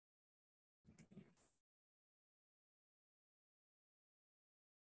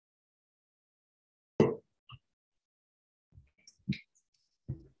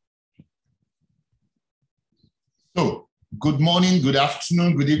Good morning, good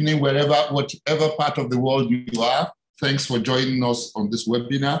afternoon, good evening, whatever part of the world you are. Thanks for joining us on this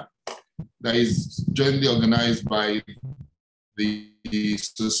webinar that is jointly organized by the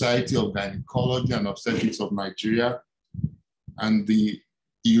Society of Gynecology and Obstetrics of Nigeria and the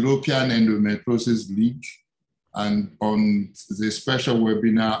European Endometriosis League, and on the special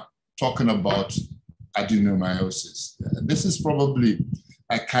webinar talking about adenomyosis. This is probably,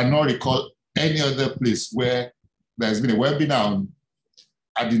 I cannot recall any other place where there's been a webinar on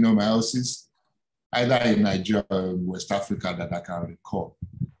adenomyosis, either in Nigeria or in West Africa, that I can recall.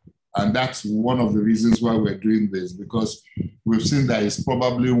 And that's one of the reasons why we're doing this, because we've seen that it's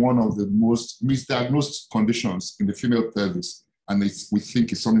probably one of the most misdiagnosed conditions in the female pelvis. And we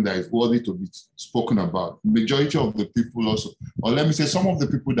think it's something that is worthy to be spoken about. Majority of the people also, or let me say some of the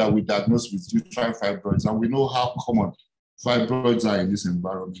people that we diagnose with uterine fibroids, and we know how common fibroids are in this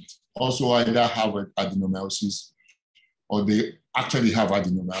environment, also either have adenomyosis or they actually have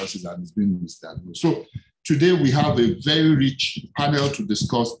adenomyosis and it's been misdiagnosed. So today we have a very rich panel to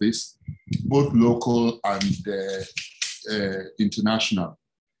discuss this, both local and international.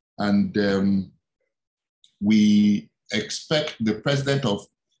 And we expect the president of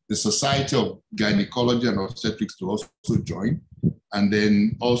the Society of Gynecology and Obstetrics to also join. And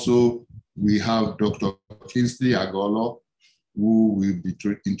then also we have Dr. Kingsley Agolo, who will be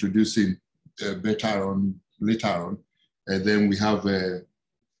introducing later on. And then we have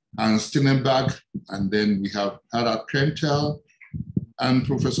Anne Steinenberg, and then we have Harald Krentel and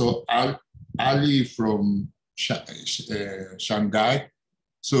Professor Ali from Shanghai.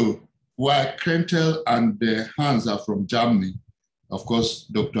 So while Krentel and Hans are from Germany, of course,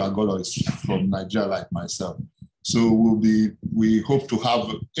 Dr. Agolo is from Nigeria, like myself. So we hope to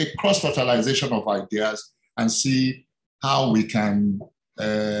have a cross-fertilization of ideas and see how we can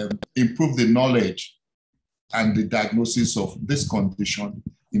improve the knowledge and the diagnosis of this condition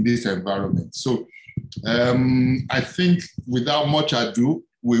in this environment. So I think without much ado,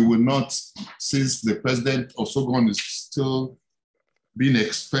 we will not, since the president of SOGON is still being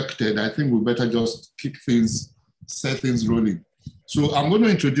expected, I think we better just set things rolling. So I'm going to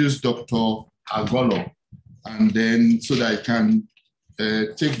introduce Dr. Agolo, and then so that I can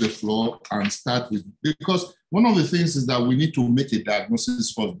take the floor and start with, because one of the things is that we need to make a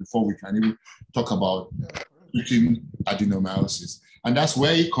diagnosis first before we can even talk about treating adenomyosis. And that's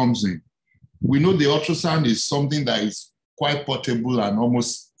where it comes in. We know the ultrasound is something that is quite portable and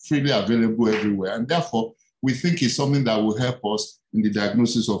almost freely available everywhere. And therefore, we think it's something that will help us in the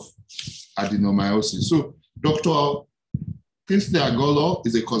diagnosis of adenomyosis. So Dr. Kingsley Agolo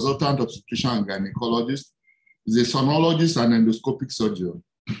is a consultant obstetrician and gynecologist. He's a sonologist and endoscopic surgeon.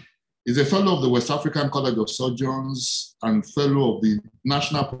 He's a fellow of the West African College of Surgeons and fellow of the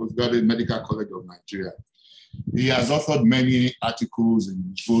National Postgraduate Medical College of Nigeria. He has authored many articles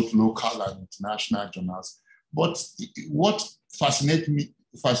in both local and international journals. But what fascinates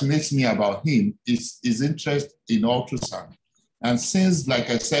me about him is his interest in ultrasound. And since, like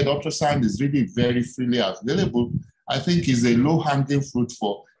I said, ultrasound is really very freely available, I think is a low-hanging fruit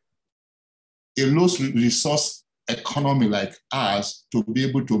for a low-resource economy like ours to be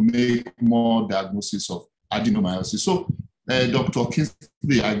able to make more diagnosis of adenomyosis. So, Dr.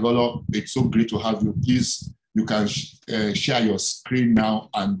 Kingsley Agolo, it's so great to have you. Please, you can share your screen now,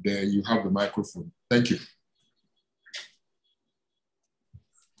 and you have the microphone. Thank you.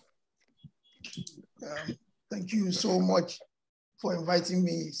 Thank you so much for inviting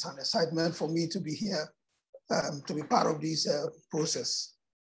me. It's an excitement for me to be here, to be part of this process.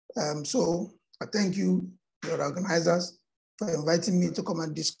 So I thank you, your organizers, for inviting me to come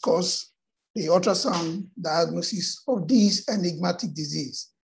and discuss the ultrasound diagnosis of this enigmatic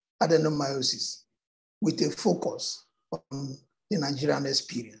disease, adenomyosis, with a focus on the Nigerian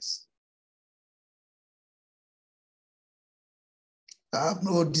experience. I have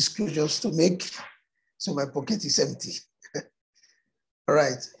no disclosures to make, so my pocket is empty. All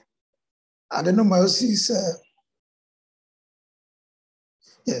right. Adenomyosis,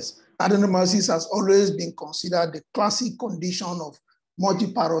 yes. Adenomyosis has always been considered the classic condition of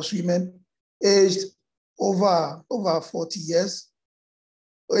multiparous women aged over 40 years,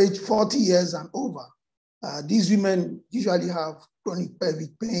 aged 40 years and over. These women usually have chronic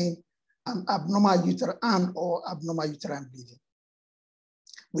pelvic pain and abnormal uterine bleeding,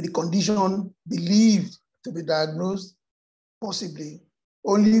 with the condition believed to be diagnosed possibly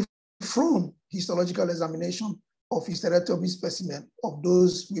only from histological examination of hysterectomy specimen of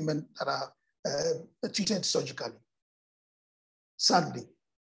those women that are treated surgically. Sadly,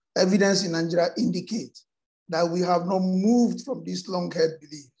 evidence in Nigeria indicates that we have not moved from this long-held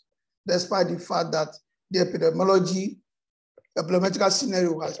belief, despite the fact that the epidemiology the biomedical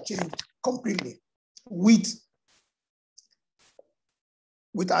scenario has changed completely with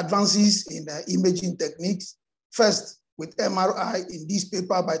advances in imaging techniques. First, with MRI in this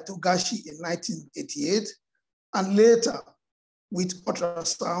paper by Togashi in 1988, and later with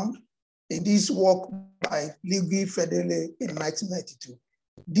ultrasound in this work by Ligui Fedele in 1992.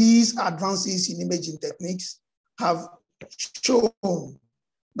 These advances in imaging techniques have shown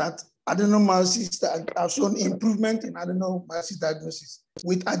that adenomyosis have shown improvement in adenomyosis diagnosis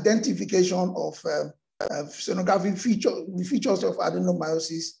with identification of sonographic features of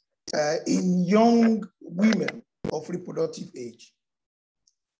adenomyosis in young women of reproductive age.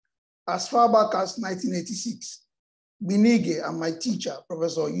 As far back as 1986, Binige and my teacher,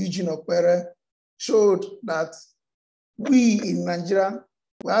 Professor Eugene Okpere, showed that we in Nigeria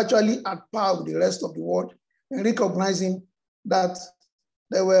were actually at par with the rest of the world in recognizing that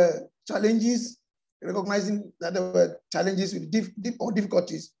there were challenges, with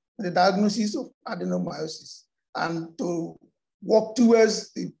difficulties in the diagnosis of adenomyosis, and to work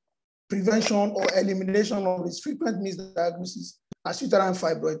towards the prevention or elimination of this frequent misdiagnosis as uterine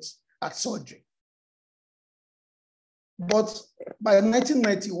fibroids at surgery. But by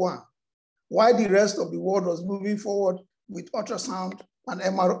 1991, while the rest of the world was moving forward with ultrasound and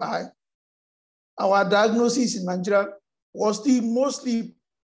MRI, our diagnosis in Nigeria was still mostly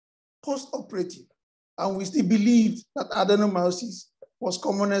post-operative, and we still believed that adenomyosis was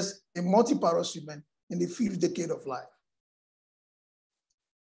commonest in multiparous women in the 5th decade of life.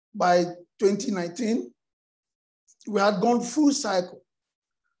 By 2019, we had gone full cycle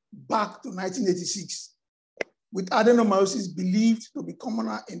back to 1986, with adenomyosis believed to be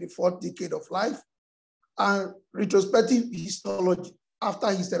commoner in the 4th decade of life, and retrospective histology after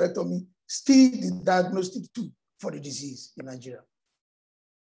hysterectomy still the diagnostic tool for the disease in Nigeria.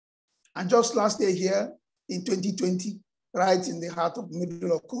 And just last year here in 2020, right in the heart of the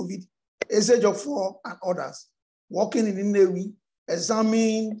middle of COVID, SH4 and others working in Nnewi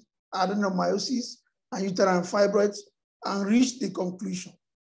examined adenomyosis and uterine fibroids and reached the conclusion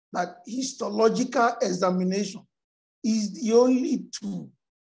that histological examination is the only tool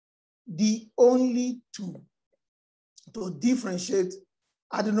to differentiate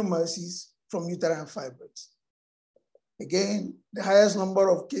adenomyosis from uterine fibroids. Again, the highest number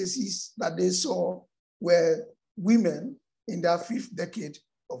of cases that they saw were women in their 5th decade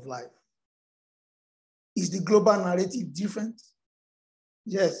of life. Is the global narrative different?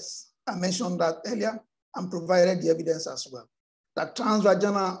 Yes, I mentioned that earlier and provided the evidence as well. That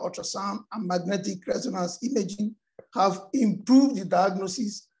transvaginal ultrasound and magnetic resonance imaging have improved the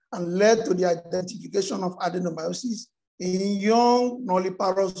diagnosis and led to the identification of adenomyosis in young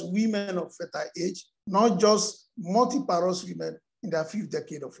nulliparous women of fertile age, not just multiparous women in their 5th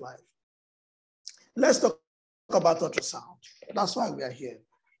decade of life. Let's talk about ultrasound. That's why we are here.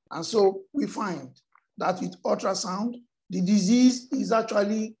 And so we find that with ultrasound, the disease is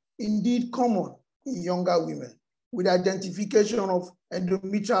actually indeed common in younger women, with identification of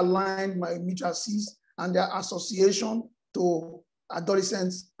endometrial line myometrial cysts and their association to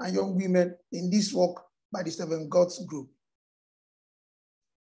adolescents and young women in this work by the Stephen Gotts group.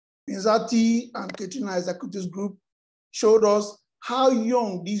 Pinzati and Katrina Executives group showed us how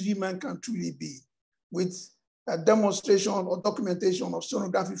young these women can truly be, with a demonstration or documentation of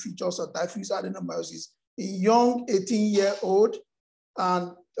sonography features of diffuse adenomyosis in young 18-year-old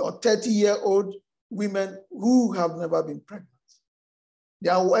and or 30-year-old women who have never been pregnant.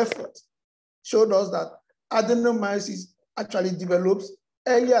 Their effort showed us that adenomyosis actually develops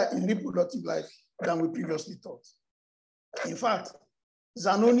earlier in reproductive life than we previously thought. In fact,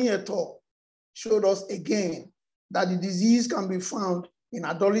 Zanoni et al. Showed us again that the disease can be found in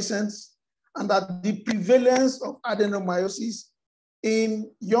adolescents and that the prevalence of adenomyosis in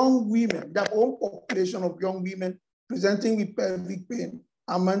young women, their own population of young women presenting with pelvic pain,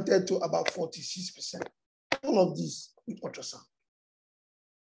 amounted to about 46%. All of this with ultrasound.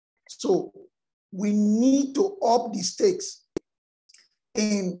 So we need to up the stakes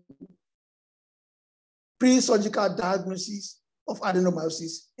in pre-surgical diagnosis of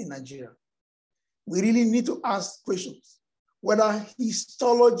adenomyosis in Nigeria. We really need to ask questions whether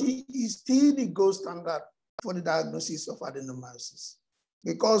histology is still the gold standard for the diagnosis of adenomyosis,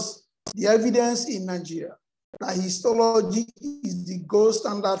 because the evidence in Nigeria that histology is the gold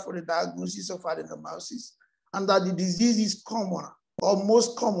standard for the diagnosis of adenomyosis and that the disease is common or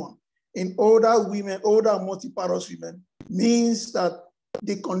most common in older women, older multiparous women, means that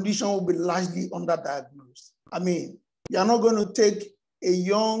the condition will be largely underdiagnosed. I mean, you are not going to take a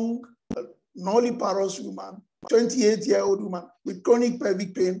young, nulliparous woman, 28-year-old woman with chronic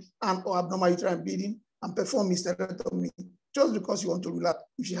pelvic pain and or abnormal uterine bleeding and perform hysterectomy just because you want to rule out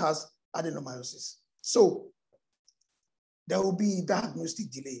if she has adenomyosis. So there will be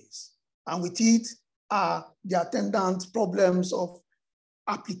diagnostic delays. And with it are the attendant problems of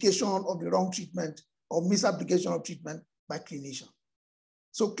application of the wrong treatment or misapplication of treatment by clinician.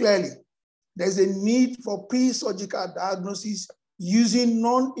 So clearly, there's a need for pre-surgical diagnosis using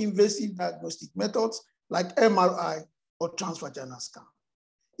non-invasive diagnostic methods like MRI or transvaginal scan.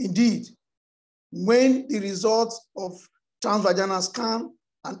 Indeed, when the results of transvaginal scan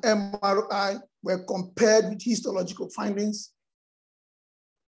and MRI were compared with histological findings,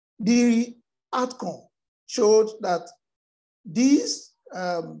 the outcome showed that these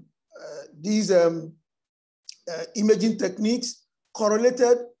imaging techniques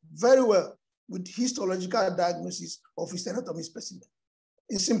correlated very well with histological diagnosis of hysterectomy specimen.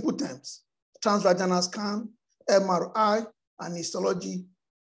 In simple terms, transvaginal scan, MRI, and histology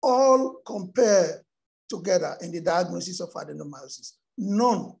all compare together in the diagnosis of adenomyosis.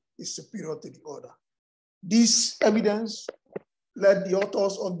 None is superior to the other. This evidence led the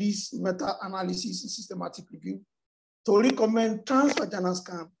authors of this meta-analysis and systematic review to recommend transvaginal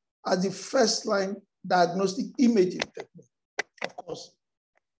scan as the first-line diagnostic imaging technique. Of course,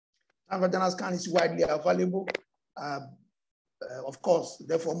 transvaginal scan is widely available, of course,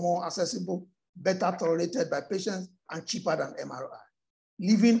 therefore more accessible, better tolerated by patients, and cheaper than MRI.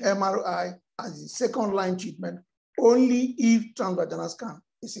 Leaving MRI as the second-line treatment only if transvaginal scan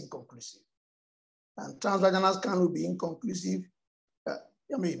is inconclusive. And transvaginal scan will be inconclusive.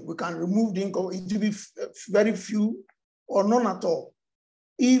 We can remove the inconclusive. It will be very few or none at all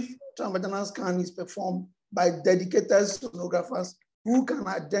if transvaginal scan is performed by dedicated sonographers who can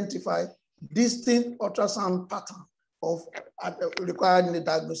identify distinct ultrasound pattern of required in the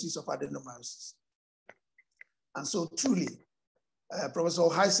diagnosis of adenomyosis. And so truly, Professor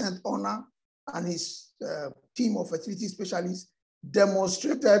Hyacinth Honor and his team of fertility specialists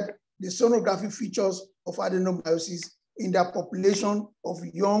demonstrated the sonography features of adenomyosis in their population of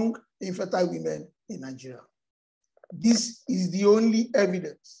young infertile women in Nigeria. This is the only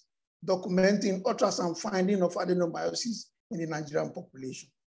evidence documenting ultrasound finding of adenomyosis in the Nigerian population.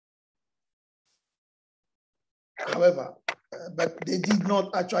 However, but they did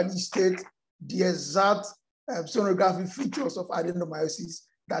not actually state the exact sonography features of adenomyosis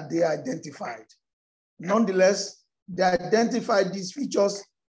that they identified. Nonetheless, they identified these features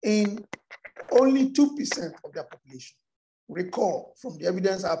in only 2% of their population. Recall from the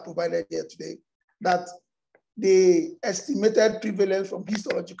evidence I provided here today that the estimated prevalence from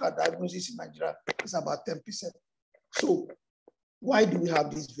histological diagnosis in Nigeria is about 10%. So why do we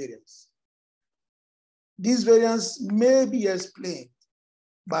have this variance? This variance may be explained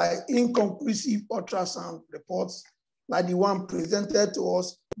by inconclusive ultrasound reports like the one presented to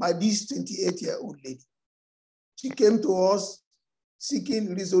us by this 28-year-old lady. She came to us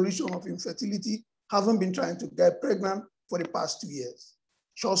seeking resolution of infertility, having been trying to get pregnant for the past 2 years.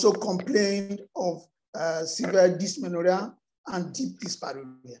 She also complained of severe dysmenorrhea and deep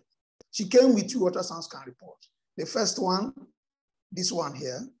dyspareunia. She came with 2 ultrasound scan reports. The first one, this one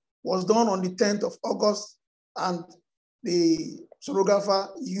here, was done on the 10th of August, and the sonographer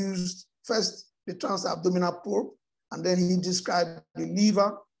used first the transabdominal probe, and then he described the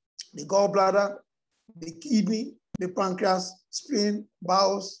liver, the gallbladder, the kidney, the pancreas, spleen,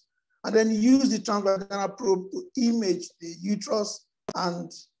 bowels, and then used the transvaginal probe to image the uterus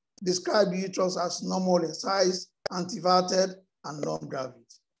and describe the uterus as normal in size, anteverted, and non-gravid.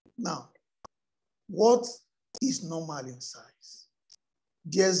 Now, what is normal in size?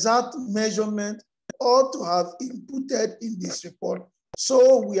 The exact measurement ought to have inputted in this report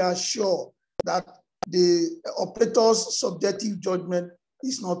so we are sure that the operator's subjective judgment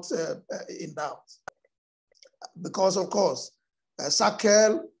is not in doubt. Because, of course,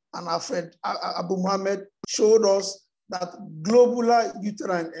 Sakel and Alfred Abu Mohammed showed us that globular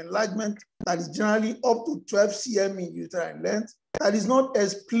uterine enlargement that is generally up to 12 cm in uterine length, that is not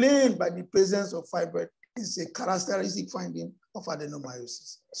explained by the presence of fibroid, is a characteristic finding of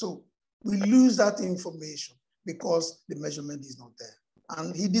adenomyosis. So we lose that information because the measurement is not there.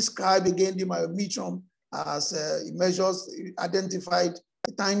 And he described again the myometrium as he identified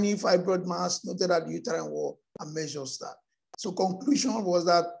a tiny fibroid mass noted at the uterine wall and measures that. So conclusion was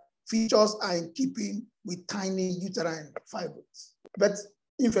that features are in keeping with tiny uterine fibroids, but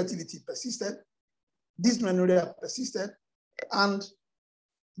infertility persisted, dysmenorrhea persisted, and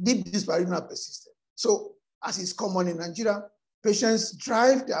deep dyspareunia persisted. So as is common in Nigeria, patients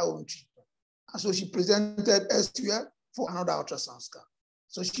drive their own treatment. And so she presented elsewhere for another ultrasound scan.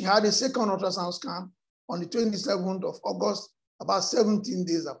 So she had a second ultrasound scan on the 27th of August, about 17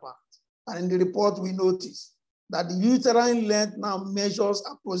 days apart. And in the report, we notice that the uterine length now measures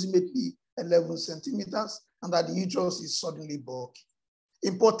approximately 11 centimeters and that the uterus is suddenly bulky.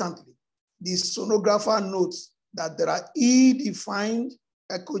 Importantly, the sonographer notes that there are ill-defined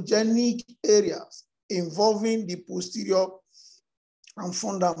echogenic areas involving the posterior and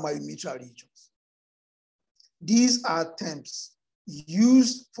fundal myometrial regions. These are terms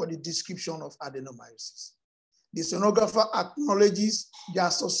used for the description of adenomyosis. The sonographer acknowledges the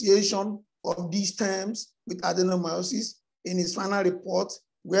association of these terms with adenomyosis in his final report,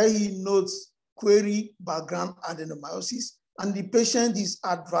 where he notes query background adenomyosis, and the patient is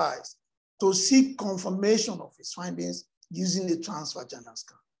advised to seek confirmation of his findings using a transvaginal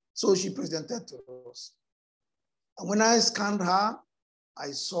scan. So she presented to us. And when I scanned her,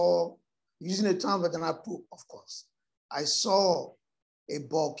 I saw, using a transvaginal probe, of course, I saw a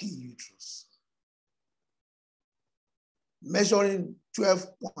bulky uterus measuring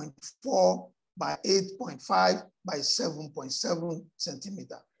 12.4 by 8.5 by 7.7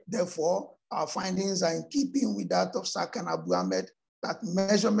 centimeter. Therefore, our findings are in keeping with that of Sarkar and Abu Ahmed, that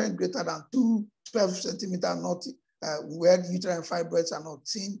measurement greater than 12 centimeter not where uterine fibroids are not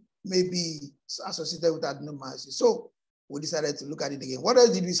seen may be associated with adenomyosis. So we decided to look at it again. What else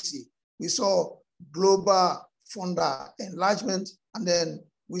did we see? We saw global fundal enlargement, and then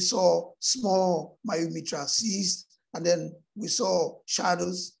we saw small myometrial cysts, and then we saw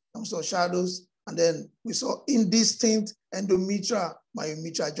shadows, and then we saw indistinct endometrial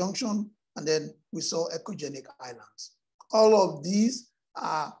myometrial junction, and then we saw echogenic islands. All of these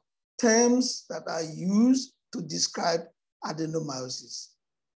are terms that are used to describe adenomyosis.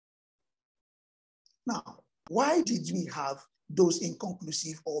 Now, why did we have those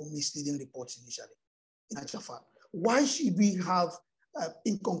inconclusive or misleading reports initially? In actual fact, why should we have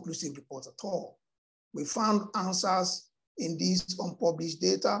inconclusive reports at all? We found answers in these unpublished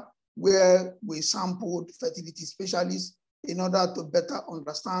data where we sampled fertility specialists in order to better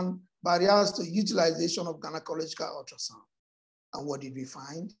understand barriers to utilization of gynecological ultrasound. And what did we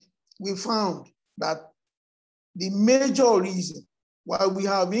find? We found that the major reason why we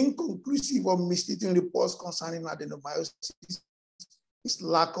have inconclusive or misleading reports concerning adenomyosis is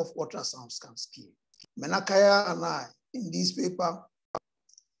lack of ultrasound scan skill. Menakaya and I, in this paper,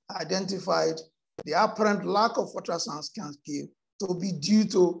 identified the apparent lack of ultrasound scan skill to be due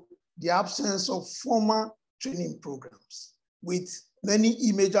to the absence of formal training programs, with many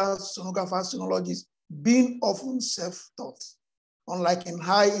imagers, sonographers, sonologists being often self-taught, unlike in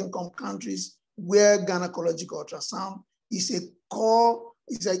high-income countries where gynecological ultrasound is a core,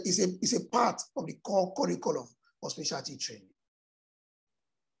 is a part of the core curriculum of specialty training.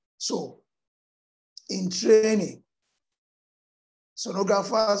 So, in training,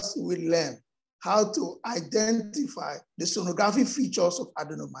 sonographers will learn how to identify the sonographic features of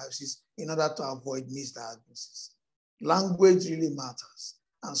adenomyosis in order to avoid misdiagnosis. Language really matters.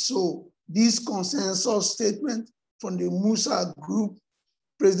 And so this consensus statement from the Musa group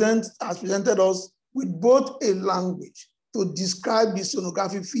has presented us with both a language to describe the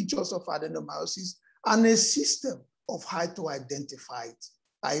sonographic features of adenomyosis and a system of how to identify it.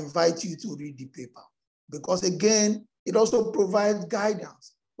 I invite you to read the paper because, again, it also provides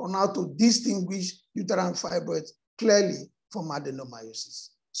guidance on how to distinguish uterine fibroids clearly from adenomyosis.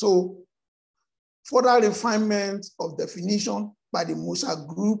 So, further refinement of definition by the Musa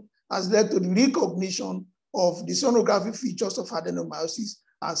group has led to the recognition of the sonographic features of adenomyosis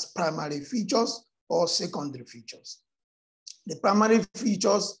as primary features or secondary features. The primary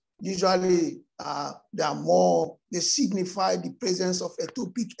features usually they signify the presence of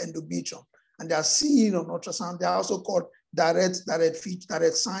ectopic endometrium, and they are seen on ultrasound. They are also called direct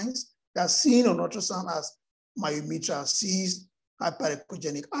signs. They are seen on ultrasound as myometrial cysts,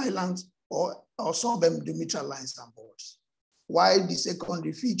 hyperechogenic islands, or subendometrial lines and boards. While the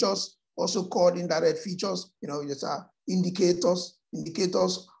secondary features, also called indirect features, just are indicators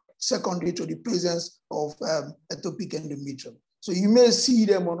secondary to the presence of ectopic endometrium. So you may see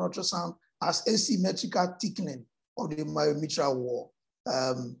them on ultrasound as asymmetrical thickening of the myometrial wall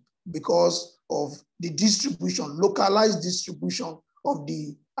because of the distribution, localized distribution of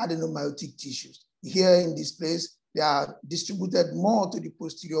the adenomyotic tissues. Here in this place, they are distributed more to the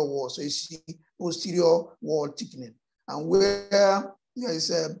posterior wall. So you see posterior wall thickening. And where there is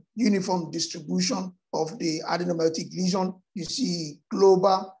a uniform distribution of the adenomyotic lesion, you see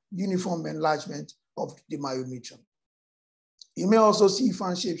global uniform enlargement of the myometrium. You may also see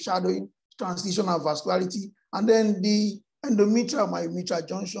fan-shaped shadowing, transitional vascularity, and then the endometrial myometrial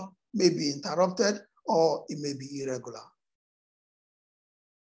junction may be interrupted or it may be irregular.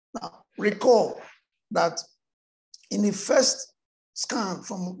 Now, recall that in the first scan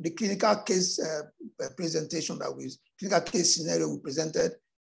from the clinical case presentation clinical case scenario we presented,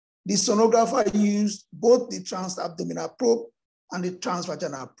 the sonographer used both the transabdominal probe and the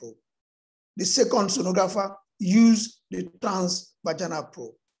transvaginal probe. The second sonographer used the transvaginal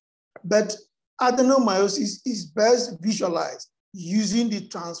probe. But adenomyosis is best visualized using the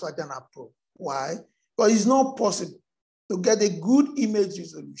transvaginal probe. Why? Because it's not possible to get a good image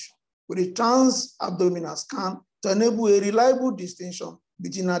resolution with a transabdominal scan to enable a reliable distinction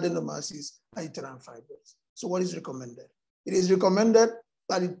between adenomyosis and uterine fibroids. So what is recommended? It is recommended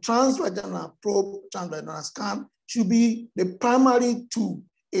that the transvaginal probe, transvaginal scan should be the primary tool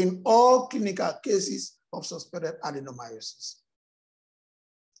in all clinical cases of suspected adenomyosis.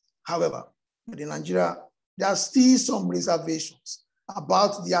 However, in Nigeria, there are still some reservations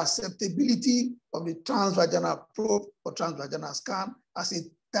about the acceptability of the transvaginal probe or transvaginal scan as a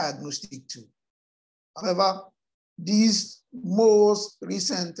diagnostic tool. However, these most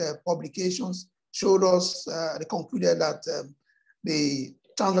recent publications showed us, they concluded that the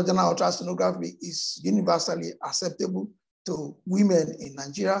transvaginal ultrasonography is universally acceptable to women in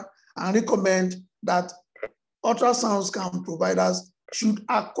Nigeria and recommend that ultrasound scan providers should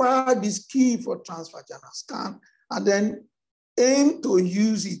acquire this key for transvaginal scan and then aim to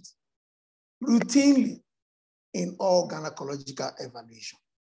use it routinely in all gynecological evaluation.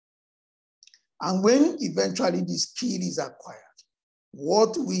 And when eventually this skill is acquired,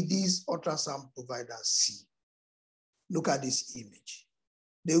 what will these ultrasound providers see? Look at this image.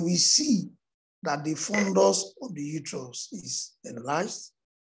 They will see that the fundus of the uterus is enlarged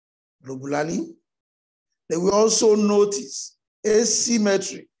globularly. They will also notice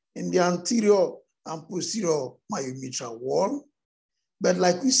asymmetry in the anterior and posterior myometrial wall. But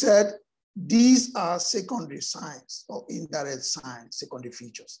like we said, these are secondary signs or indirect signs, secondary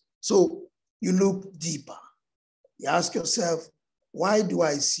features. So you look deeper. You ask yourself, why do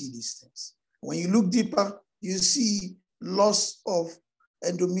I see these things? When you look deeper, you see loss of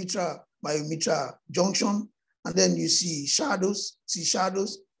endometrial myometrial junction, and then you see shadows,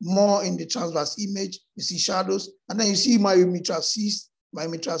 more in the transverse image, you see shadows, and then you see myometrial cyst,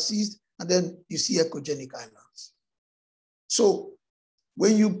 and then you see echogenic islands. So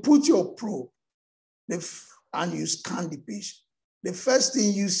when you put your probe and you scan the patient, the first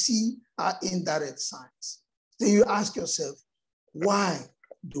thing you see are indirect signs. Then you ask yourself, why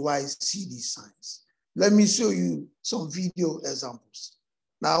do I see these signs? Let me show you some video examples.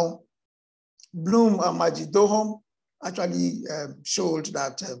 Now, Bloom and Majidohom actually showed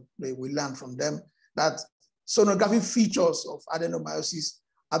that we learned from them that sonographic features of adenomyosis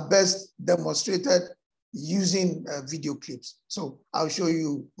are best demonstrated using video clips. So I'll show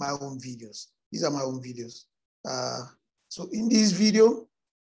you my own videos. These are my own videos. So in this video,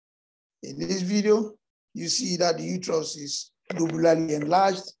 you see that the uterus is globularly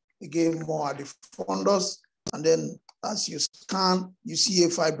enlarged, again, more at the fundus. And then as you scan, you see a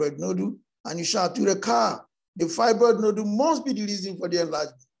fibroid nodule, and you shout to the car, the fibroid nodule must be the reason for the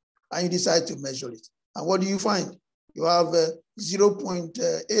enlargement. And you decide to measure it. And what do you find? You have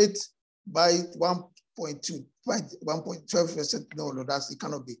 0.8 by 1.2, 1.12%. No, it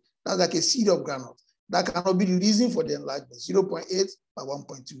cannot be. That's like a seed of granite. That cannot be the reason for the enlargement, 0.8 by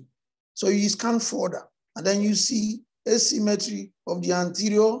 1.2. So you scan further, and then you see asymmetry of the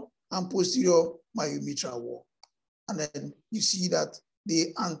anterior and posterior myometrial wall. And then you see that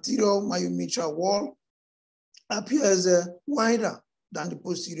the anterior myometrial wall appears wider than the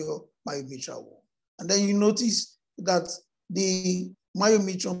posterior myometrial wall. And then you notice that the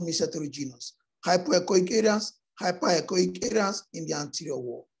myometrium is heterogeneous, hypoechoic areas, hyperechoic areas in the anterior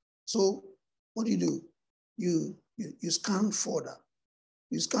wall. So what do? You scan further.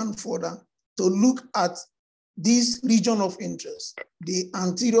 You scan further to look at this region of interest, the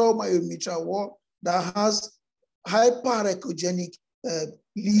anterior myometrial wall that has hyperechogenic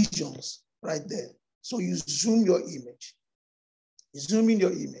lesions right there. So you zoom your image. You zoom in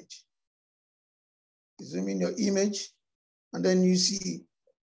your image. You zoom in your image, and then you see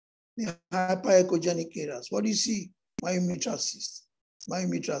the hyperechogenic areas. What do you see? Myometrial cyst.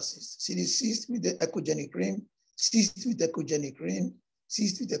 Myometrial cyst. See the cyst with the echogenic rim, cyst with echogenic rim,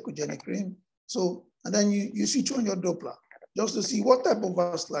 cyst with echogenic rim. So, and then you switch on your Doppler just to see what type of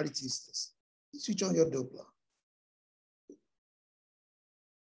vascularity is this. Switch on your Doppler.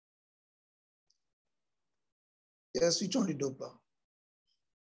 Yes, switch on the Doppler.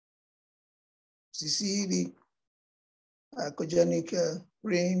 So you see the echogenic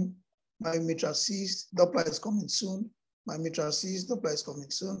rim, myometrial cyst. Doppler is coming soon. Myometrial cyst, Doppler is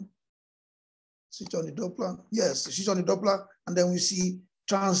coming soon. Switch on the Doppler. Yes, switch on the Doppler, and then we see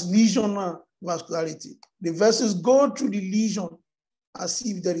translesional vascularity. The vessels go through the lesion as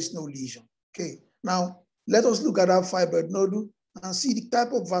if there is no lesion. Okay, now let us look at our fibroid nodule and see the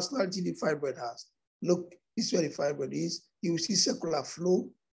type of vascularity the fibroid has. Look, this is where the fibroid is. You will see circular flow,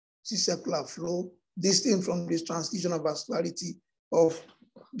 distinct from this transitional vascularity of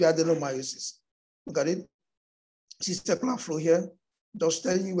the adenomyosis. Look at it. See circular flow here, just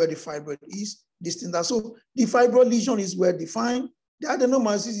telling you where the fibroid is, distinct. So the fibroid lesion is well defined. The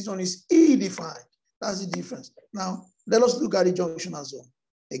adenomyosis lesion is ill-defined. That's the difference. Now, let us look at the junctional zone.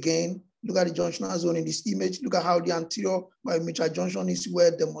 Again, look at the junctional zone in this image. Look at how the anterior myometrial junction is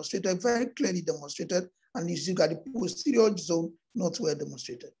well demonstrated, very clearly demonstrated. And you see, look at the posterior zone, not well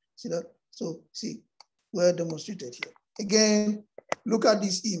demonstrated. See that? So, see, well demonstrated here. Again, look at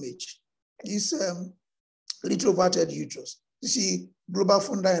this image. This retroverted uterus. You see global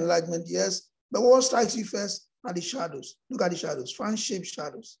fundal enlargement, yes. But what strikes you first are the shadows. Look at the shadows, fan-shaped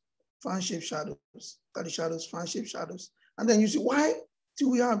shadows, fan-shaped shadows. Look at the shadows, fan-shaped shadows. And then you see, why do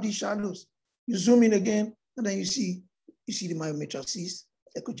we have these shadows? You zoom in again, and then you see the myometrial cyst,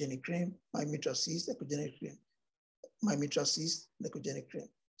 echogenic cream, myometrial cyst, echogenic cream, myometrial cyst, echogenic cream.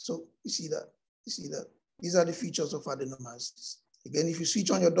 So you see that. These are the features of adenomyosis. Again, if you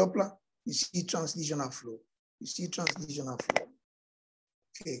switch on your Doppler, you see translesional flow.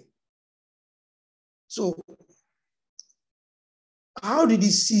 Okay. So how did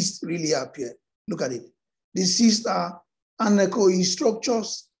these cysts really appear? Look at it. The cysts are anechoic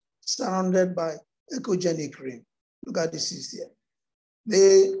structures surrounded by echogenic rim. Look at the cysts here.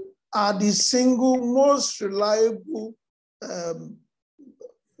 They are the single most reliable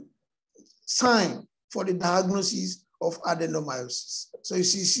sign for the diagnosis of adenomyosis. So you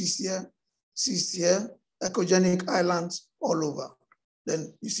see cysts here, echogenic islands all over.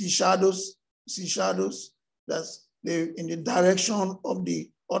 Then you see shadows, that's in the direction of the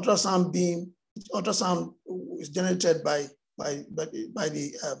ultrasound beam. Ultrasound is generated by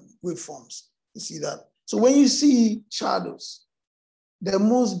the waveforms. You see that? So when you see shadows, there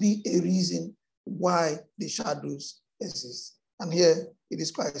must be a reason why the shadows exist. And here it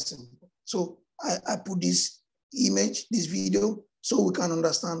is quite simple. So I put this image, this video, so we can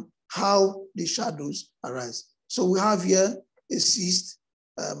understand how the shadows arise. So we have here a cyst,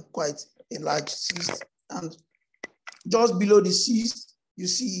 quite a large cyst, and just below the cyst, you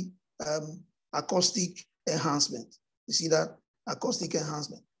see acoustic enhancement. You see that? Acoustic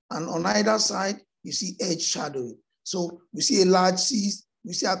enhancement. And on either side, you see edge shadowing. So we see a large cyst,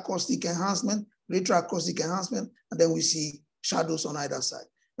 we see acoustic enhancement, retroacoustic enhancement, and then we see shadows on either side.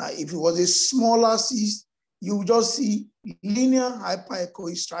 Now, if it was a smaller cyst, you would just see linear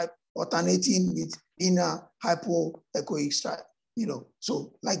hyperechoic stripe alternating with linear hypoechoic stripe,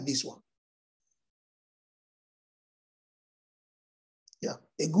 so like this one. Yeah,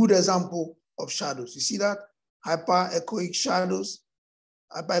 a good example of shadows. You see that? Hyperechoic shadows,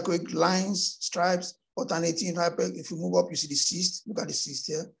 hyperechoic lines, stripes, alternating hyper. If you move up, you see the cyst. Look at the cyst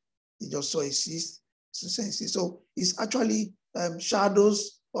here. You just saw a cyst. So it's actually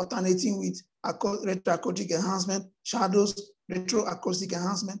shadows alternating with retroacoustic enhancement, shadows, retroacoustic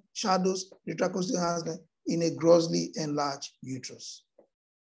enhancement, shadows, retroacoustic enhancement in a grossly enlarged uterus.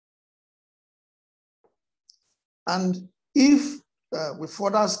 And if with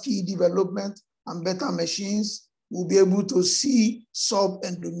further skill development and better machines, we'll be able to see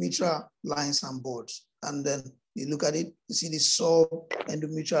subendometrial lines and boards. And then you look at it, you see the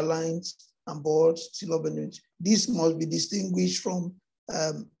subendometrial lines and boards, this must be distinguished from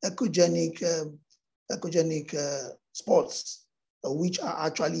echogenic spots, which are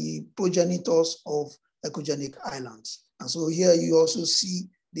actually progenitors of echogenic islands. And so here you also see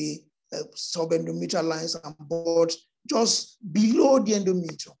the subendometrial lines and boards just below the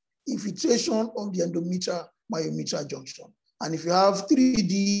endometrium, infiltration of the endometrial myometrial junction. And if you have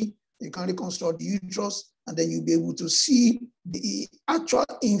 3D, you can reconstruct the uterus, and then you'll be able to see the actual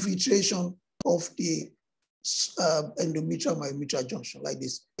infiltration of the endometrial myometrial junction like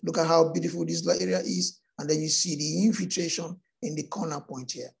this. Look at how beautiful this area is, and then you see the infiltration in the corner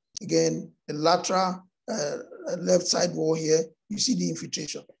point here. Again, the lateral left side wall here, you see the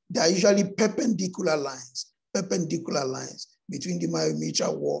infiltration. There are usually perpendicular lines between the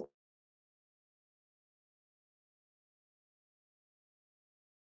myometrial wall .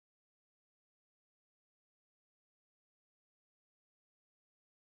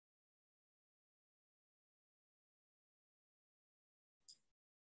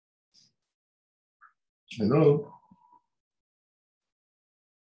 Hello?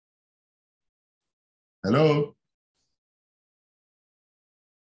 Hello?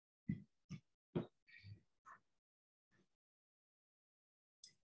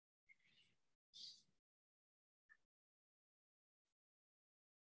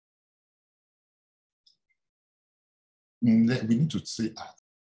 We need to say that.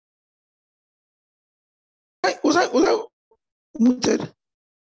 Was I muted?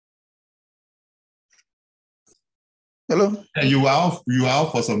 Hello? Yeah, you were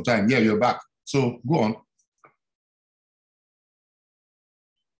off for some time. Yeah, you're back. So go on.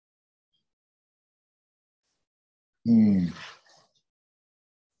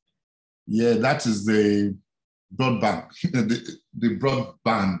 Yeah, that is the broadband, the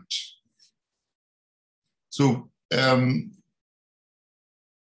broadband. So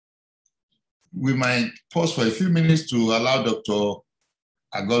we might pause for a few minutes to allow Dr.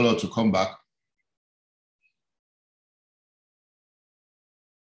 Agolo to come back.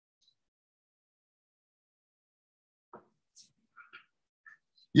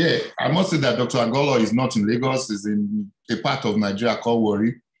 Yeah, I must say that Dr. Agolo is not in Lagos, is in a part of Nigeria called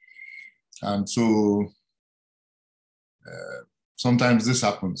Warri. And so sometimes this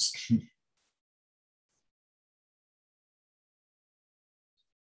happens.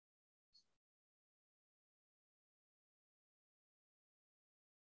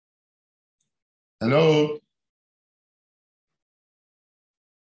 Hello?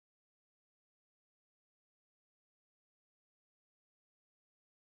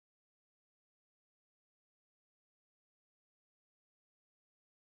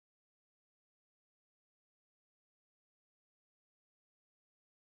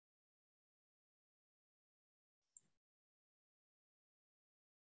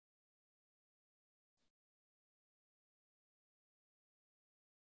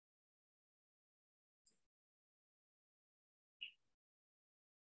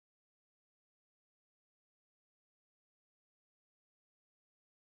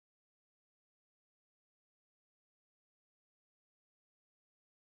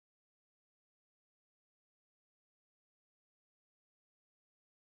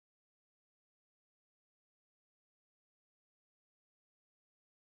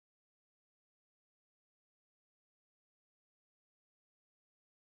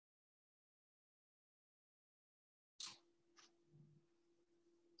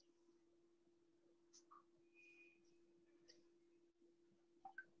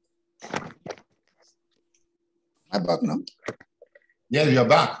 Am I back now? Yeah, you're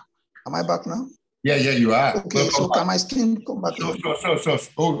back. Am I back now? Yeah, you are. Okay, welcome so back. Can my screen come back? Sure.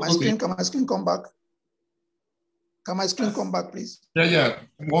 Oh, can my screen come back? Can my screen come back, please? Yeah.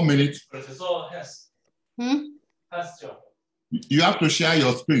 1 minute. Professor Hess. You have to share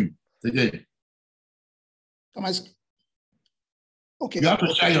your screen again. Can my okay. You have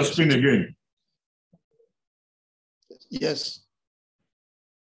to share your screen again. Yes.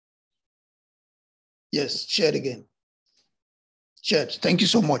 Yes, share it again. Shared. Thank you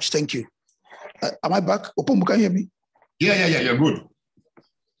so much. Thank you. Am I back? Opomu, can you hear me? Yeah, you're good.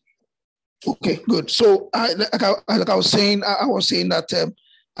 Okay, good. So, like I was saying, I was saying that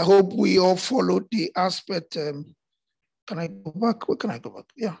I hope we all followed the aspect. Can I go back? Where can I go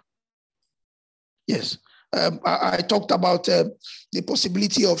back? Yeah. Yes. I talked about the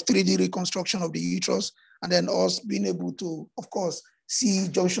possibility of 3D reconstruction of the uterus, and then us being able to, of course, see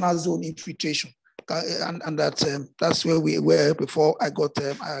junctional zone infiltration. And that's where we were before I got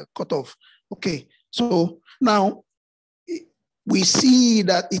cut off. Okay, so now we see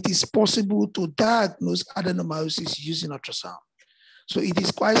that it is possible to diagnose adenomyosis using ultrasound. So it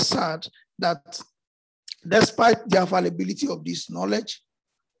is quite sad that despite the availability of this knowledge,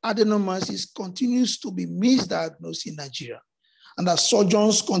 adenomyosis continues to be misdiagnosed in Nigeria, and that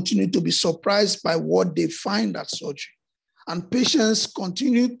surgeons continue to be surprised by what they find at surgery. And patients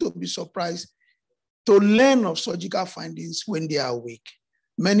continue to be surprised to learn of surgical findings when they are weak.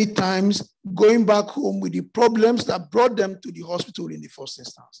 Many times going back home with the problems that brought them to the hospital in the first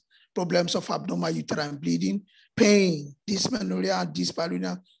instance. Problems of abnormal uterine bleeding, pain, dysmenorrhea,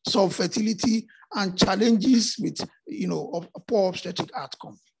 dyspareunia, subfertility, and challenges with a poor obstetric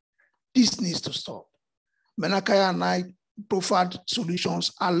outcome. This needs to stop. Menakaya and I proffered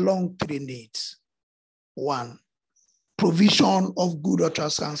solutions along 3 needs. 1, provision of good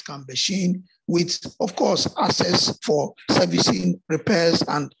ultrasound scan machine with, of course, access for servicing, repairs,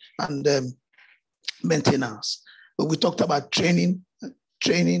 and maintenance. But we talked about training, and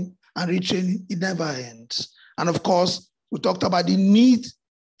retraining. It never ends. And of course, we talked about the need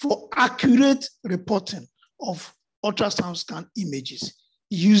for accurate reporting of ultrasound scan images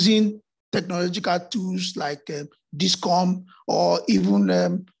using technological tools like DISCOM or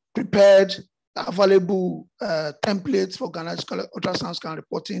even prepared available templates for gynecological ultrasound scan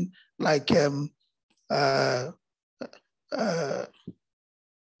reporting like the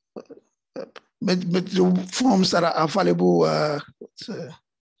forms that are available.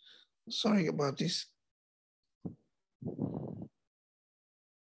 Sorry about this.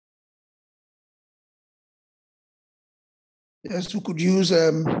 Yes, we could use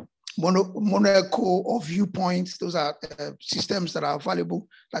mono echo or viewpoints. Those are systems that are available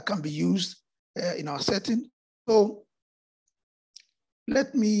that can be used in our setting. So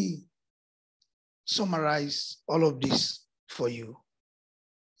let me summarize all of this for you.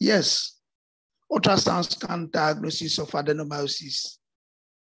 Yes, ultrasound scan diagnosis of adenomyosis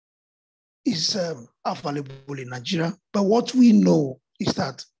is available in Nigeria, but what we know is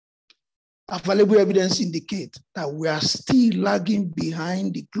that available evidence indicate that we are still lagging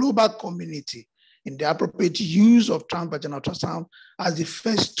behind the global community in the appropriate use of transvaginal ultrasound as the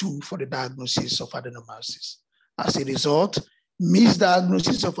first tool for the diagnosis of adenomyosis. As a result,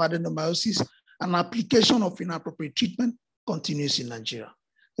 misdiagnosis of adenomyosis and application of inappropriate treatment continues in Nigeria.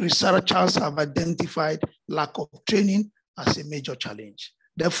 Researchers have identified lack of training as a major challenge.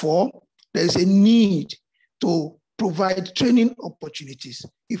 Therefore, there is a need to provide training opportunities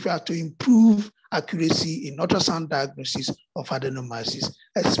if we are to improve accuracy in ultrasound diagnosis of adenomyosis,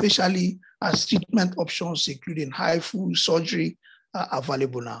 especially as treatment options, including HIFU surgery, are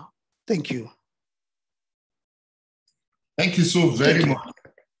available now. Thank you. Thank you so very much.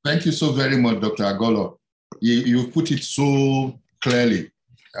 Thank you so very much, Dr. Agolo. You put it so clearly,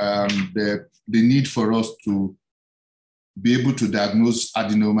 the need for us to be able to diagnose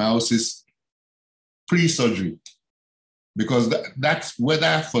adenomyosis pre-surgery, because that's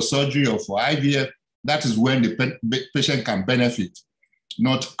whether for surgery or for IVF, that is when the patient can benefit,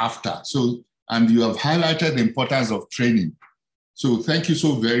 not after. So, and you have highlighted the importance of training. So thank you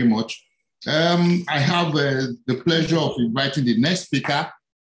so very much. I have the pleasure of inviting the next speaker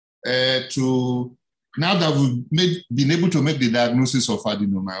to, now that we've been able to make the diagnosis of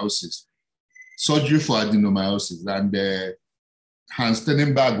adenomyosis, surgery for adenomyosis, and Hans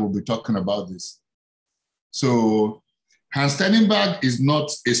Sternenberg will be talking about this. So Hans Sternenberg is not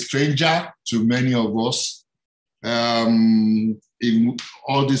a stranger to many of us in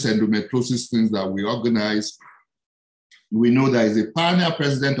all these endometriosis things that we organize. We know that he's a pioneer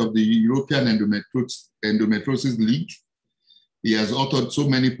president of the European Endometriosis League. He has authored so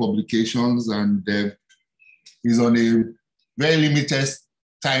many publications, and he's on a very limited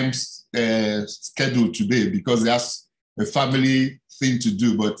time schedule today because he has a family thing to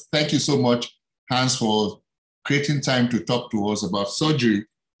do. But thank you so much, Hans, for creating time to talk to us about surgery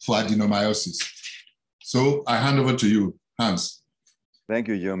for adenomyosis. So I hand over to you, Hans. Thank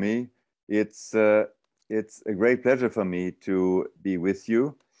you, Yomi. It's a great pleasure for me to be with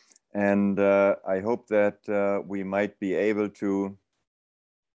you. And I hope that we might be able to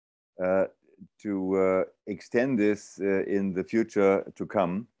extend this in the future to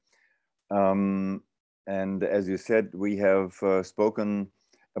come. And as you said, we have spoken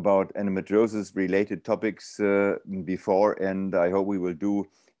about endometriosis related topics before, and I hope we will do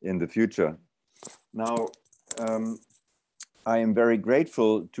in the future. Now, I am very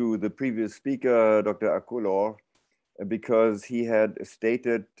grateful to the previous speaker, Dr. Akolor, because he had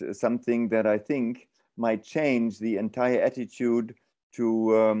stated something that I think might change the entire attitude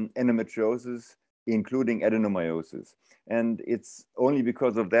to endometriosis, including adenomyosis. And it's only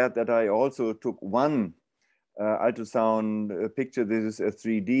because of that that I also took one ultrasound picture. This is a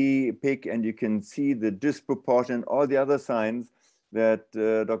 3D pic, and you can see the disproportion, all the other signs that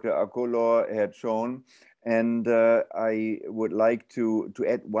Dr. Akolor had shown. And I would like to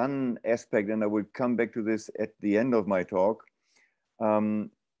add one aspect, and I will come back to this at the end of my talk.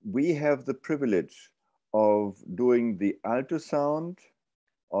 We have the privilege of doing the ultrasound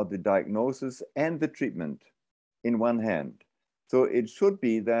or the diagnosis and the treatment in one hand. So it should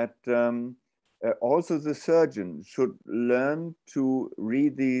be that also the surgeon should learn to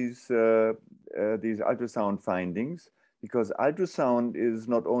read these ultrasound findings, because ultrasound is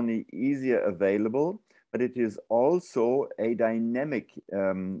not only easier available, but it is also a dynamic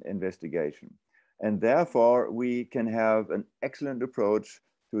investigation. And therefore, we can have an excellent approach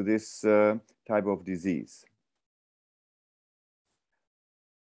to this type of disease.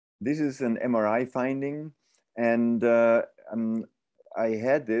 This is an MRI finding, and I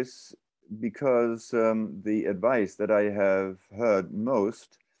had this because the advice that I have heard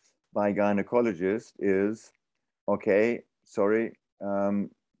most by gynecologists is, okay, sorry,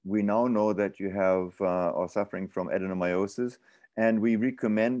 we now know that you have are suffering from adenomyosis, and we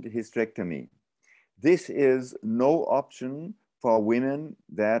recommend hysterectomy. This is no option for women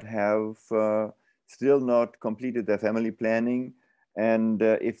that have still not completed their family planning. And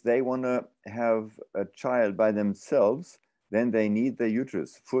if they want to have a child by themselves, then they need the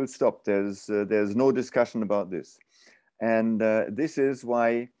uterus, full stop. There's no discussion about this. And this is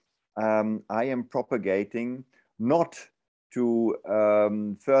why I am propagating not to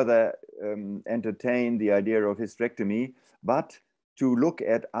further entertain the idea of hysterectomy, but to look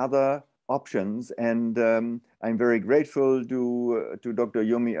at other options. And I'm very grateful to Dr.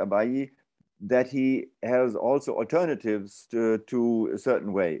 Yomi Abayi that he has also alternatives to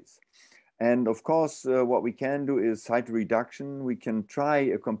certain ways. And of course, what we can do is site reduction. We can try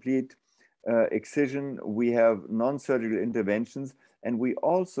a complete excision. We have non-surgical interventions, and we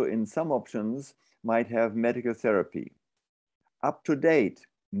also, in some options, might have medical therapy. Up to date,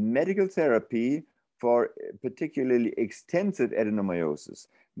 medical therapy for particularly extensive adenomyosis,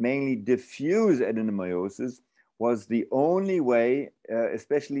 mainly diffuse adenomyosis, was the only way,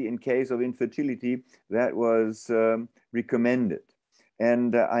 especially in case of infertility, that was recommended.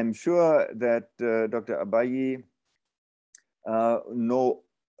 And I'm sure that Dr. Abayi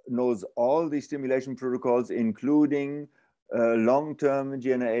knows all the stimulation protocols, including long-term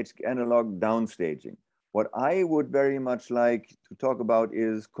GnRH analog downstaging. What I would very much like to talk about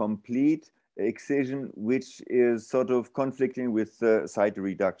is complete excision, which is sort of conflicting with site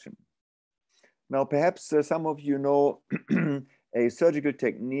reduction. Now, perhaps some of you know a surgical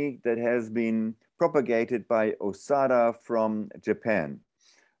technique that has been propagated by Osada from Japan.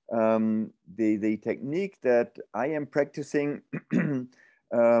 The technique that I am practicing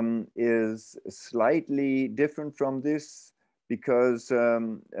is slightly different from this because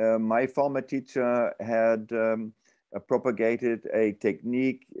my former teacher had propagated a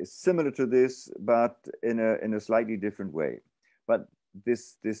technique similar to this, but in a slightly different way. But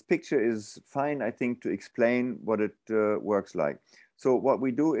this picture is fine, I think, to explain what it works like. So what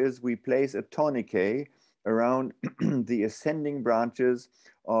we do is we place a tourniquet around the ascending branches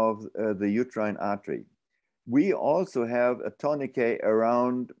of the uterine artery. We also have a tourniquet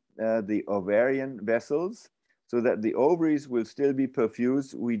around the ovarian vessels so that the ovaries will still be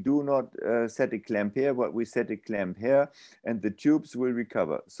perfused. We do not set a clamp here, but we set a clamp here, and the tubes will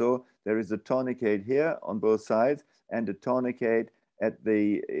recover. So there is a tourniquet here on both sides and a tourniquet at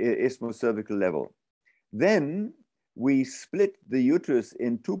the isthmocervical level. Then we split the uterus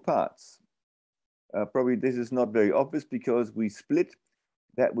in two parts. Probably this is not very obvious because we split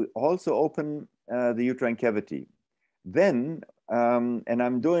that. We also open the uterine cavity. Then, and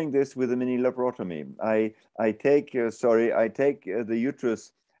I'm doing this with a mini laparotomy. I take the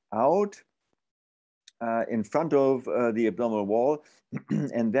uterus out in front of the abdominal wall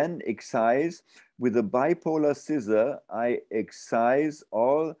and then excise with a bipolar scissor. I excise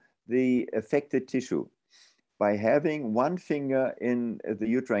all the affected tissue by having one finger in the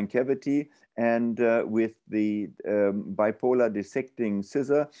uterine cavity, and with the bipolar dissecting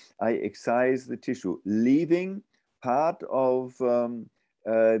scissor, I excise the tissue, leaving part of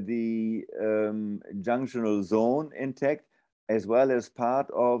the junctional zone intact, as well as part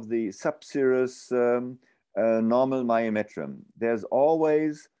of the subserous normal myometrium. There's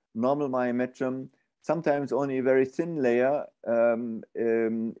always normal myometrium, sometimes only a very thin layer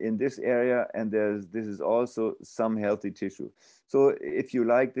in this area, and this is also some healthy tissue. So if you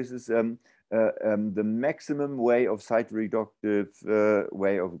like, this is the maximum way of site reductive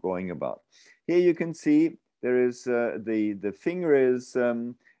way of going about. Here you can see there is the finger is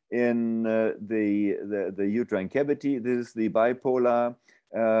in the uterine cavity. This is the bipolar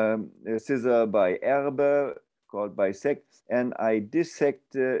scissor by Erbe, called bisect, and I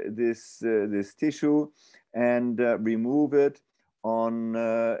dissect this tissue and remove it on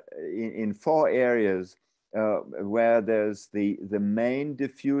in 4 areas where there's the main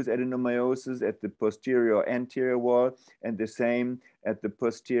diffuse adenomyosis at the posterior anterior wall, and the same at the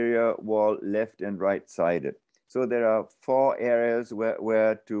posterior wall left and right sided. So there are 4 areas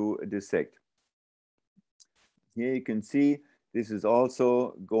where to dissect. Here you can see this is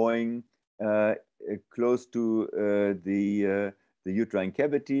also going close to the uterine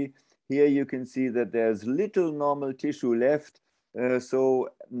cavity. Here you can see that there's little normal tissue left. So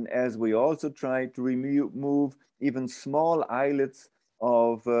as we also try to remove even small islets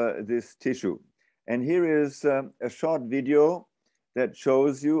of this tissue. And here is a short video that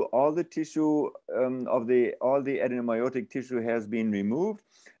shows you all the tissue all the adenomyotic tissue has been removed.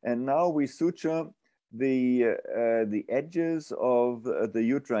 And now we suture the edges of the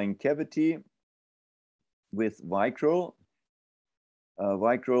uterine cavity with Vicryl,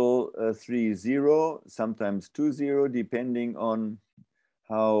 Vicryl 3.0, sometimes 2.0, depending on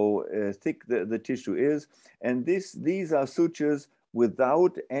how thick the tissue is. And these are sutures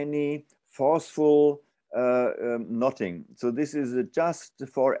without any forceful knotting. So this is just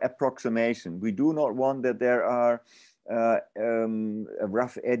for approximation. We do not want that there are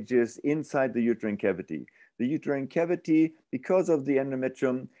rough edges inside the uterine cavity. The uterine cavity, because of the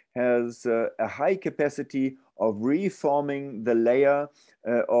endometrium, has a high capacity of reforming the layer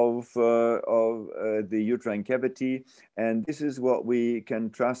of the uterine cavity, and this is what we can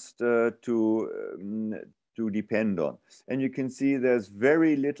trust to depend on. And you can see there's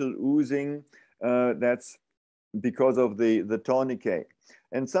very little oozing. That's because of the tourniquet.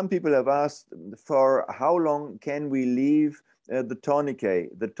 And some people have asked for how long can we leave the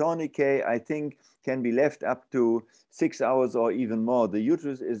tourniquet. The tourniquet, I think, can be left up to 6 hours or even more. The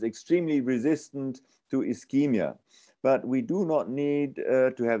uterus is extremely resistant to ischemia, but we do not need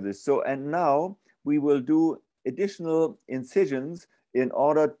to have this. So, and now we will do additional incisions in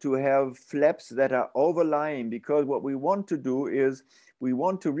order to have flaps that are overlying, because what we want to do is we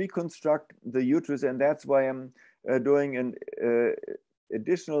want to reconstruct the uterus, and that's why I'm doing an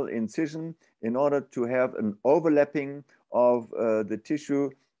additional incision in order to have an overlapping of the tissue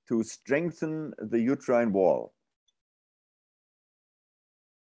to strengthen the uterine wall.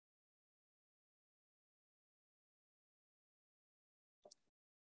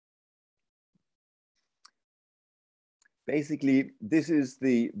 Basically, this is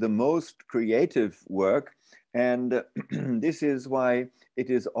the most creative work, and this is why it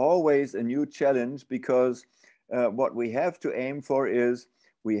is always a new challenge, because what we have to aim for is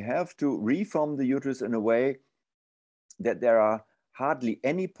we have to reform the uterus in a way that there are hardly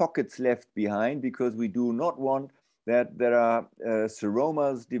any pockets left behind, because we do not want that there are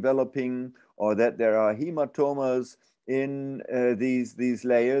seromas developing or that there are hematomas in these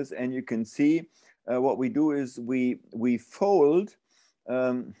layers. And you can see what we do is we fold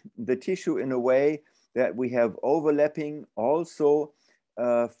the tissue in a way that we have overlapping, also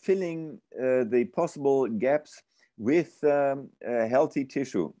filling the possible gaps with healthy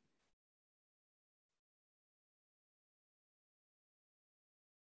tissue.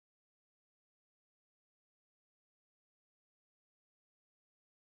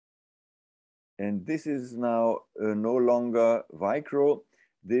 And this is now no longer Vicro.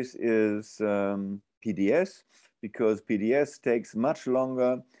 This is PDS, because PDS takes much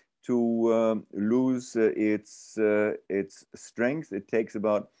longer to lose its strength. It takes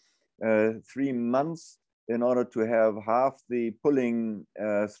about 3 months in order to have half the pulling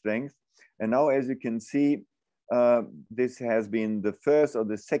strength. And now, as you can see, this has been the first or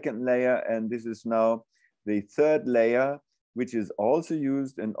the second layer, and this is now the third layer, which is also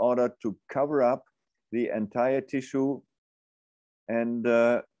used in order to cover up the entire tissue. And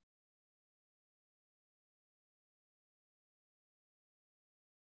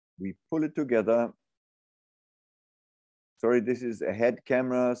we pull it together. Sorry, this is a head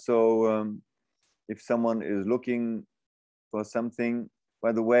camera, so if someone is looking for something,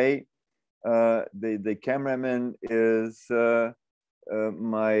 by the way, the cameraman is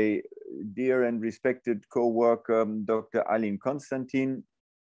my dear and respected co-worker, Dr. Aline Konstantin,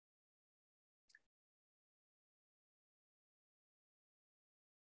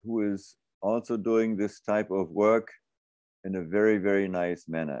 who is also doing this type of work in a very, very nice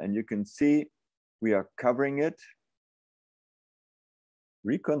manner. And you can see we are covering it,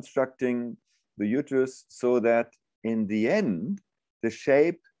 reconstructing the uterus so that in the end, the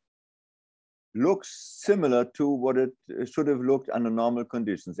shape looks similar to what it should have looked under normal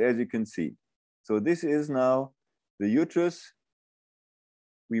conditions, as you can see. So this is now the uterus.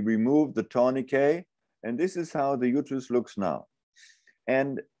 We remove the tourniquet, and this is how the uterus looks now.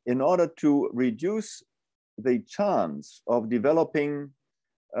 And in order to reduce the chance of developing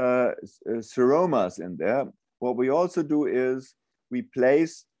seromas in there, what we also do is we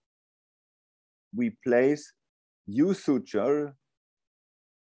place U-suture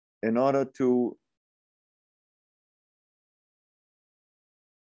in order to,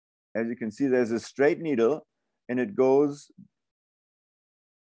 as you can see, there's a straight needle and it goes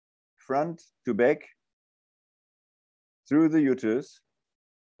front to back through the uterus.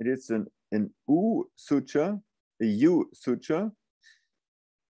 It is an U-suture, a U-suture.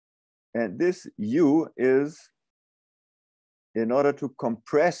 And this U is in order to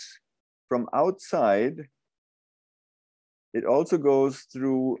compress from outside. It also goes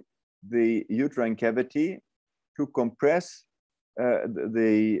through the uterine cavity to compress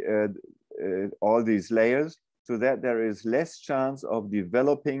all these layers so that there is less chance of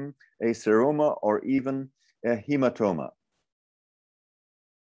developing a seroma or even a hematoma.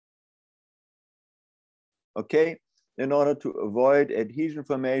 Okay, in order to avoid adhesion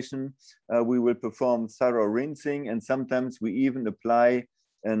formation, we will perform thorough rinsing, and sometimes we even apply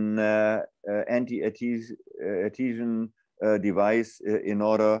an anti-adhesion device in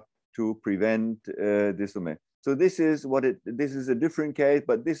order to prevent this. So this is what this is a different case,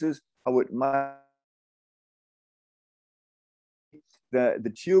 but this is how it might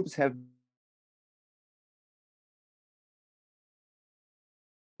the tubes have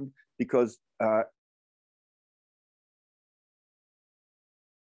because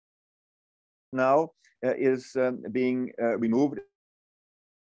now is being removed,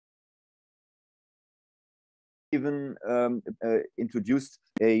 even introduced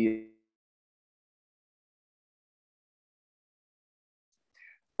a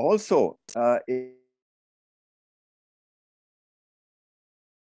also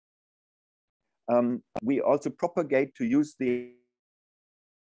we also propagate to use the,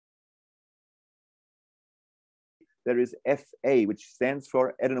 there is FA, which stands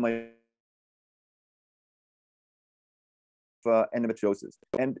for adenomyosis.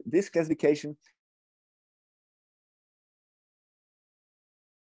 And this classification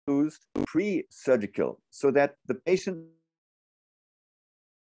used pre-surgical, so that the patient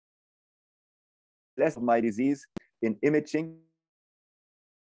less of my disease in imaging.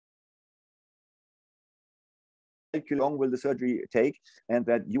 How long will the surgery take, and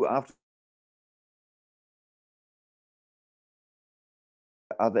that you after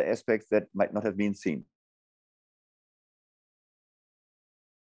other aspects that might not have been seen.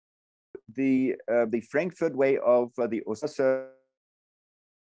 The Frankfurt way of the Osaka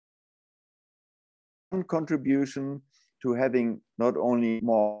contribution to having not only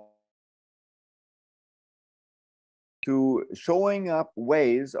more to showing up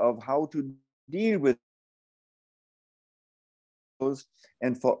ways of how to deal with those,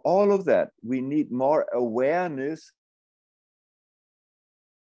 and for all of that we need more awareness.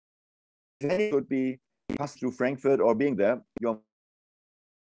 It could be passed through Frankfurt or being there,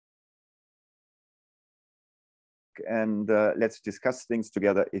 and let's discuss things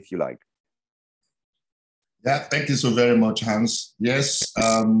together if you like. Yeah, thank you so very much, Hans. Yes,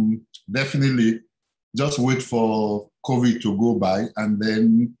 definitely. Just wait for COVID to go by, and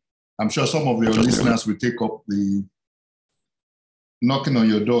then I'm sure some of your listeners will take up the knocking on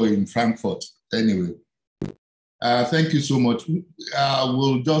your door in Frankfurt. Anyway, thank you so much.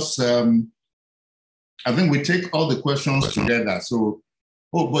 We'll just, I think we take all the questions together. So,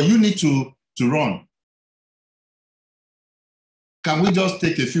 oh, but you need to run. Can we just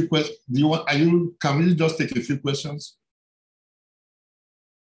take a few questions? Do you want, can we just take a few questions?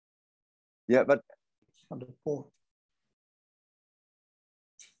 Yeah, but oh,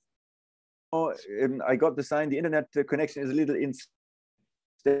 I got the sign, the internet connection is a little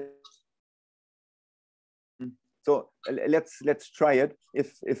unstable. So let's try it.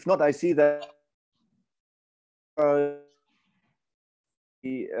 If not, I see that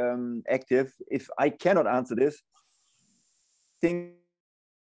active. If I cannot answer this, think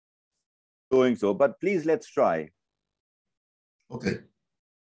doing so, but please let's try. Okay.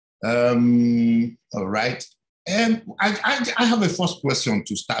 All right. And I have a first question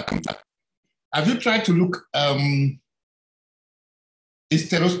to start with. Have you tried to look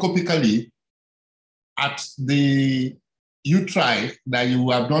hysteroscopically at the uteri that you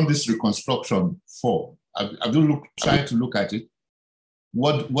have done this reconstruction for? Have you tried to look at it?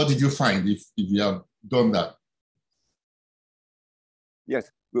 What did you find if you have done that?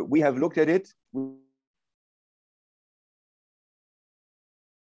 Yes, we have looked at it. We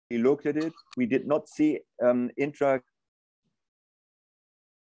looked at it. We did not see intra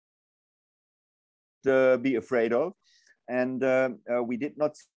to be afraid of, and we did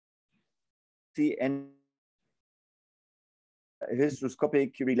not see any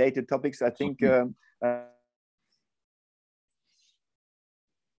hysteroscopic related topics. I think an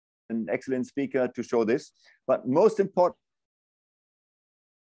excellent speaker to show this, but most important,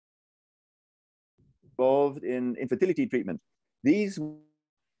 involved in infertility treatment. These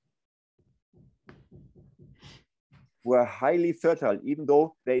were highly fertile, even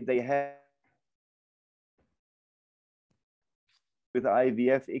though they had with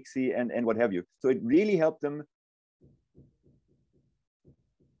IVF, ICSI, and what have you. So it really helped them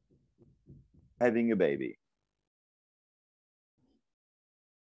having a baby.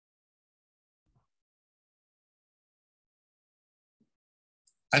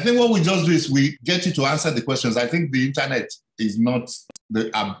 I think what we just do is we get you to answer the questions. I think the internet is not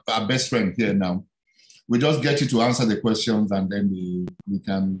our best friend here now. We just get you to answer the questions, and then we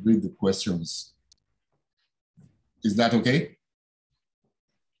can read the questions. Is that okay?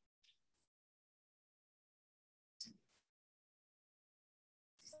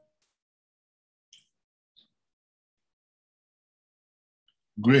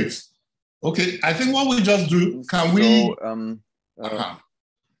 Great. Okay, I think what we just do, can we...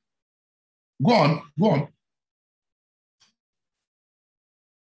 Go on.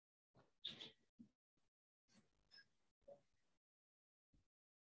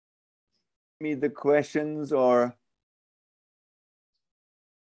 me the questions or?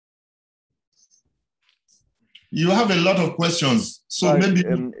 You have a lot of questions, so maybe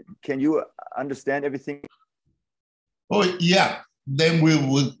can you understand everything? Oh yeah, then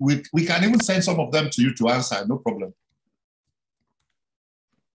we can even send some of them to you to answer. No problem.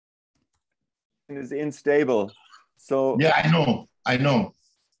 Is unstable, so yeah, I know.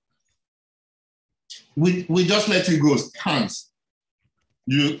 We just let it go. Hans,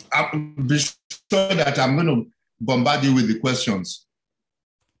 you be sure that I'm going to bombard you with the questions.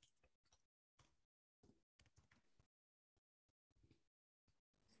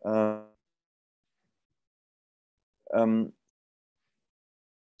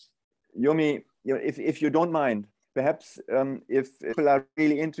 Yomi, if you don't mind, perhaps if people are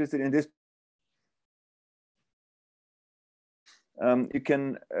really interested in this, you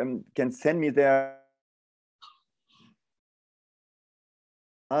can send me their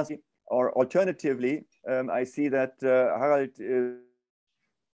answer, or alternatively, I see that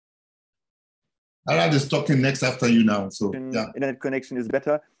Harald is talking next after you now, so yeah. Internet connection is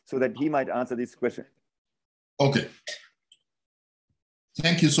better, so that he might answer this question. Okay.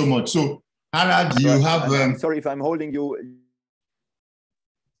 Thank you so much. So, Harald, you have... I'm sorry if I'm holding you.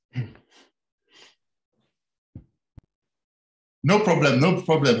 No problem,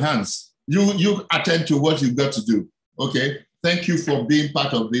 Hans. You attend to what you've got to do, okay? Thank you for being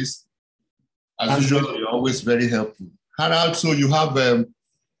part of this. As usual, you're always very helpful. Harald, so you have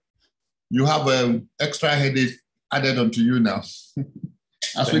extra headache added onto you now.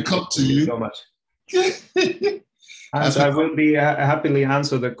 As we come to you. So much. Hans, I will be happily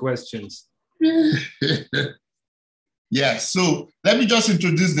answer the questions. Yeah, so let me just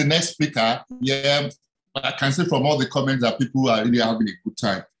introduce the next speaker. Yeah, I can say from all the comments that people are really having a good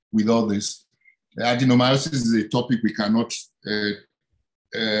time with all this. Adenomyosis is a topic we cannot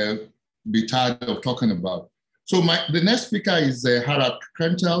be tired of talking about. So the next speaker is Harald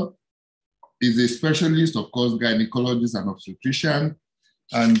Krentel. He's a specialist, of course, gynecologist and obstetrician,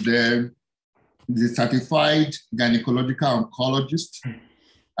 and he's a certified gynecological oncologist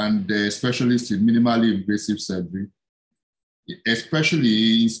and a specialist in minimally invasive surgery. Especially,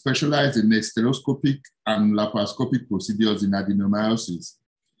 he specialized in stereoscopic and laparoscopic procedures in adenomyosis,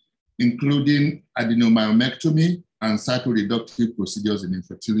 including adenomyomectomy and cytoreductive procedures in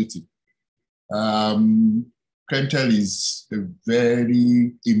infertility. Krentel is a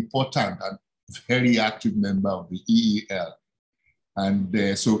very important and very active member of the EEL.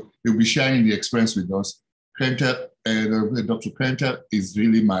 And so he'll be sharing the experience with us. Krentel, Dr. Krentel, is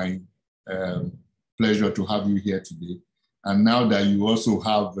really my pleasure to have you here today. And now that you also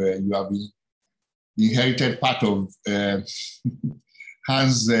have, you have inherited part of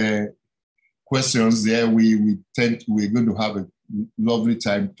Hans' questions there, we're going to have a lovely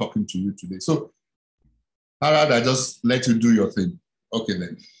time talking to you today. So, Harald, I just let you do your thing. Okay,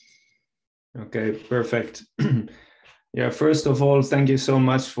 then. Okay, perfect. Yeah, first of all, thank you so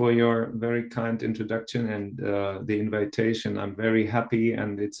much for your very kind introduction and the invitation. I'm very happy,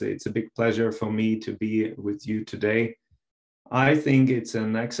 and it's a big pleasure for me to be with you today. I think it's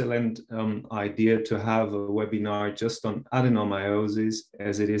an excellent idea to have a webinar just on adenomyosis,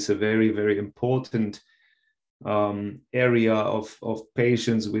 as it is a very, very important area of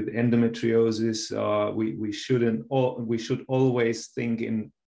patients with endometriosis. We should always think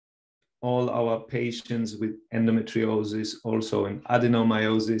in all our patients with endometriosis, also in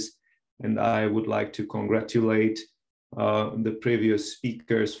adenomyosis. And I would like to congratulate the previous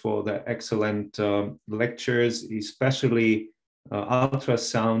speakers for the excellent lectures. Especially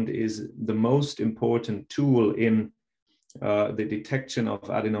ultrasound is the most important tool in the detection of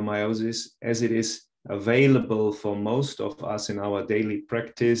adenomyosis, as it is available for most of us in our daily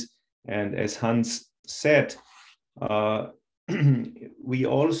practice. And as Hans said, we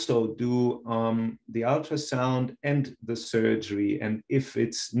also do the ultrasound and the surgery. And if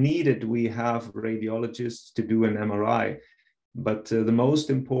it's needed, we have radiologists to do an MRI. But the most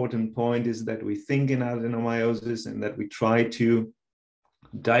important point is that we think in adenomyosis and that we try to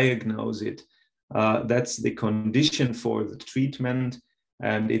diagnose it. That's the condition for the treatment,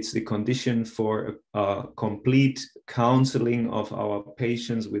 and it's the condition for complete counseling of our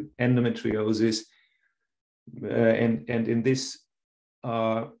patients with endometriosis. And in this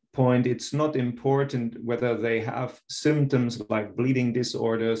point, it's not important whether they have symptoms like bleeding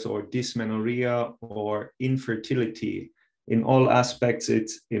disorders or dysmenorrhea or infertility. In all aspects,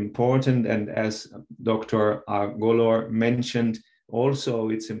 it's important. And as Dr. Golor mentioned, also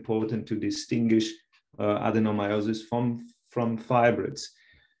it's important to distinguish adenomyosis from fibroids.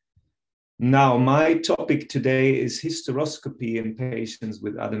 Now, my topic today is hysteroscopy in patients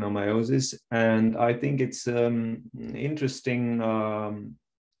with adenomyosis, and I think it's an interesting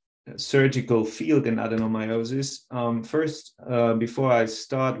surgical field in adenomyosis. First, before I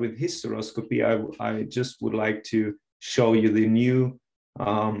start with hysteroscopy, I just would like to show you the new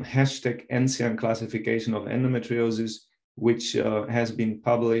hashtag NCN classification of endometriosis, which has been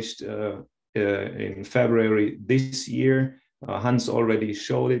published in February this year. Hans already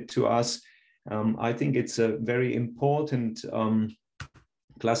showed it to us. I think it's a very important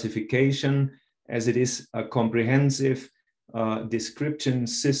classification, as it is a comprehensive description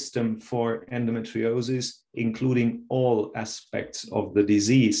system for endometriosis, including all aspects of the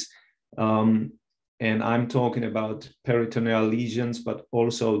disease. And I'm talking about peritoneal lesions, but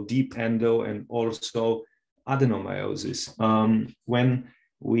also deep endo and also adenomyosis. When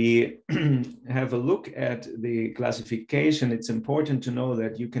we have a look at the classification, it's important to know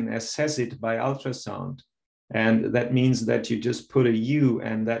that you can assess it by ultrasound. And that means that you just put a U,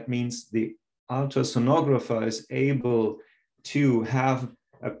 and that means the ultrasonographer is able to have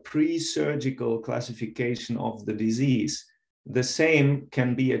a pre-surgical classification of the disease. The same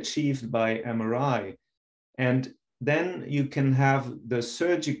can be achieved by MRI. And then you can have the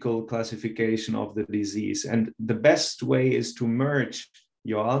surgical classification of the disease. And the best way is to merge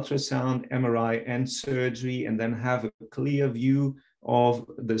your ultrasound, MRI, and surgery, and then have a clear view of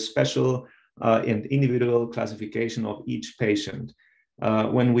the special and individual classification of each patient.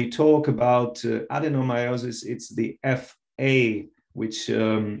 When we talk about adenomyosis, it's the FA, which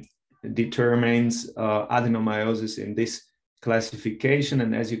determines adenomyosis in this classification.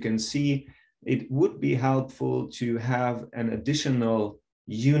 And as you can see, it would be helpful to have an additional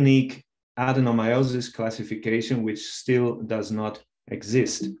unique adenomyosis classification, which still does not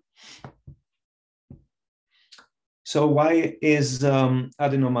exist. So why is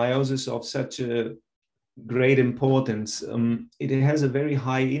adenomyosis of such a great importance? It has a very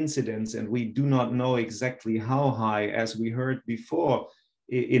high incidence, and we do not know exactly how high. As we heard before,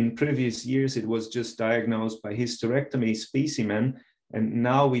 in previous years, it was just diagnosed by hysterectomy specimen, and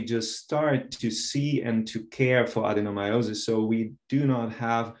now we just start to see and to care for adenomyosis. So we do not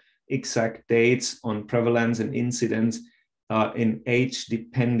have exact dates on prevalence and incidence in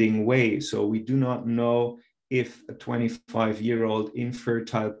age-depending way. So we do not know if a 25-year-old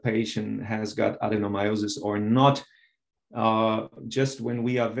infertile patient has got adenomyosis or not. Just when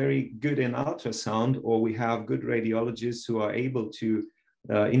we are very good in ultrasound, or we have good radiologists who are able to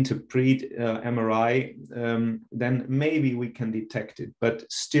interpret MRI, then maybe we can detect it. But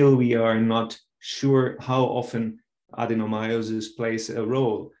still, we are not sure how often adenomyosis plays a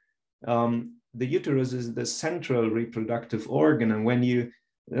role. The uterus is the central reproductive organ, and when you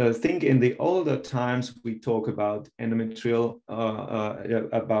think in the older times, we talk about endometrial,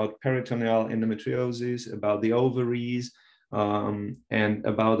 about peritoneal endometriosis, about the ovaries, and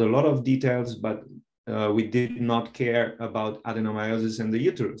about a lot of details, but we did not care about adenomyosis in the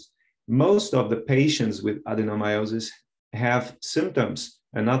uterus. Most of the patients with adenomyosis have symptoms,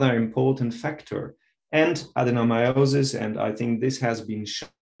 another important factor, and adenomyosis, and I think this has been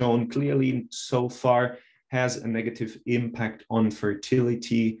shown clearly so far, has a negative impact on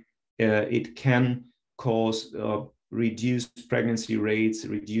fertility. It can cause reduced pregnancy rates,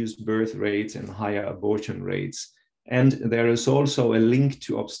 reduced birth rates, and higher abortion rates. And there is also a link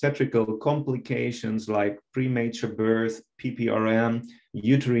to obstetrical complications like premature birth, PPRM,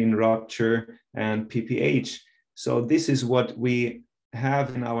 uterine rupture, and PPH. So this is what we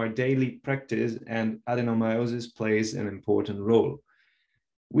have in our daily practice, and adenomyosis plays an important role.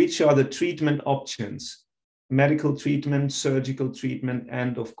 Which are the treatment options? Medical treatment, surgical treatment,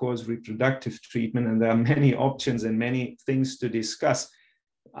 and of course, reproductive treatment. And there are many options and many things to discuss.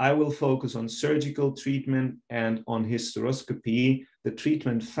 I will focus on surgical treatment and on hysteroscopy. The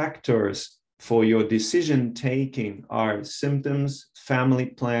treatment factors for your decision taking are symptoms, family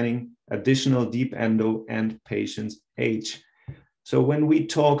planning, additional deep endo, and patient's age. So when we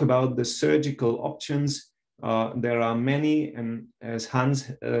talk about the surgical options, there are many, and as Hans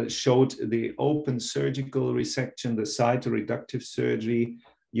showed, the open surgical resection, the cytoreductive surgery.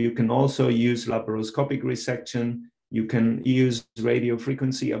 You can also use laparoscopic resection. You can use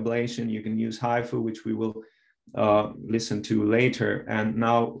radiofrequency ablation. You can use HIFU, which we will listen to later. And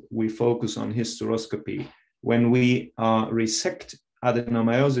now we focus on hysteroscopy. When we resect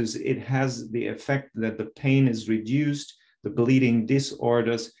adenomyosis, it has the effect that the pain is reduced, the bleeding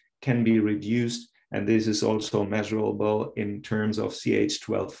disorders can be reduced, and this is also measurable in terms of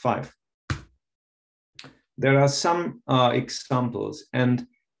CH12-5. There are some examples, and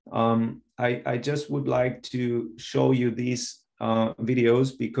I just would like to show you these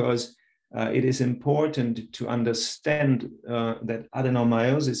videos because it is important to understand that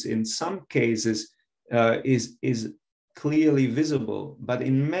adenomyosis in some cases is clearly visible, but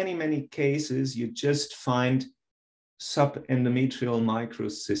in many cases you just find subendometrial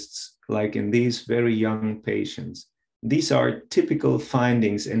microcysts, like in these very young patients. These are typical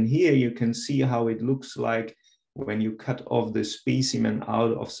findings, and here you can see how it looks like when you cut off the specimen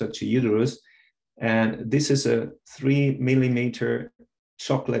out of such a uterus. And this is a 3 millimeter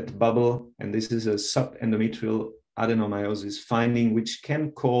chocolate bubble, and this is a subendometrial adenomyosis finding, which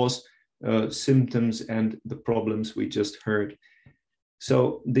can cause symptoms and the problems we just heard.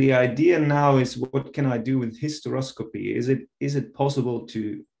 So the idea now is, what can I do with hysteroscopy? Is it possible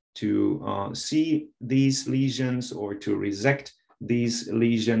to see these lesions or to resect these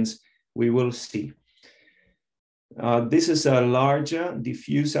lesions? We will see. This is a larger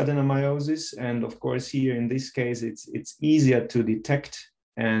diffuse adenomyosis, and of course here in this case it's easier to detect,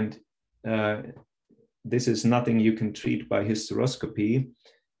 and this is nothing you can treat by hysteroscopy.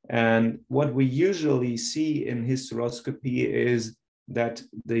 And what we usually see in hysteroscopy is that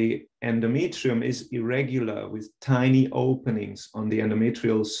the endometrium is irregular with tiny openings on the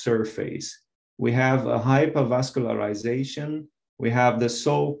endometrial surface. We have a hypervascularization. We have the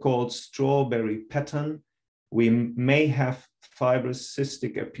so-called strawberry pattern. We may have fibrous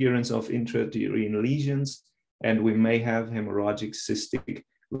cystic appearance of intrauterine lesions, and we may have hemorrhagic cystic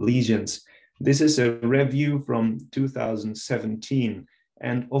lesions. This is a review from 2017.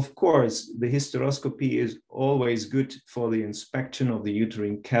 And of course, the hysteroscopy is always good for the inspection of the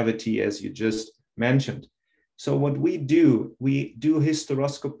uterine cavity, as you just mentioned. So what we do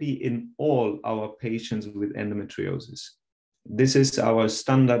hysteroscopy in all our patients with endometriosis. This is our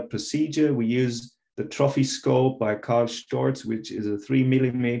standard procedure. We use the trophy scope by Karl Storz, which is a 3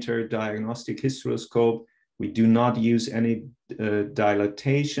 millimeter diagnostic hysteroscope. We do not use any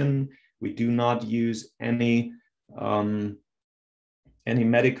dilatation. We do not use any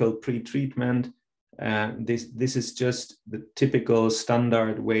medical pre-treatment. This is just the typical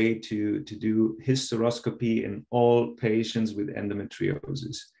standard way to do hysteroscopy in all patients with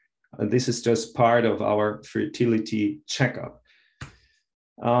endometriosis. This is just part of our fertility checkup.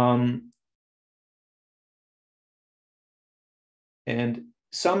 And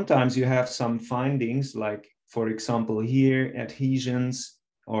sometimes you have some findings, like, for example, here, adhesions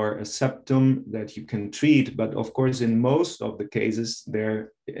or a septum that you can treat. But of course, in most of the cases,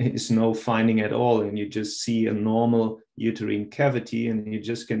 there is no finding at all. And you just see a normal uterine cavity, and you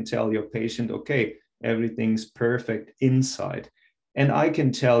just can tell your patient, okay, everything's perfect inside. And I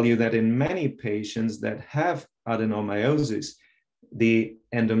can tell you that in many patients that have adenomyosis, the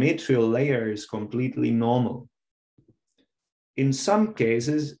endometrial layer is completely normal. In some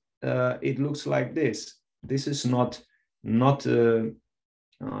cases, it looks like this. This is not the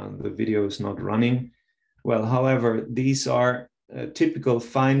video is not running well. However, these are typical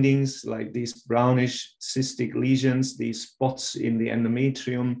findings, like these brownish cystic lesions, these spots in the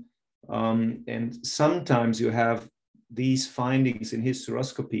endometrium. And sometimes you have these findings in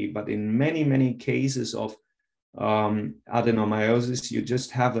hysteroscopy, but in many cases of adenomyosis, you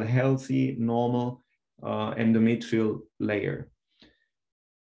just have a healthy, normal endometrial layer.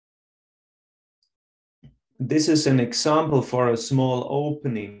 This is an example for a small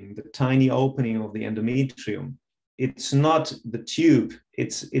opening, the tiny opening of the endometrium. It's not the tube,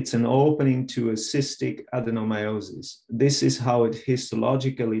 it's an opening to a cystic adenomyosis. This is how it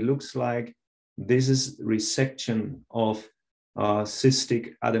histologically looks like. This is resection of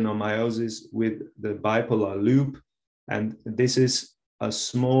cystic adenomyosis with the bipolar loop. And this is a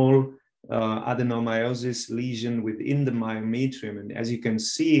small adenomyosis lesion within the myometrium. And as you can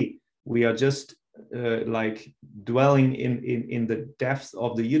see, we are just like dwelling in the depth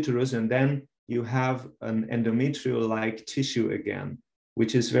of the uterus, and then you have an endometrial-like tissue again,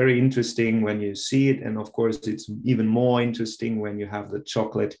 which is very interesting when you see it. And of course, it's even more interesting when you have the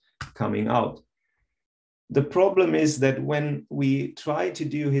chocolate coming out. The problem is that when we try to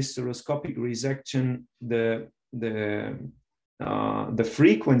do hysteroscopic resection, the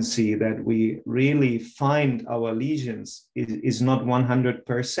frequency that we really find our lesions is not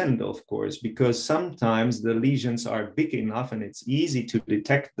 100%, of course, because sometimes the lesions are big enough and it's easy to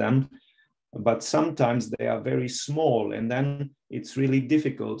detect them, but sometimes they are very small, and then it's really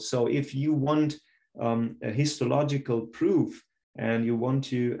difficult. So if you want a histological proof and you want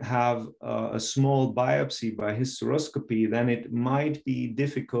to have a small biopsy by hysteroscopy, then it might be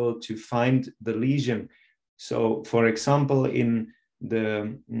difficult to find the lesion. So, for example, in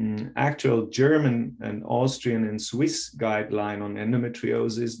the actual German and Austrian and Swiss guideline on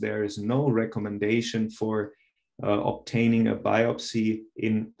endometriosis, there is no recommendation for obtaining a biopsy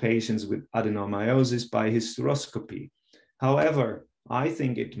in patients with adenomyosis by hysteroscopy. However, I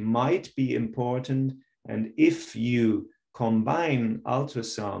think it might be important, and if you combine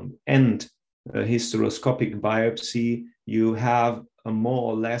ultrasound and hysteroscopic biopsy, you have a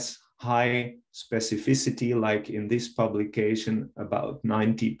more or less high specificity, like in this publication, about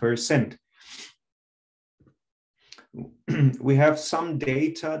 90%. We have some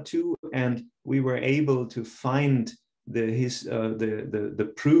data too, and we were able to find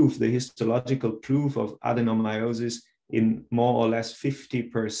the proof, the histological proof of adenomyosis in more or less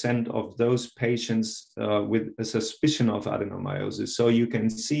 50% of those patients with a suspicion of adenomyosis. So you can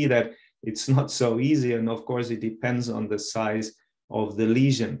see that it's not so easy, and of course it depends on the size of the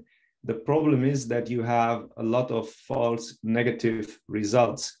lesion. The problem is that you have a lot of false negative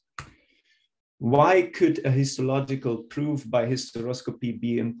results. Why could a histological proof by hysteroscopy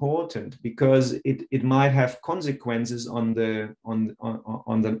be important? Because it might have consequences on the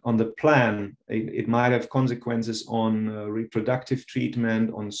plan. It might have consequences on reproductive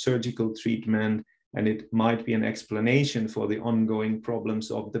treatment, on surgical treatment, and it might be an explanation for the ongoing problems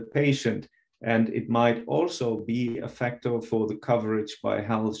of the patient. And it might also be a factor for the coverage by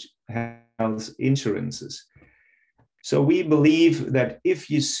health insurances. So we believe that if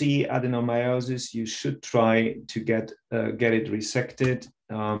you see adenomyosis, you should try to get it resected.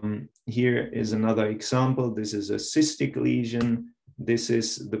 Here is another example. This is a cystic lesion. This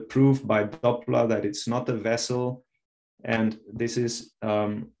is the proof by Doppler that it's not a vessel. And this is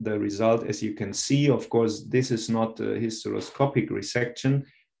the result, as you can see. Of course, this is not a hysteroscopic resection.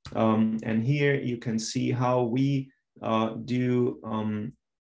 And here you can see how we do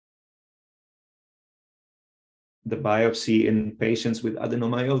the biopsy in patients with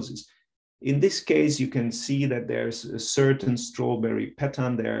adenomyosis. In this case, you can see that there's a certain strawberry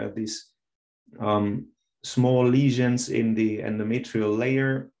pattern. There are these small lesions in the endometrial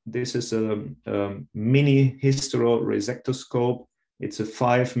layer. This is a mini hysteroresectoscope. It's a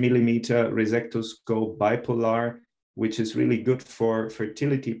 5mm resectoscope bipolar, which is really good for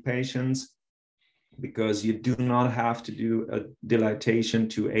fertility patients because you do not have to do a dilatation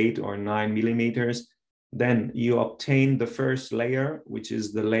to 8 or 9 millimeters. Then you obtain the first layer, which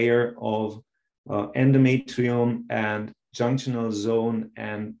is the layer of endometrium and junctional zone,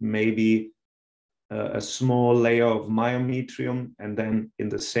 and maybe a small layer of myometrium. And then in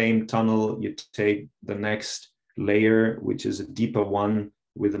the same tunnel, you take the next layer, which is a deeper one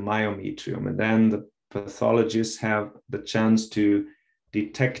with a myometrium. And then the pathologists have the chance to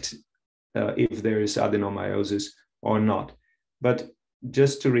detect if there is adenomyosis or not. But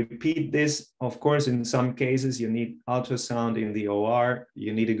just to repeat this, of course, in some cases, you need ultrasound in the OR.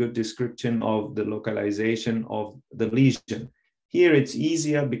 You need a good description of the localization of the lesion. Here it's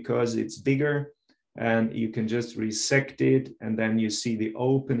easier because it's bigger and you can just resect it, and then you see the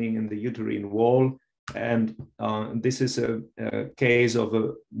opening in the uterine wall. And this is a case of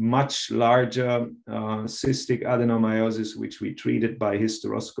a much larger cystic adenomyosis, which we treated by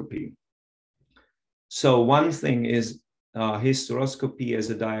hysteroscopy. So one thing is hysteroscopy as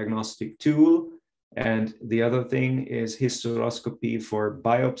a diagnostic tool, and the other thing is hysteroscopy for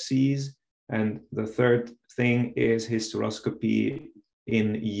biopsies, and the third thing is hysteroscopy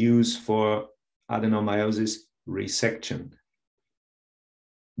in use for adenomyosis resection.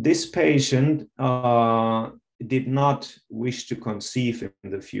 This patient did not wish to conceive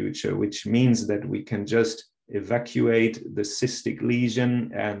in the future, which means that we can just evacuate the cystic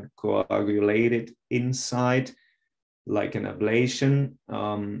lesion and coagulate it inside like an ablation.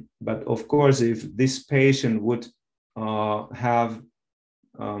 But of course, if this patient would have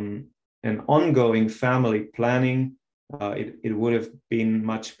an ongoing family planning, it would have been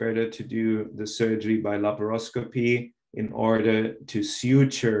much better to do the surgery by laparoscopy in order to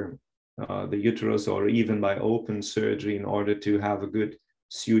suture the uterus, or even by open surgery in order to have a good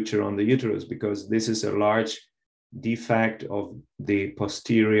suture on the uterus, because this is a large defect of the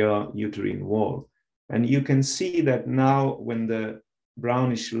posterior uterine wall. And you can see that now when the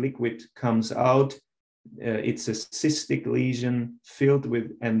brownish liquid comes out, it's a cystic lesion filled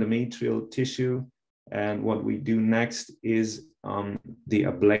with endometrial tissue. And what we do next is the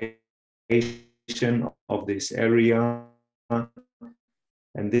ablation of this area.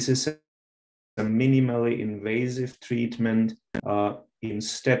 And this is a minimally invasive treatment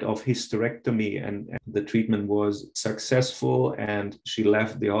instead of hysterectomy, and the treatment was successful and she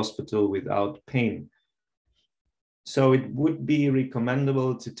left the hospital without pain. So it would be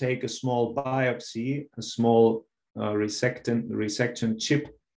recommendable to take a small biopsy, a small resection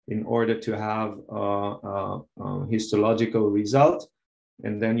chip, in order to have a histological result.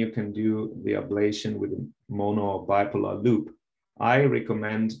 and then you can do the ablation with a mono or bipolar loop. I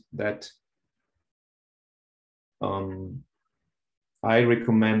recommend that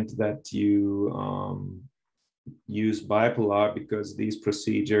you use bipolar because these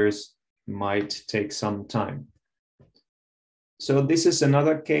procedures might take some time. So this is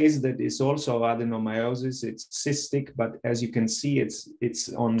another case that is also adenomyosis. It's cystic, but as you can see, it's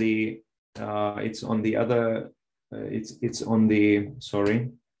on the sorry.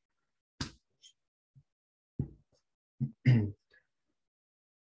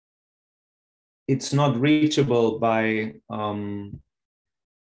 It's not reachable by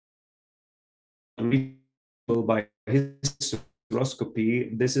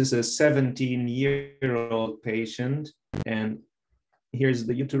hysteroscopy. This is a 17-year-old patient, and here's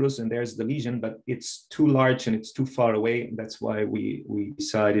the uterus and there's the lesion, but it's too large and it's too far away. That's why we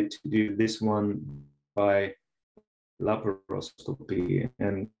decided to do this one by laparoscopy,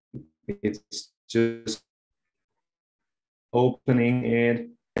 and it's just opening it,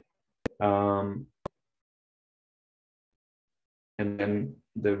 and then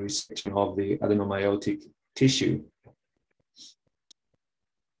the resection of the adenomyotic tissue.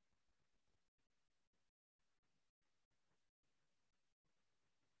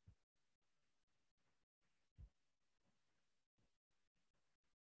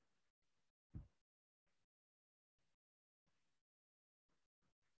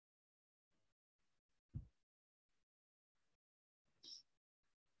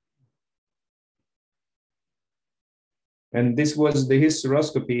 And this was the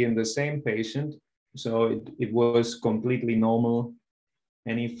hysteroscopy in the same patient. So it was completely normal.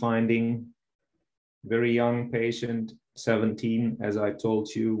 Any finding, very young patient, 17, as I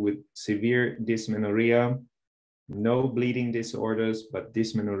told you, with severe dysmenorrhea, no bleeding disorders, but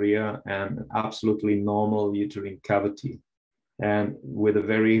dysmenorrhea and absolutely normal uterine cavity, and with a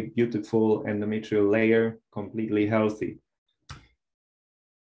very beautiful endometrial layer, completely healthy.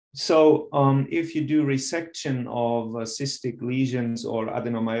 So if you do resection of cystic lesions or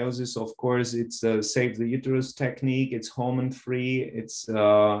adenomyosis, of course, it's a save the uterus technique. It's hormone-free. It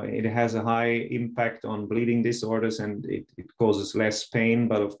has a high impact on bleeding disorders, and it causes less pain.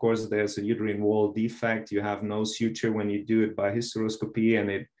 But of course, there's a uterine wall defect. You have no suture when you do it by hysteroscopy,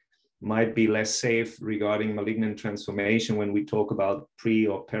 and it might be less safe regarding malignant transformation when we talk about pre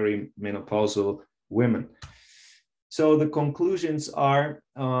or perimenopausal women. So the conclusions are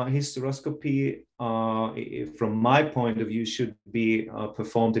hysteroscopy, from my point of view, should be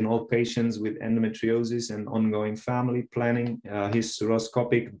performed in all patients with endometriosis and ongoing family planning.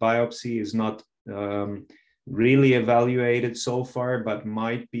 Hysteroscopic biopsy is not really evaluated so far, but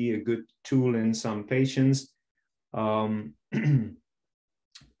might be a good tool in some patients. You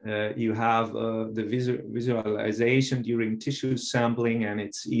have the visualization during tissue sampling, and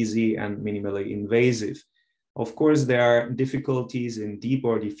it's easy and minimally invasive. Of course, there are difficulties in deep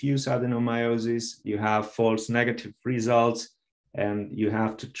or diffuse adenomyosis. You have false negative results, and you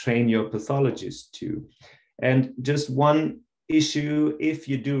have to train your pathologist too. And just one issue, if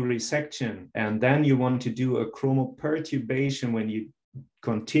you do resection and then you want to do a chromoperturbation when you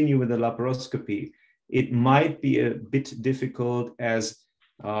continue with the laparoscopy, it might be a bit difficult as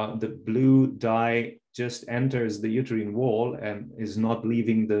the blue dye just enters the uterine wall and is not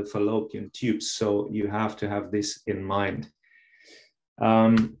leaving the fallopian tubes. So you have to have this in mind.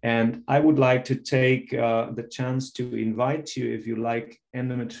 And I would like to take the chance to invite you, if you like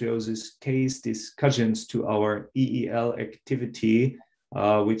endometriosis case discussions, to our EEL activity,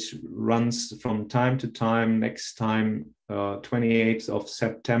 which runs from time to time. Next time, 28th of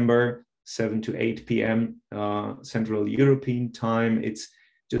September, 7 to 8 p.m. Central European time. It's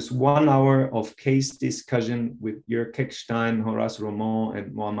just 1 hour of case discussion with Jörg Keckstein, Horace Roman,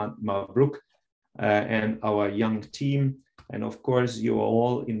 and Mohamed Mabrouk, and our young team. And of course, you are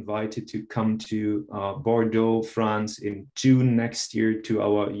all invited to come to Bordeaux, France in June next year to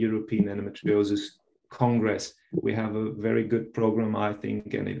our European Endometriosis Congress. We have a very good program, I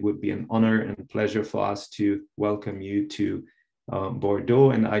think, and it would be an honor and pleasure for us to welcome you to Bordeaux.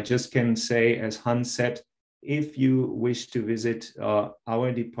 And I just can say, as Hans said, if you wish to visit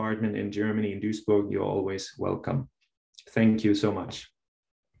our department in Germany, in Duisburg, you're always welcome. Thank you so much.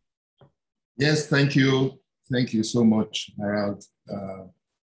 Yes, thank you. Thank you so much, Harald.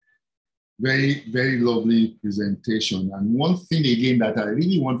 Very, very lovely presentation. And one thing again that I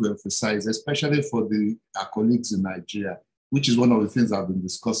really want to emphasize, especially for our colleagues in Nigeria, which is one of the things I've been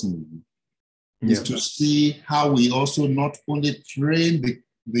discussing with you, is to see how we also not only train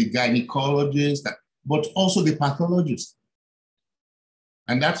the gynecologist, but also the pathologist.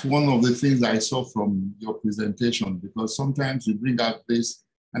 And that's one of the things I saw from your presentation, because sometimes you bring out this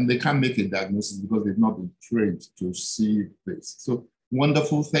and they can't make a diagnosis because they've not been trained to see this. So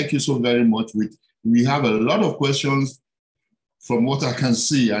wonderful. Thank you so very much. We have a lot of questions from what I can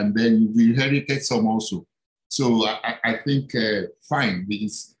see, and then we inherited some also. So I think fine.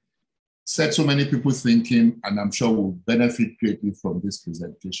 It's set so many people thinking, and I'm sure we'll benefit greatly from this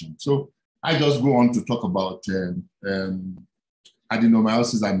presentation. So I just go on to talk about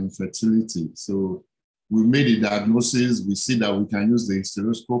adenomyosis and infertility. So we made a diagnosis. We see that we can use the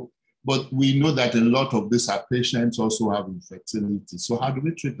hysteroscope, but we know that a lot of these are patients also have infertility. So how do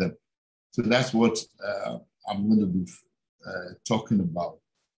we treat them? So that's what I'm going to be talking about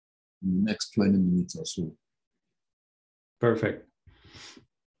in the next 20 minutes or so. Perfect.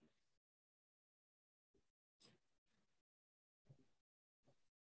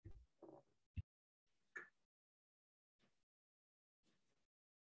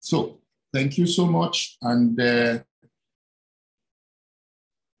 So thank you so much. And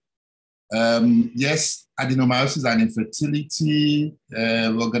yes, adenomyosis and infertility,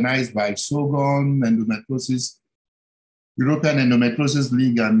 organized by SOGON, Endometriosis, European Endometriosis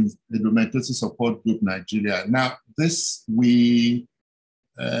League, and Endometriosis Support Group Nigeria. Now, this we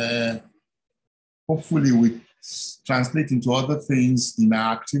hopefully we translate into other things in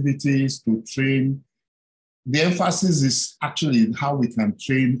our activities to train. The emphasis is actually how we can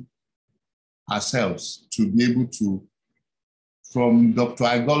train ourselves to be able to, from Dr.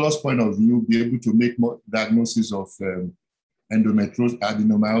 Igolo's point of view, be able to make more diagnosis of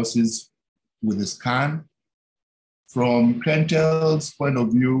adenomyosis with a scan. From Krentel's point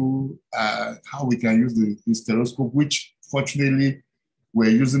of view, how we can use the hysteroscope, which fortunately we're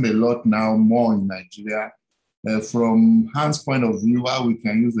using a lot now, more in Nigeria. From Hans' point of view, how we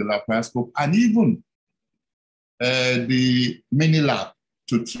can use the laparoscope, and even the mini lab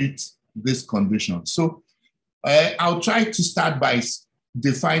to treat this condition. So I'll try to start by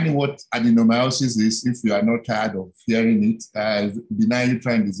defining what adenomyosis is, if you are not tired of hearing it. Benign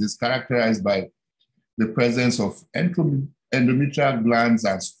uterine disease characterized by the presence of endometrial glands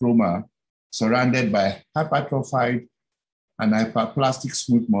and stroma surrounded by hypertrophied and hyperplastic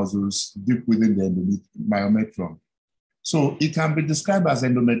smooth muscles deep within the myometrium. So it can be described as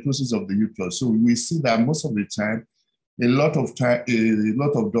endometriosis of the uterus. So we see that most of the time, a lot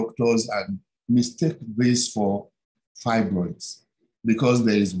of doctors mistake this for fibroids because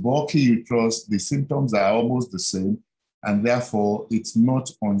there is bulky uterus, the symptoms are almost the same, and therefore it's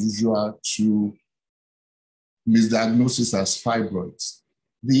not unusual to misdiagnosis as fibroids.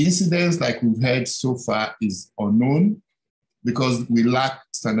 The incidence, like we've heard so far, is unknown because we lack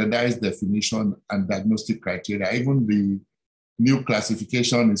standardized definition and diagnostic criteria. Even the new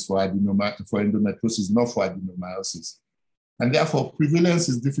classification is for endometriosis, not for adenomyosis. And therefore, prevalence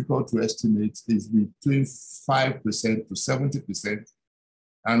is difficult to estimate. It's between 5% to 70%.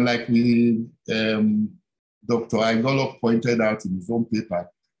 And like Dr. Igolo pointed out in his own paper,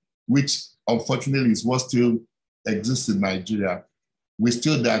 which unfortunately is what still exists in Nigeria, we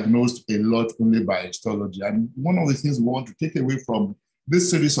still diagnosed a lot only by histology. And one of the things we want to take away from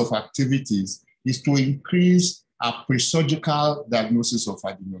this series of activities is to increase our pre-surgical diagnosis of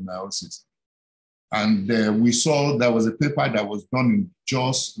adenomyosis. And we saw there was a paper that was done in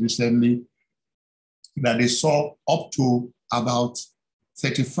JOS recently that they saw up to about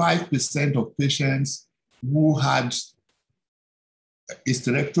 35% of patients who had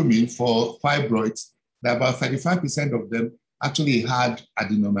hysterectomy for fibroids, that about 35% of them actually had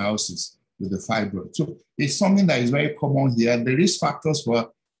adenomyosis with the fibroid. So it's something that is very common here. The risk factors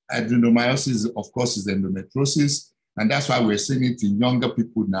for adenomyosis, of course, is endometriosis, and that's why we're seeing it in younger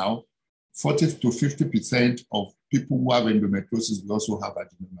people now. 40 to 50% of people who have endometriosis will also have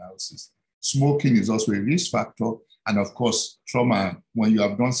adenomyosis. Smoking is also a risk factor, and of course, trauma, when you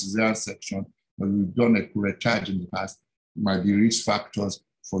have done cesarean section, when you've done a curettage in the past, might be risk factors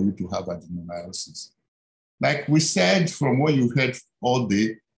for you to have adenomyosis. Like we said, from what you heard all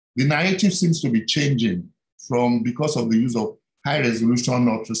day, the narrative seems to be changing because of the use of high-resolution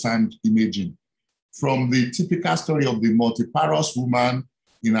ultrasound imaging. From the typical story of the multiparous woman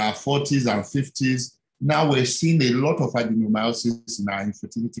in our 40s and 50s, now we're seeing a lot of adenomyosis in our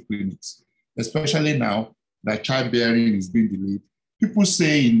infertility clinics, especially now that childbearing is being delayed. People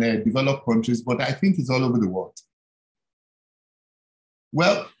say in developed countries, but I think it's all over the world.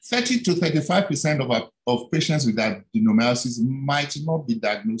 Well, 30 to 35% of patients with adenomyosis might not be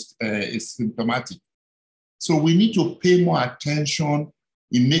diagnosed symptomatic. So we need to pay more attention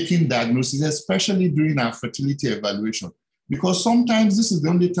in making diagnosis, especially during our fertility evaluation, because sometimes this is the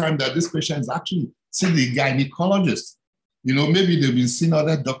only time that this patient is actually see the gynecologist. You know, maybe they've been seeing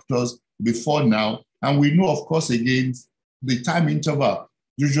other doctors before now, and we know, of course, again, the time interval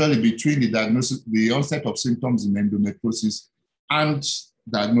usually between the diagnosis, the onset of symptoms in endometriosis and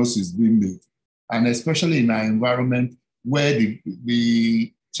diagnosis being made. And especially in our environment where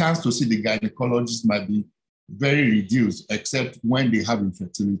the chance to see the gynecologist might be very reduced, except when they have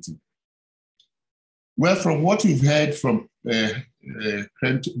infertility. Well, from what we've heard from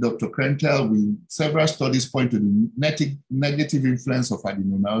Dr. Krentel, several studies point to the negative influence of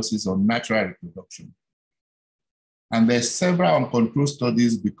adenomyosis on natural reproduction. And there's several uncontrolled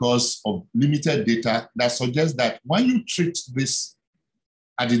studies because of limited data that suggest that when you treat this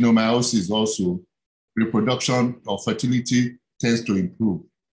adenomyosis also, reproduction or fertility tends to improve.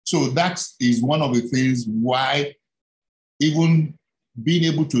 So that is one of the things why even being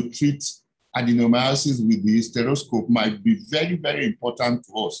able to treat adenomyosis with the hysteroscope might be very, very important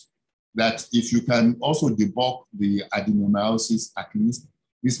to us. That if you can also debug the adenomyosis, at least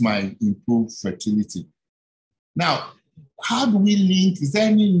this might improve fertility. Now, how do we link? Is there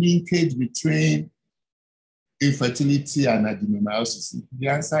any linkage between infertility and adenomyosis? The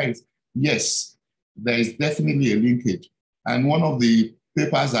answer is yes, there is definitely a linkage. And one of the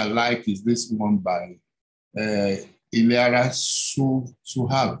papers I like is this one by Ileara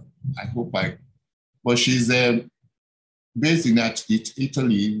Suhab. I hope but she's based in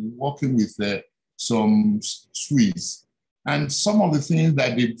Italy, working with some Swiss. And some of the things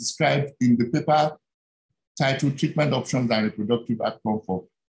that they described in the paper titled Treatment Options and Reproductive Outcome for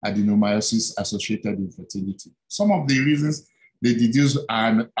Adenomyosis Associated Infertility. Some of the reasons they deduce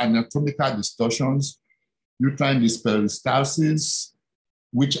are anatomical distortions, uterine dysperistalsis,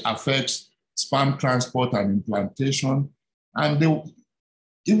 which affects sperm transport and implantation. And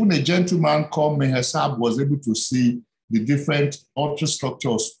even a gentleman called Mehersab was able to see the different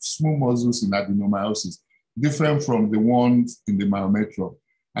ultrastructure of smooth muscles in adenomyosis, different from the ones in the myometrium.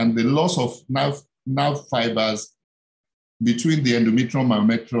 And the loss of nerve fibers between the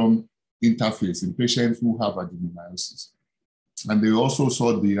endometrium-myometrium interface in patients who have adenomyosis. And they also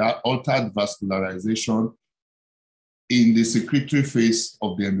saw the altered vascularization in the secretory phase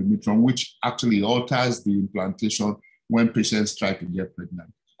of the endometrium, which actually alters the implantation when patients try to get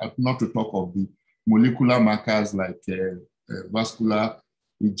pregnant. Not to talk of the molecular markers like vascular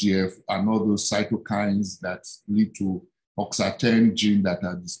EGF and all those cytokines that lead to OXA10 gene that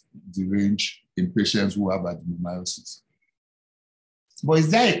are deranged in patients who have adenomyosis. But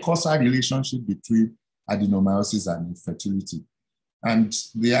is there a causal relationship between adenomyosis and infertility? And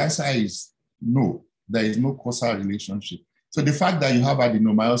the answer is no, there is no causal relationship. So the fact that you have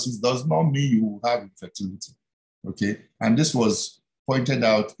adenomyosis does not mean you will have infertility, okay? And this was pointed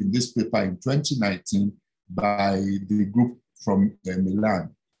out in this paper in 2019 by the group from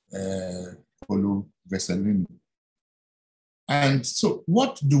Milan, Polo Vesellini. And so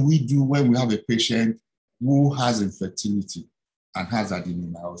what do we do when we have a patient who has infertility and has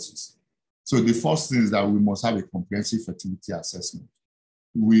adenomyosis? So the first thing is that we must have a comprehensive fertility assessment.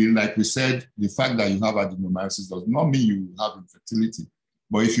 Like we said, the fact that you have adenomyosis does not mean you have infertility.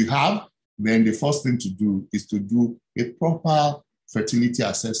 But if you have, then the first thing to do is to do a proper fertility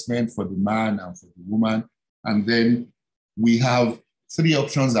assessment for the man and for the woman. And then we have 3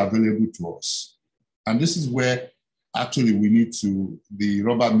 options available to us. And this is where actually we need to, the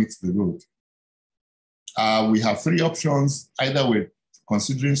rubber meets the road. We have 3 options. Either we're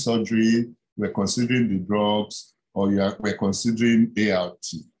considering surgery, we're considering the drugs, or we're considering ART.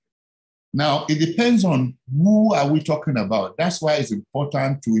 Now, it depends on who are we talking about. That's why it's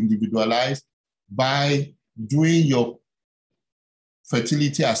important to individualize by doing your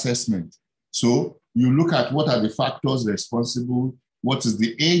fertility assessment. So you look at what are the factors responsible, what is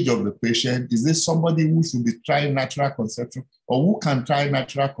the age of the patient, is this somebody who should be trying natural conception or who can try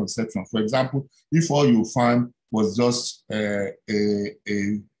natural conception? For example, if all you found was just a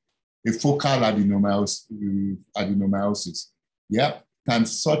focal adenomyosis, yeah, can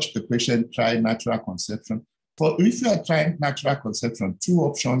such a patient try natural conception? For if you are trying natural conception, 2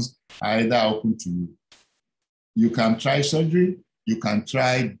 options are either open to you. You can try surgery, you can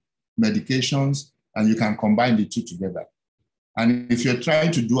try medications, and you can combine the 2 together. And if you're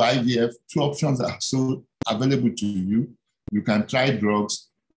trying to do IVF, 2 options are so available to you. You can try drugs,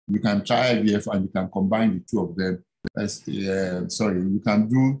 you can try IVF, and you can combine the 2 of them. You can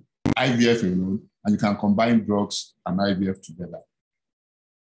do IVF alone, and you can combine drugs and IVF together.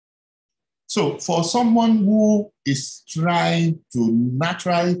 So for someone who is trying to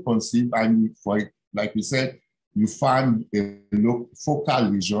naturally conceive, and like we said, you find a focal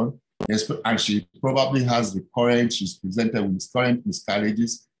lesion, and she probably has she's presented with current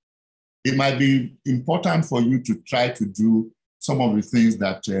miscarriages, it might be important for you to try to do some of the things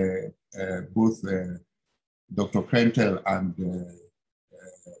that both Dr. Krentel and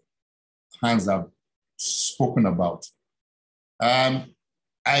Hans have spoken about.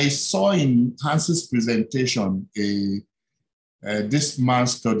 I saw in Hans's presentation this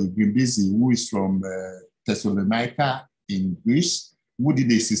man's study, Grimbizi, who is from Thessalonica in Greece, who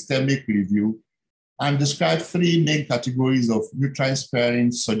did a systemic review and described 3 main categories of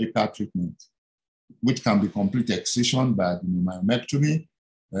nutrient-sparing surgical treatment, which can be complete excision by adenomyoectomy.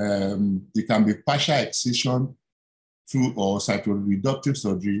 It can be partial excision through or cytoreductive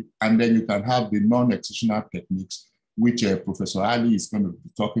surgery, and then you can have the non-excisional techniques, which Professor Ali is going to be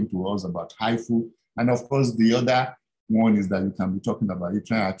talking to us about, HIFU. And of course, the other one is that you can be talking about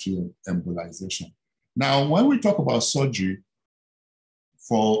uterine artery embolization. Now, when we talk about surgery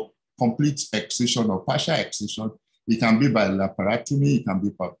for complete excision or partial excision, it can be by laparotomy, it can be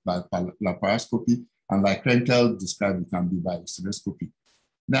by laparoscopy, and like Krentel described, it can be by hysteroscopy.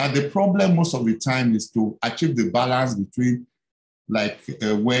 Now, the problem most of the time is to achieve the balance between, like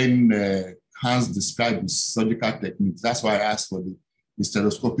when Hans described his surgical techniques, that's why I asked for the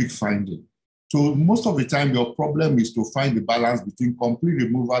hysteroscopic finding. So most of the time, your problem is to find the balance between complete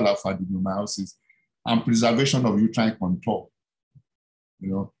removal of adenomyosis and preservation of uterine contour.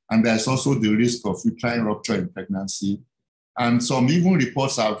 And there's also the risk of uterine rupture in pregnancy. And some even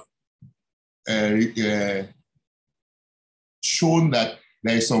reports have shown that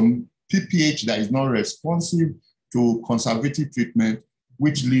there is some PPH that is not responsive to conservative treatment,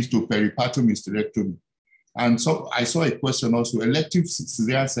 which leads to peripartum hysterectomy. And so I saw a question also, elective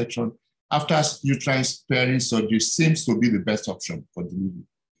cesarean section after uterine sparing surgery seems to be the best option for delivery.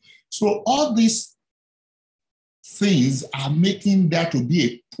 So all these things are making there to be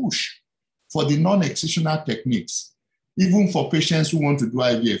a push for the non-excisional techniques, even for patients who want to do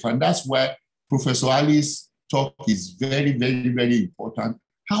IVF. And that's why Professor Ali's talk is very, very, very important.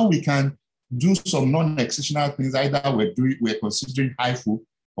 How we can do some non-excisional things, either we're considering HIFU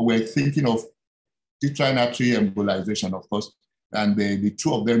or we're thinking of uterine artery embolization, of course, and the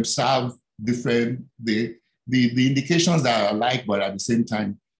two of them serve different, the indications that are alike, but at the same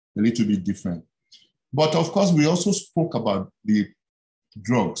time, a little bit different. But of course, we also spoke about the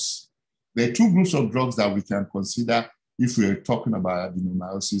drugs. There are 2 groups of drugs that we can consider if we're talking about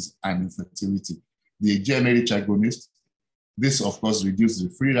adenomyosis and infertility. The GnRH agonist. This, of course, reduces the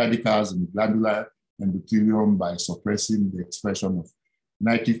free radicals in the glandular endothelium by suppressing the expression of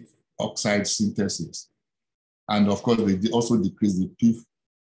nitric oxide synthesis. And of course, they also decrease the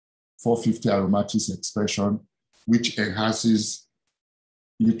P450 aromatase expression, which enhances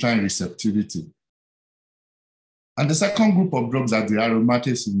uterine receptivity. And the second group of drugs are the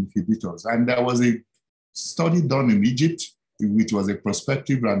aromatase inhibitors. And there was a study done in Egypt, which was a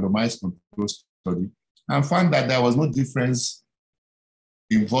prospective randomized control study, and found that there was no difference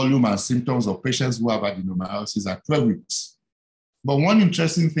in volume and symptoms of patients who have adenomyosis at 12 weeks. But one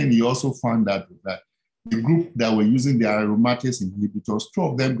interesting thing, he also found that the group that were using the aromatase inhibitors, 2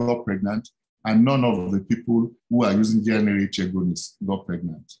 of them got pregnant, and none of the people who are using GnRH agonists got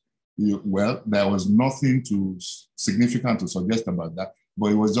pregnant. Well, there was nothing significant to suggest about that,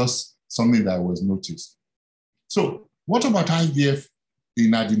 but it was just something that was noticed. So what about IVF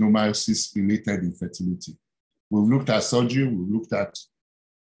in adenomyosis-related infertility? We've looked at surgery, we've looked at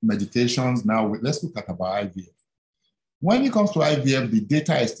medications. Now let's look at about IVF. When it comes to IVF, the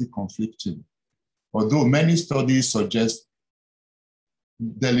data is still conflicting, although many studies suggest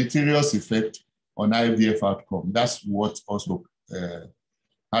deleterious effect on IVF outcome. That's what also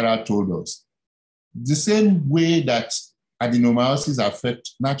Hara told us. The same way that adenomyosis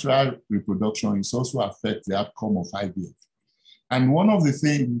affect natural reproduction, it also affects the outcome of IVF. And one of the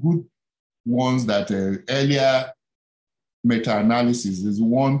good ones that earlier meta-analysis is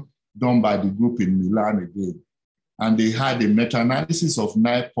one done by the group in Milan again. And they had a meta-analysis of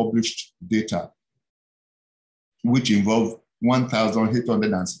 9 published data, which involved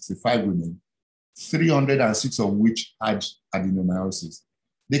 1,865 women, 306 of which had adenomyosis.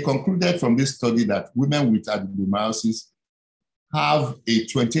 They concluded from this study that women with adenomyosis have a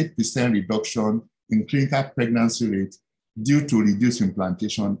 28% reduction in clinical pregnancy rate due to reduced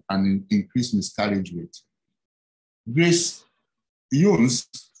implantation and increased miscarriage rate. Grace Jones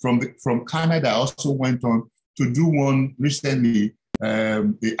from Canada also went on to do one recently,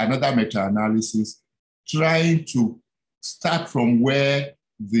 another meta-analysis, trying to start from where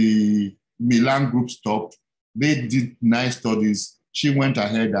the Milan group stopped. They did 9 studies. She went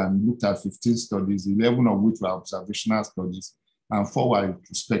ahead and looked at 15 studies, 11 of which were observational studies, and 4 were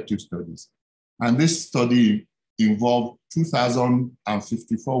retrospective studies. And this study involved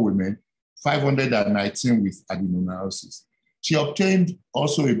 2,054 women 519 with adenomyosis. She obtained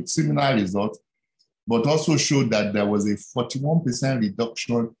also a similar result, but also showed that there was a 41%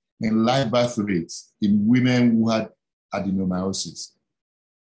 reduction in live birth rates in women who had adenomyosis.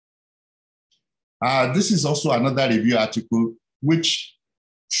 This is also another review article which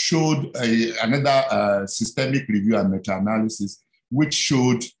showed another systemic review and meta-analysis, which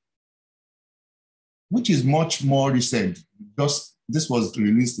is much more recent. This was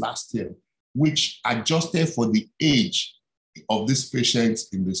released last year, which adjusted for the age of these patients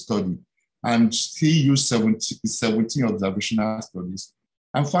in the study. And he used 17 observational studies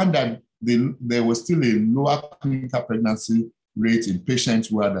and found that there was still a lower clinical pregnancy rate in patients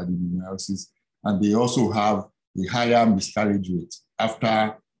who had adenomyosis, and they also have a higher miscarriage rate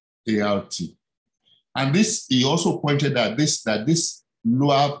after ART. And he also pointed out that this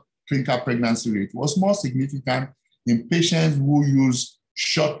lower clinical pregnancy rate was more significant in patients who use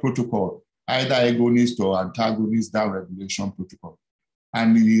short protocol, either agonist or antagonist downregulation protocol.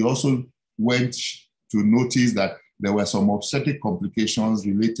 And he also went to notice that there were some obstetric complications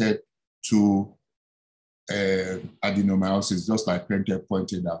related to adenomyosis, just like Quentin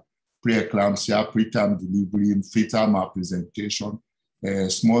pointed out: preeclampsia, preterm delivery, fetal malpresentation,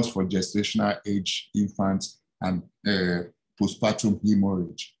 smalls for gestational age infants, and postpartum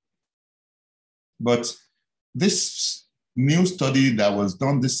hemorrhage. But this new study that was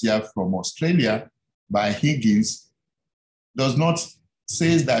done this year from Australia by Higgins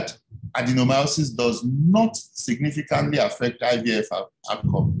says that adenomyosis does not significantly affect IVF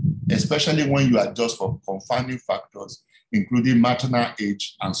outcome, especially when you adjust for confounding factors, including maternal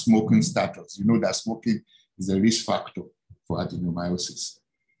age and smoking status. You know that smoking is a risk factor for adenomyosis.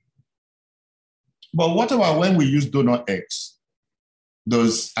 But what about when we use donor eggs?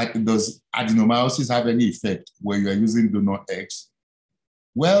 Does adenomyosis have any effect when you are using donor eggs?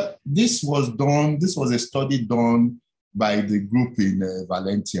 Well, this was a study done by the group in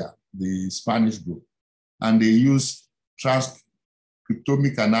Valencia, the Spanish group, and they used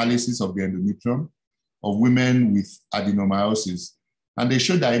transcriptomic analysis of the endometrium of women with adenomyosis. And they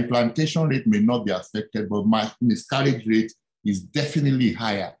showed that implantation rate may not be affected, but miscarriage rate is definitely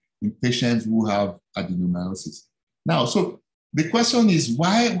higher in patients who have adenomyosis. Now, so the question is,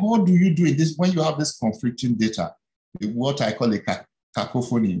 what do you do in this when you have this conflicting data, what I call a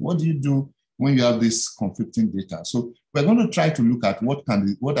cacophony? What do you do when you have this conflicting data? So we're going to try to look at what are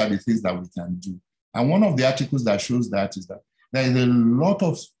the things that we can do. And one of the articles that shows that is that there is a lot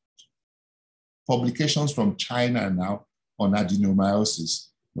of publications from China now on adenomyosis,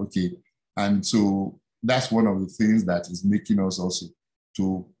 okay? And so that's one of the things that is making us also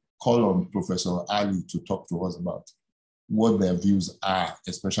to call on Professor Ali to talk to us about what their views are,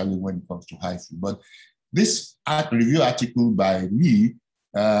 especially when it comes to HIFU. But this review article by Lee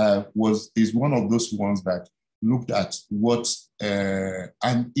is one of those ones that looked at what,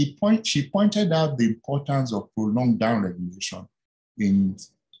 and she pointed out the importance of prolonged downregulation in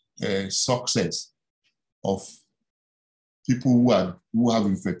success of people who have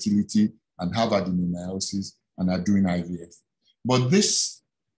infertility and have adenomyosis and are doing IVF. But this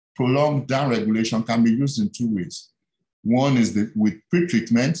prolonged downregulation can be used in two ways. One is with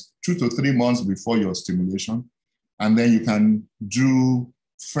pre-treatment, 2 to 3 months before your stimulation, and then you can do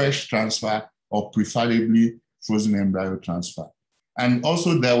fresh transfer or preferably frozen embryo transfer. And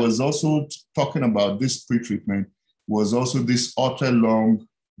also there was also talking about this pre-treatment was also this ultra-long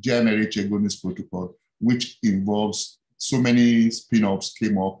GnRH agonist protocol, which involves so many spin-offs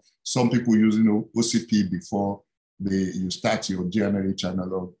came up. Some people using OCP before you start your GnRH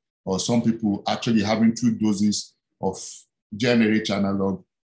analog, or some people actually having 2 doses of GnRH analog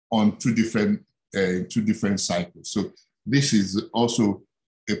on two different cycles. So this is also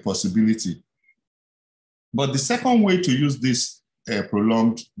a possibility. But the second way to use this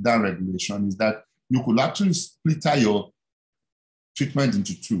prolonged downregulation is that you could actually split your treatment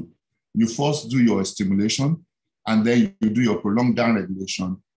into 2. You first do your stimulation, and then you do your prolonged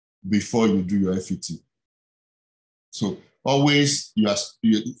downregulation before you do your FET. So always,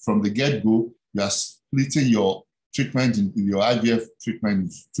 from the get-go, you are splitting your treatment into your IVF treatment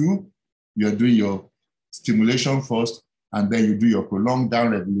into 2. You're doing your stimulation first, and then you do your prolonged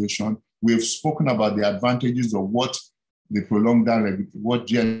downregulation. We've spoken about the advantages of what the prolonged downregulation, what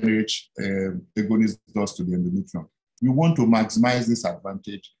GnRH agonist does to the endometrium. You want to maximize this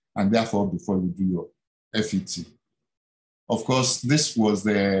advantage, and therefore, before you do your FET. Of course, this was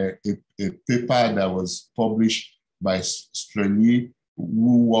a paper that was published by Streli,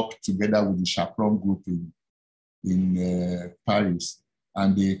 who worked together with the Chaperon group in Paris.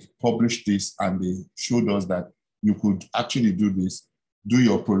 And they published this, and they showed us that you could actually do this do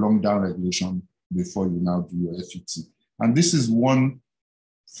your prolonged downregulation before you now do your FET. And this is one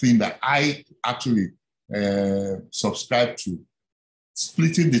thing that I actually subscribe to,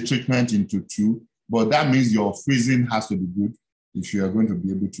 splitting the treatment into two, but that means your freezing has to be good if you are going to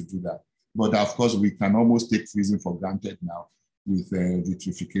be able to do that. But of course, we can almost take freezing for granted now with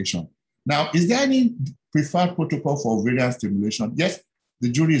vitrification. Now, is there any preferred protocol for ovarian stimulation? Yes, the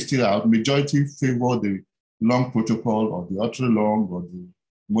jury is still out. Majority favor the long protocol or the ultra-long or the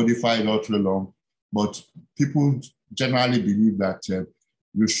modified ultra-long, but people generally believe that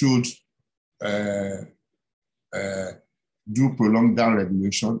you should do prolonged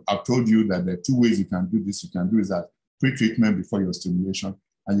downregulation. I've told you that there are two ways you can do this. You can do is at pre-treatment before your stimulation,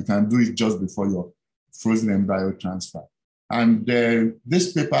 and you can do it just before your frozen embryo transfer. And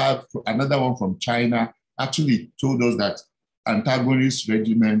this paper, another one from China, actually told us that antagonist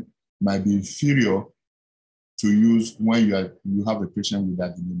regimen might be inferior to use when you have a patient with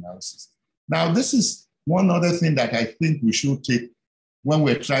adenomyosis. Now, this is one other thing that I think we should take when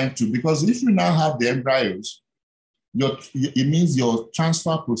we're trying to, because if you now have the embryos, it means your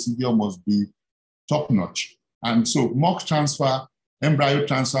transfer procedure must be top-notch. And so mock transfer, embryo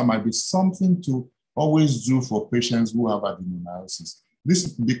transfer might be something to always do for patients who have adenomyosis. This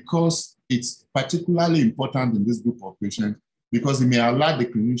because it's particularly important in this group of patients because it may alert the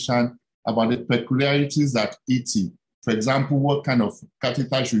clinician about the peculiarities at ET. For example, what kind of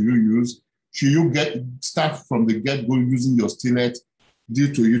catheter should you use? Should you start from the get-go using your stellate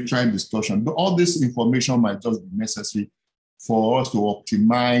due to uterine distortion? All this information might just be necessary for us to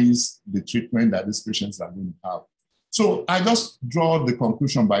optimize the treatment that these patients are going to have. So I just draw the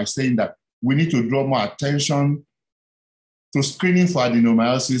conclusion by saying that we need to draw more attention to screening for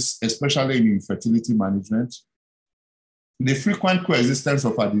adenomyosis, especially in infertility management. The frequent coexistence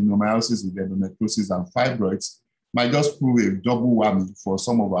of adenomyosis with endometriosis and fibroids might just prove a double whammy for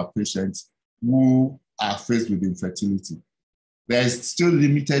some of our patients who are faced with infertility. There is still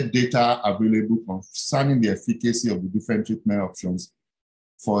limited data available concerning the efficacy of the different treatment options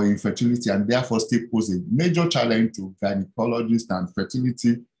for infertility, and therefore still pose a major challenge to gynecologists and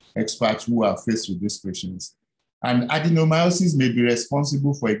fertility experts who are faced with these patients. And adenomyosis may be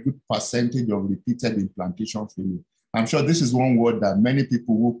responsible for a good percentage of repeated implantation failure. I'm sure this is one word that many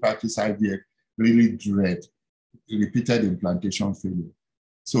people who practice IVF really dread, repeated implantation failure.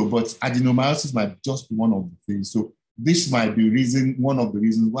 So, but adenomyosis might just be one of the things. So this might be one of the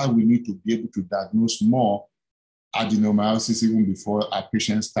reasons why we need to be able to diagnose more adenomyosis even before our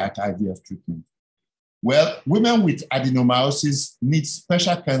patients start IVF treatment. Well, women with adenomyosis need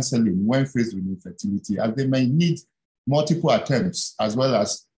special counseling when faced with infertility, as they may need multiple attempts, as well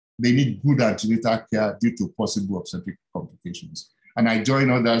as they need good antenatal care due to possible obstetric complications. And I join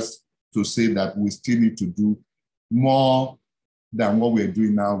others to say that we still need to do more than what we're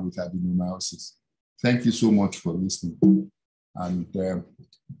doing now with adenomyosis. Thank you so much for listening. And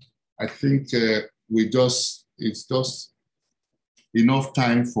I think it's just enough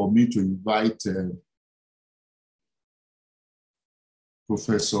time for me to invite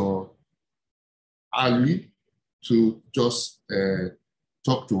Professor Ali to just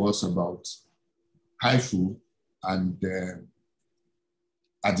talk to us about HIFU and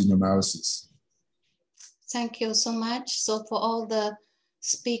adenomyosis. Thank you so much. So for all the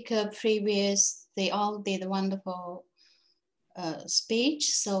speaker previous, they all did a wonderful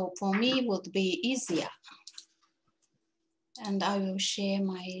speech. So for me, it would be easier. And I will share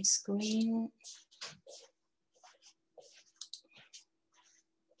my screen.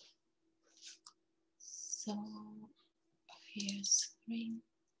 So here's screen.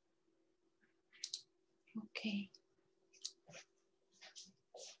 Okay.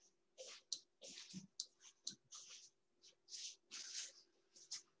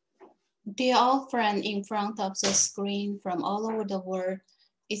 Dear all friends in front of the screen from all over the world,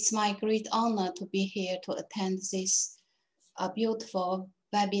 it's my great honor to be here to attend this beautiful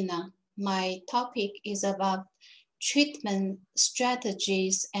webinar. My topic is about treatment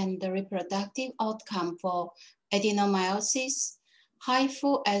strategies and the reproductive outcome for adenomyosis,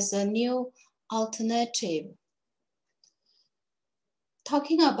 HIFU as a new alternative.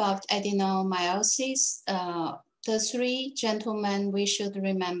 Talking about adenomyosis, the three gentlemen we should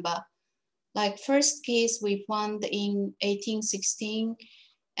remember. Like first case we found in 1816,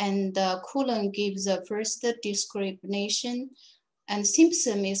 and Cullen gives the first discrimination, and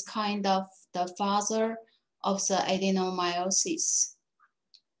Simpson is kind of the father of the adenomyosis.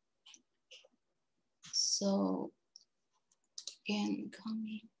 So again,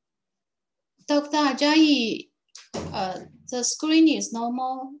 coming. Dr. Ajayi, the screen is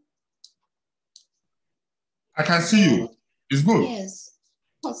normal. I can see you. It's good. Yes.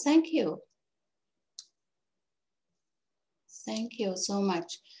 Oh, thank you. Thank you so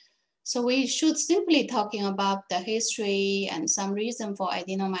much. So we should simply talking about the history and some reason for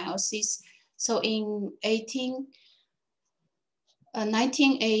adenomyosis. So in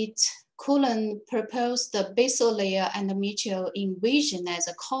 1908, Cullen proposed the basal layer endometrial invasion as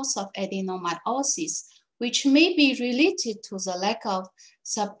a cause of adenomyosis, which may be related to the lack of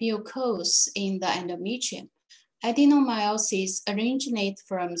submucose in the endometrium. Adenomyosis originates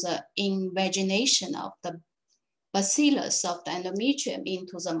from the invagination of the bacillus of the endometrium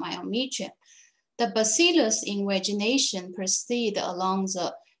into the myometrium. The bacillus invagination proceeds along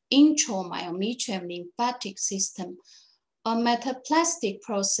the intramyometrium lymphatic system, a metaplastic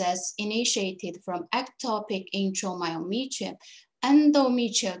process initiated from ectopic intramyometrium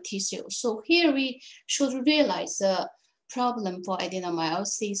endometrial tissue. So here we should realize the problem for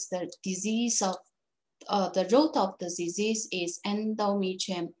adenomyosis, the disease of the root of the disease is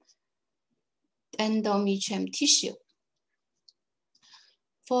endometrium tissue.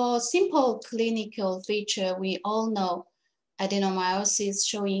 For simple clinical feature, we all know adenomyosis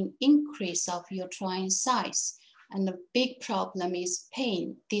showing increase of uterine size, and the big problem is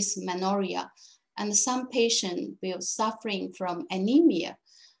pain, dysmenorrhea, and some patients will suffering from anemia.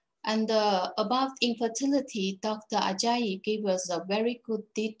 And about infertility, Dr. Ajayi gave us a very good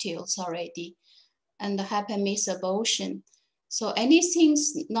details already, and the happy-miss abortion. So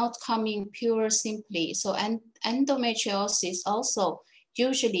anything's not coming pure simply. So endometriosis also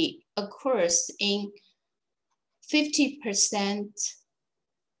usually occurs in 50%.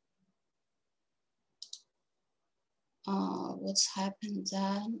 What's happened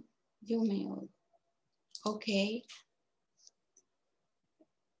then? You may, okay.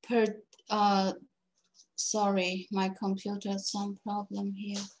 Sorry, my computer has some problem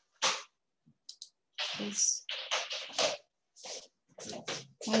here.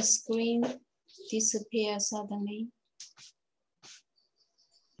 My screen disappeared suddenly.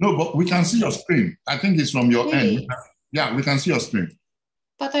 No, but we can see your screen. I think it's from your Really? end. Yeah, we can see your screen.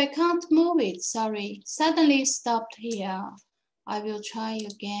 But I can't move it, sorry. Suddenly stopped here. I will try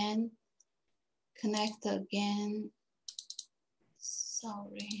again. Connect again.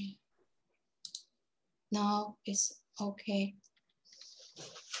 Sorry. Now it's okay.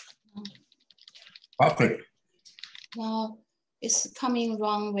 Perfect. Now it's coming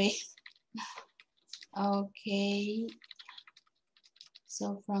wrong way. Okay.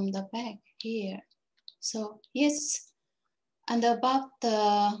 So from the back here. So yes, and about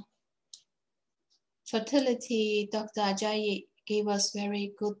the fertility, Dr. Ajayi gave us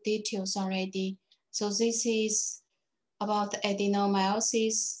very good details already. So this is about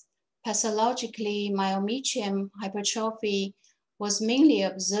adenomyosis. Pathologically, myometrium hypertrophy was mainly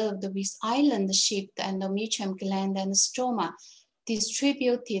observed with island-shaped endometrium gland and stroma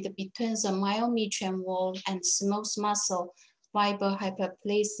distributed between the myometrium wall and smooth muscle fiber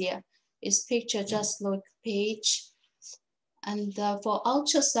hyperplasia. This picture just look page. And for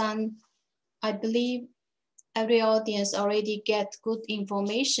ultrasound, I believe every audience already get good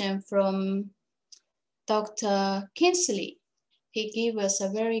information from Dr. Kinsley. He gave us a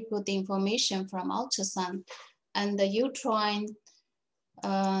very good information from ultrasound, and the uterine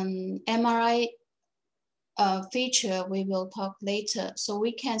MRI feature we will talk later. So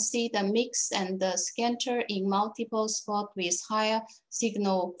we can see the mix and the scatter in multiple spots with higher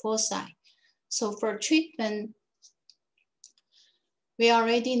signal foci. So for treatment, we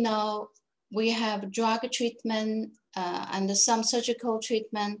already know we have drug treatment and some surgical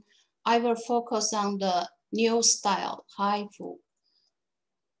treatment. I will focus on the new style, HIFU.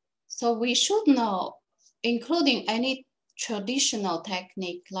 So we should know, including any traditional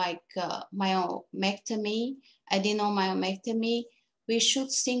technique like myomectomy, adenomyomectomy, we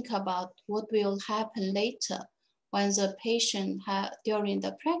should think about what will happen later when the patient during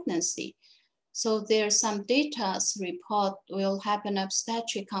the pregnancy. So there's some data report will happen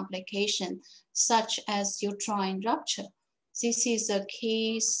obstetric complication such as uterine rupture. This is a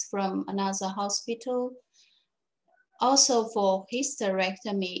case from another hospital. Also for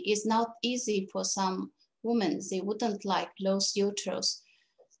hysterectomy, it's not easy for some women. They wouldn't like closed uterus.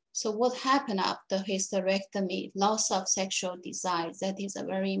 So what happened after hysterectomy? Loss of sexual desire. That is a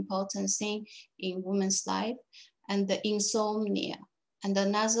very important thing in women's life. And the insomnia. And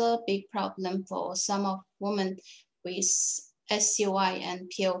another big problem for some of women with SUI and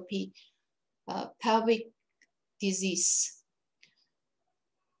POP, pelvic disease.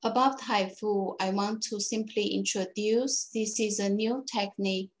 About HIFU, I want to simply introduce, this is a new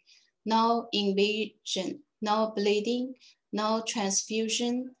technique, no invasion, no bleeding, no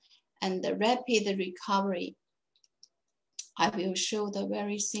transfusion, and rapid recovery. I will show the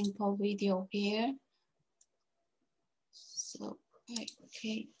very simple video here. So,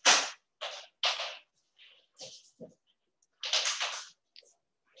 okay.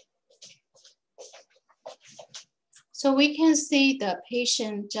 So we can see the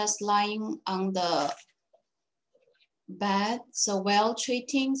patient just lying on the bed. So while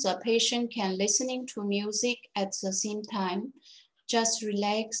treating, the patient can listening to music at the same time, just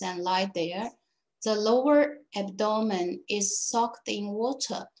relax and lie there. The lower abdomen is soaked in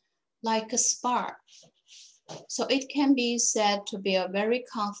water like a spa. So it can be said to be a very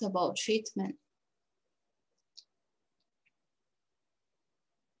comfortable treatment.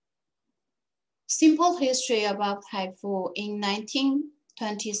 Simple history about HIFU. In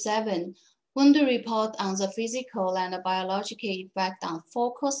 1927, when the report on the physical and the biological effect on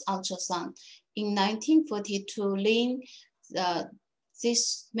focused ultrasound, in 1942, Lin,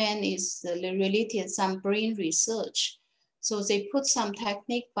 this man is related some brain research. So they put some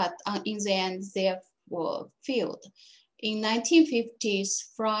technique, but in the end, they were failed. In 1950s,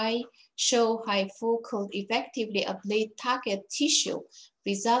 Fry showed HIFU could effectively ablate target tissue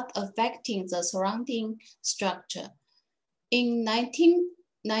without affecting the surrounding structure. In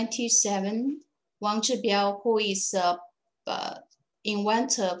 1997, Wang Zhibiao, who is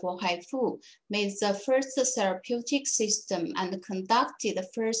inventor for HIFU, made the first therapeutic system and conducted the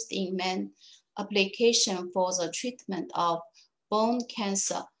first in-man application for the treatment of bone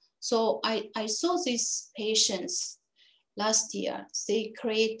cancer. So I saw these patients last year. They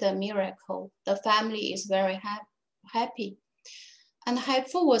create a miracle. The family is very happy. And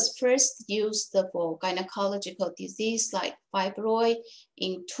HIFU was first used for gynecological disease like fibroid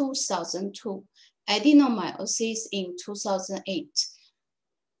in 2002, adenomyosis in 2008.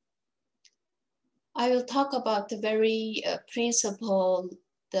 I will talk about the very principle,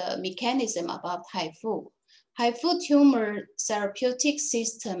 the mechanism about HIFU. HIFU tumor therapeutic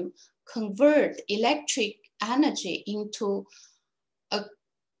system convert electric energy into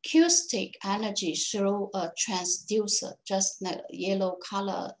acoustic energy through a transducer, just the yellow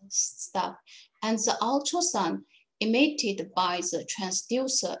color stuff. And the ultrasound emitted by the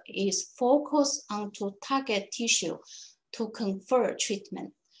transducer is focused onto target tissue to confer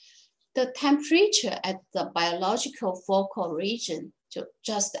treatment. The temperature at the biological focal region,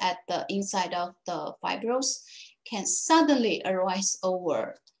 just at the inside of the fibrous, can suddenly rise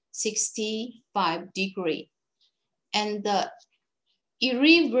over 65 degrees. And the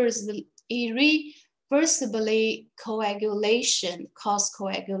irreversibly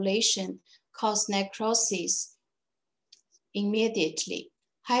cause necrosis immediately.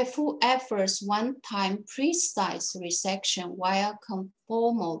 HIFU offers one-time precise resection via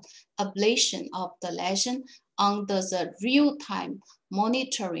conformal ablation of the lesion under the real-time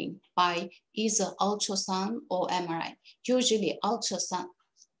monitoring by either ultrasound or MRI, usually ultrasound.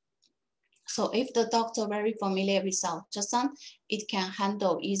 So if the doctor very familiar with ultrasound, it can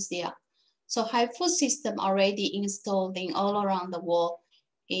handle easier. So HIFU system already installed in all around the world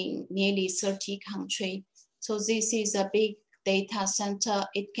in nearly 30 countries. So this is a big data center.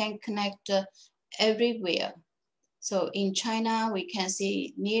 It can connect everywhere. So in China, we can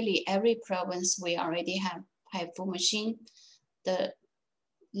see nearly every province we already have HIFU machine. The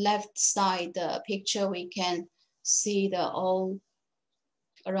left side picture, we can see the all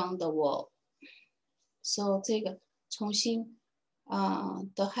around the world. So 这个重新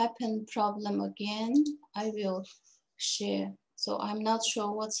the happen problem again, I will share. So I'm not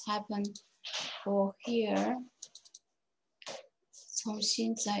sure what's happened for here. 重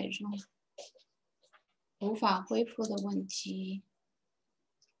新载入，无法恢复的问题。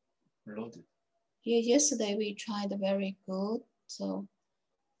Loaded. Yeah, yesterday we tried very good, so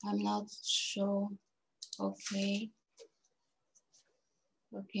I'm not sure. Okay.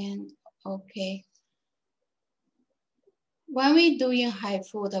 Again, okay. When we doing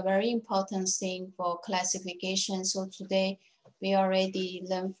HIFU, the very important thing for classification. So today we already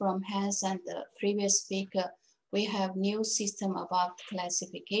learned from Hans and the previous speaker. We have new system about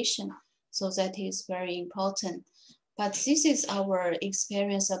classification. So that is very important. But this is our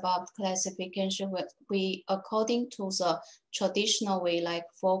experience about classification. We according to the traditional way, like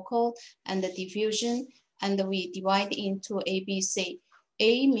focal and the diffusion, and we divide into A, B, C.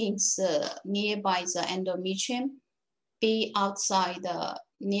 A means nearby the endometrium. B outside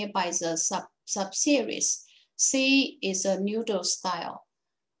nearby the subseries. C is a noodle style.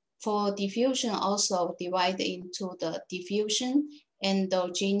 For diffusion, also divide into the diffusion,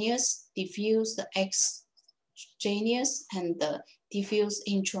 endogenous, diffuse, extraneous, and the diffuse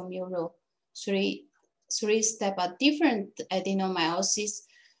intramural. Three step are different adenomyosis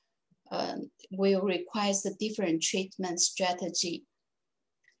will require a different treatment strategy.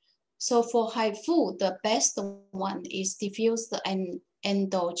 So for HIFU, the best one is diffuse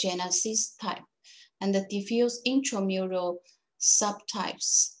endogenesis type and the diffuse intramural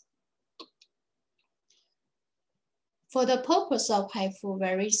subtypes. For the purpose of HIFU,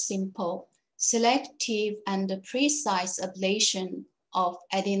 very simple, selective and precise ablation of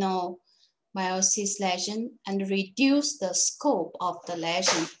adenomyosis lesion and reduce the scope of the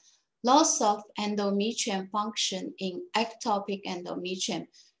lesion. Loss of endometrium function in ectopic endometrium.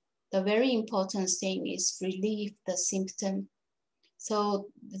 The very important thing is relieve the symptom. So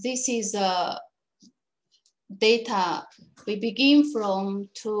this is data. We begin from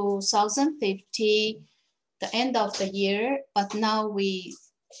 2050, the end of the year, but now we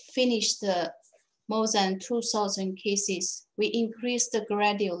finished more than 2,000 cases. We increased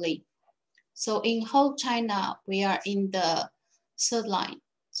gradually. So in whole China, we are in the third line.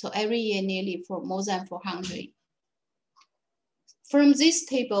 So every year nearly for more than 400. From this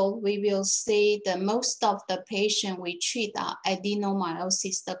table, we will see that most of the patients we treat are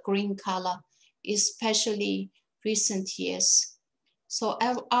adenomyosis, the green color, especially recent years. So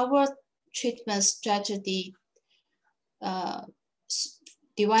our treatment strategy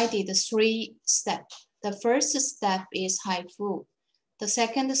divided 3 steps. The first step is HIFU. The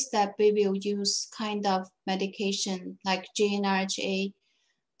second step, we will use kind of medication like GnRHA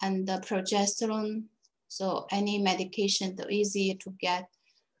and the progesterone. So any medication, the easier to get.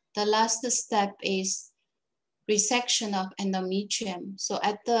 The last step is resection of endometrium. So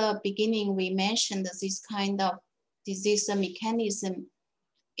at the beginning, we mentioned this kind of disease mechanism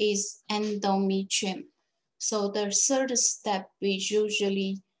is endometrium. So the third step, we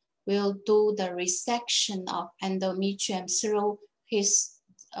usually will do the resection of endometrium through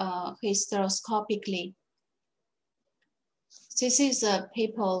hysteroscopically. This is a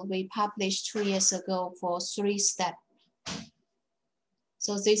paper we published 2 years ago for 3 steps.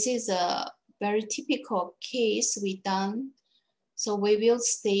 So this is a very typical case we done. So we will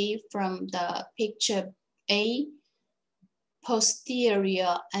see from the picture A,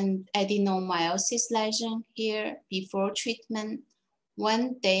 posterior and adenomyosis lesion here before treatment.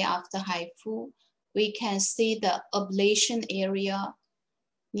 1 day after HIFU, we can see the ablation area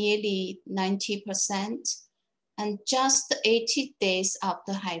nearly 90%. And just 80 days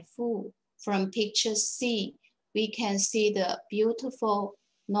after HIFU, from picture C, we can see the beautiful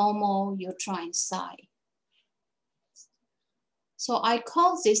normal uterine size. So I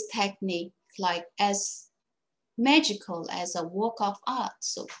call this technique like as magical as a work of art.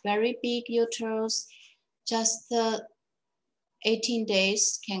 So very big uterus, just 18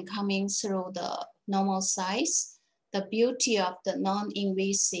 days can come in through the normal size. The beauty of the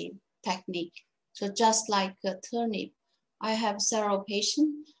non-invasive technique. So just like a turnip, I have several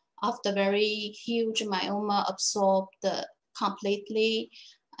patients after very huge myoma absorbed completely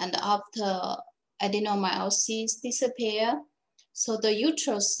and after adenomyosis disappear. So the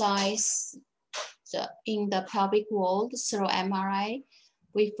uterus size in the pelvic wall through MRI,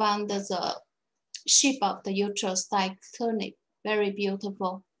 we found the shape of the uterus like turnip, very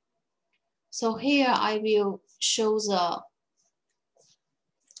beautiful. So here I will show the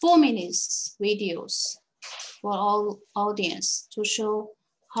 4 minutes videos for all audience to show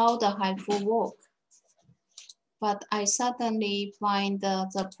how the HIFU work. But I suddenly find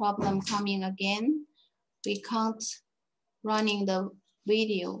the problem coming again. We can't running the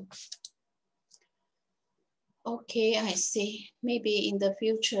video. Okay, I see. Maybe in the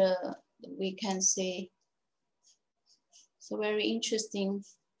future we can see. So very interesting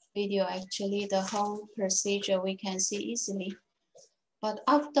video actually, the whole procedure we can see easily. But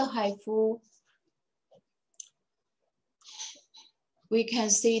after HIFU, we can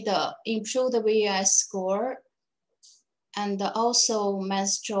see the improved VUS score and also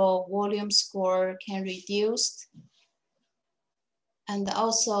menstrual volume score can reduce and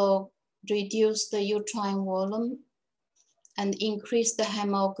also reduce the uterine volume and increase the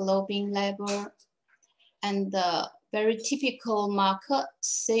hemoglobin level and the very typical marker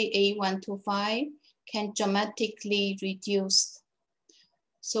CA125 can dramatically reduce.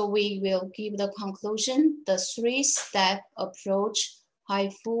 So we will give the conclusion, the 3-step approach,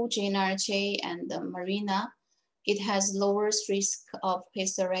 HIFU, GnRHA, and the Mirena, it has lowest risk of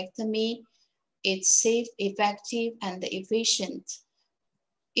hysterectomy. It's safe, effective, and efficient.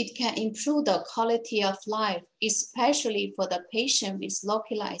 It can improve the quality of life, especially for the patient with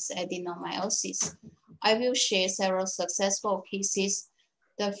localized adenomyosis. I will share several successful cases.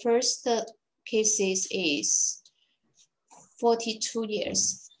 The first cases is 42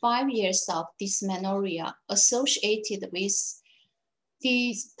 years, 5 years of dysmenorrhea associated with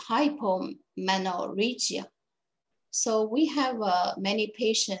this hypomenorrhagia. So we have many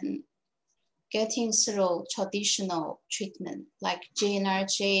patients getting through traditional treatment like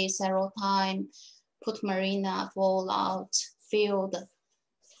GnRH, serotype, put marina, fallout, field.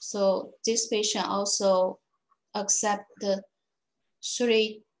 So this patient also accept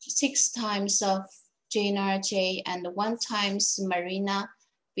 6 times of GnRH and 1 times marina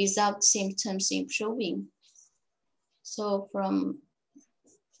without symptoms improving. So from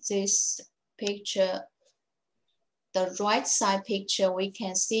this picture, the right side picture, we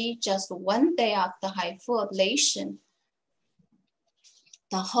can see just 1 day after HIFU ablation,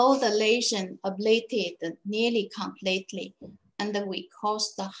 the whole lesion ablated nearly completely, and we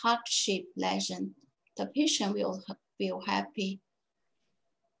caused the heart-shaped lesion. The patient will feel happy.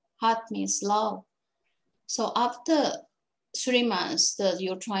 Heart means love. So after 3 months, the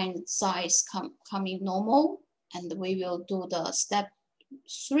uterine size coming normal, and we will do the step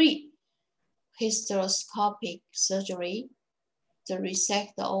 3, hysteroscopic surgery to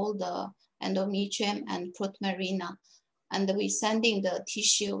resect all the endometrium and put marina. And we sending the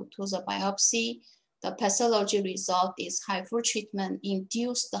tissue to the biopsy. The pathology result is HIFU treatment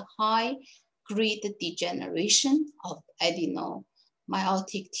induced high-grade degeneration of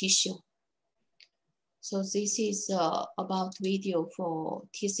adenomyotic tissue. So this is about video for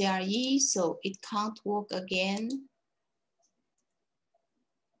TCRE, so it can't work again.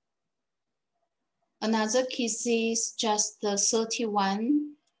 Another case is just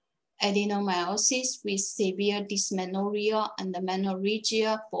 31 adenomyosis with severe dysmenorrhea and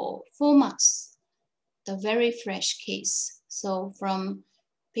menorrhagia for 4 months. The very fresh case. So from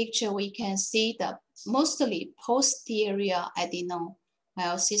picture, we can see the mostly posterior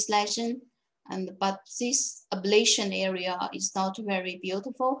adenomyosis lesion, but this ablation area is not very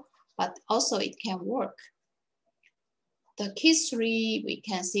beautiful, but also it can work. The case 3, we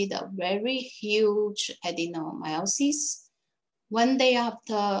can see the very huge adenomyosis. 1 day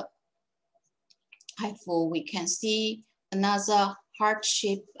after HIFU, we can see another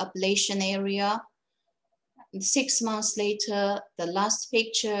heart-shaped ablation area. 6 months later, the last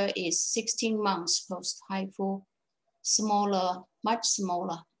picture is 16 months post-HIFU, smaller, much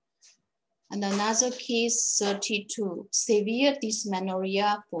smaller. And another case, 32, severe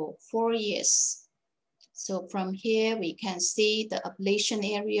dysmenorrhea for 4 years. So from here, we can see the ablation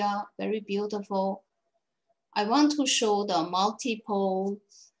area, very beautiful. I want to show the multiple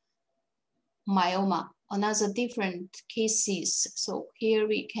myoma, another different cases. So here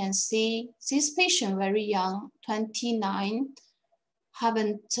we can see this patient, very young, 29,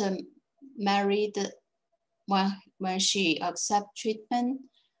 haven't married when she accept treatment.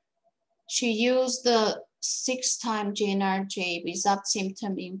 She used the 6 times GnRH without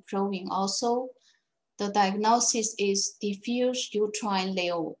symptom improving also. The diagnosis is diffuse uterine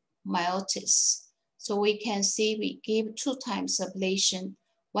leiomyosis. So we can see we give 2 times ablation.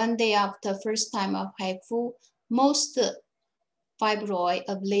 1 day after first time of HIFU, most fibroid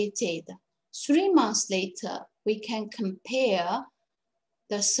ablated. 3 months later, we can compare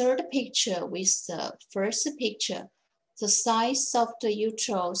the 3rd picture with the first picture. The size of the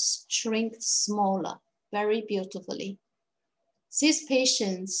uterus shrinks smaller, very beautifully. This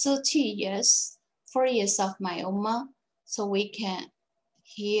patient, 30 years, 4 years of myoma. So we can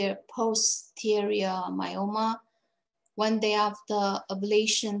here posterior myoma. 1 day after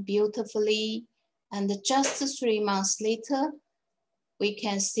ablation beautifully. And just 3 months later, we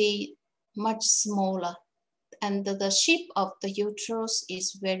can see much smaller. And the shape of the uterus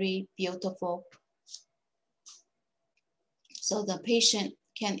is very beautiful. So the patient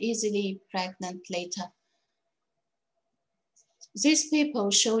can easily pregnant later. This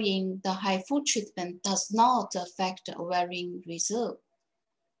paper showing the HIFU treatment does not affect ovarian reserve.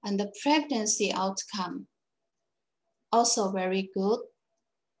 And the pregnancy outcome also very good.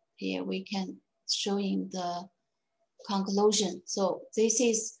 Here we can showing the conclusion. So this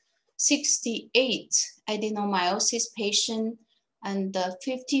is 68 adenomyosis patient and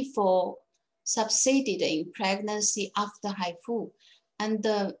 54 succeeded in pregnancy after HIFU. And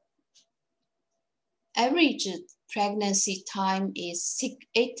the average pregnancy time is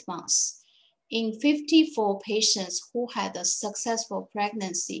 8 months. In 54 patients who had a successful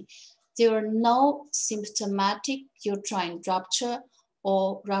pregnancy, there were no symptomatic uterine rupture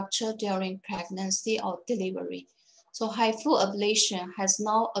or rupture during pregnancy or delivery. So HIFU ablation has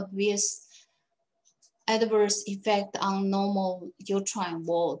no obvious adverse effect on normal uterine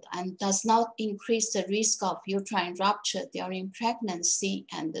wall and does not increase the risk of uterine rupture during pregnancy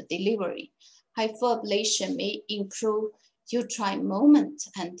and delivery. HIFU ablation may improve uterine movement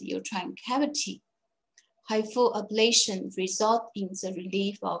and uterine cavity. HIFU ablation result in the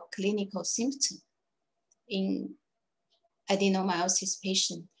relief of clinical symptoms in adenomyosis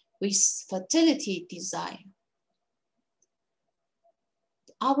patient with fertility desire.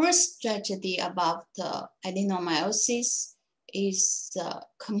 Our strategy about the adenomyosis is the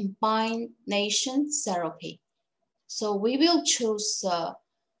combination therapy. So we will choose a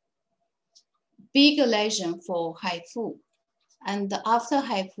bigger lesion for HIFU. And after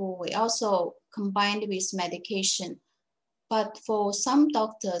HIFU, we also combined with medication. But for some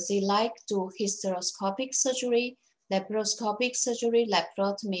doctors, they like to hysteroscopic surgery, laparoscopic surgery,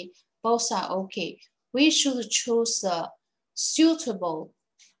 laparotomy, both are okay. We should choose a suitable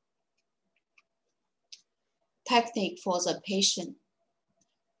technique for the patient.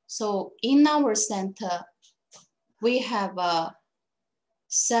 So in our center, we have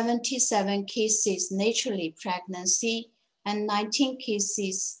 77 cases naturally pregnancy and 19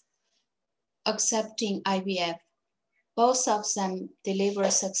 cases accepting IVF. Both of them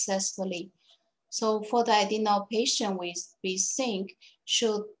deliver successfully. So for the adeno patient, we think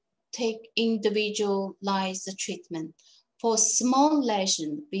should take individualized treatment. For small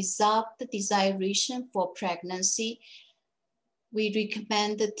lesion without the desiration for pregnancy, we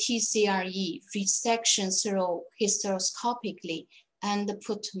recommend the TCRE resection through hysteroscopically and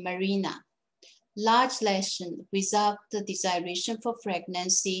put marina. Large lesion without the desiration for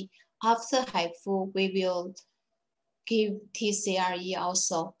pregnancy, after HIFU, we will give TCRE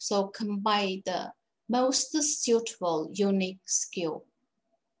also. So combine the most suitable unique skill.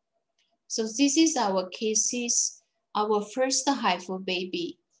 So this is our cases. Our first HIFU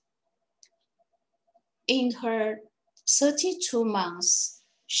baby. In her 32 months,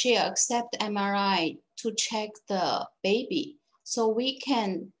 she accepted MRI to check the baby. So we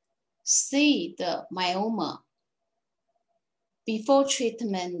can see the myoma. Before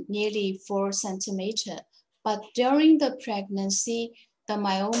treatment, nearly 4 centimeters. But during the pregnancy, the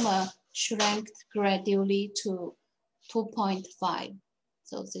myoma shrank gradually to 2.5.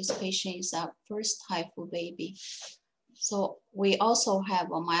 So this patient is our first HIFU baby. So we also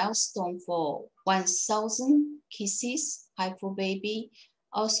have a milestone for 1,000 kisses, HIFU baby.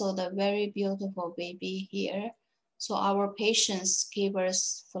 Also the very beautiful baby here. So our patients give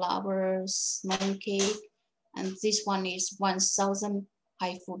us flowers, mooncake, and this one is 1,000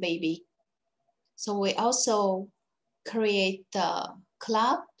 HIFU baby. So we also create the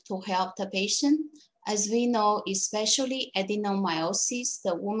club to help the patient. As we know, especially adenomyosis,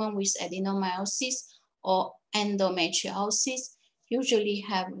 the woman with adenomyosis or endometriosis usually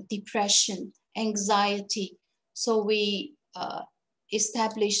have depression, anxiety. So we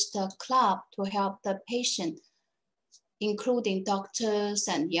established a club to help the patient, including doctors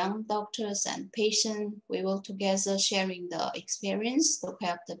and young doctors and patients. We will together sharing the experience to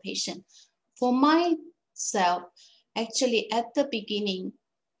help the patient. For myself, actually at the beginning,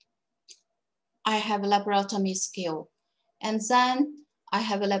 I have a laparotomy skill, and then I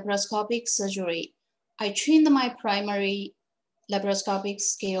have a laparoscopic surgery. I trained my primary laparoscopic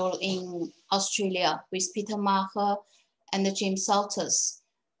skill in Australia with Peter Maher and James Salters,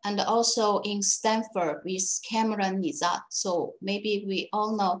 and also in Stanford with Cameron Nizat. So maybe we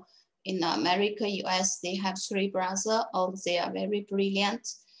all know in America, US, they have 3 brothers, all they are very brilliant.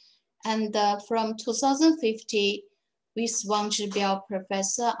 And from 2050, with Wang Zhibiao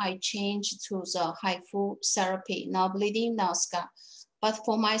professor, I changed to the HIFU therapy, now bleeding, now scar. But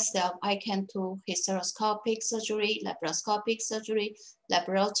for myself, I can do hysteroscopic surgery, laparoscopic surgery,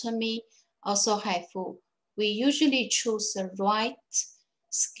 laparotomy, also HIFU. We usually choose the right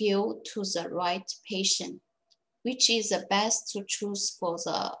skill to the right patient, which is the best to choose for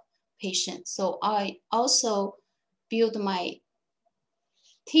the patient. So I also build my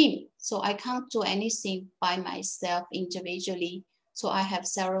team. So I can't do anything by myself individually. So I have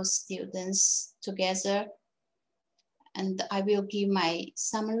several students together, and I will give my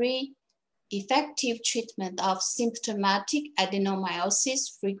summary. Effective treatment of symptomatic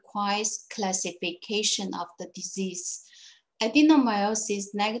adenomyosis requires classification of the disease.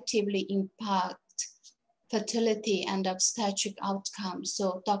 Adenomyosis negatively impacts fertility and obstetric outcomes.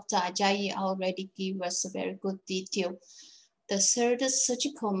 So Dr. Ajayi already gave us a very good detail. The third,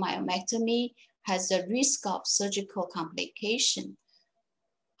 surgical myomectomy, has a risk of surgical complication.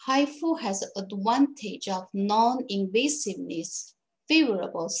 HIFU has the advantage of non-invasiveness,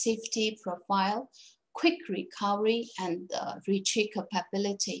 favorable safety profile, quick recovery, and retreat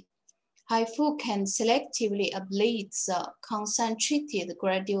capability. HIFU can selectively ablate the concentrated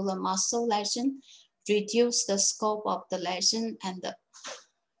granular muscle lesion, reduce the scope of the lesion, and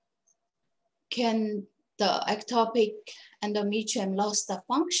can the ectopic endometrium lost the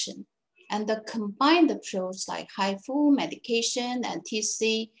function. And the combined approach like HIFU, medication, and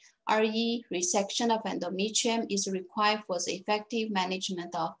TCRE resection of endometrium is required for the effective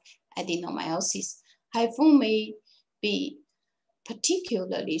management of adenomyosis. HIFU may be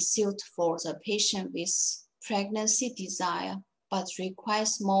particularly suited for the patient with pregnancy desire, but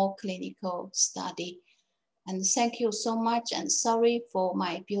requires more clinical study. And thank you so much, and sorry for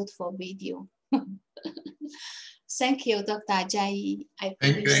my beautiful video. Thank you, Dr. Ajayi.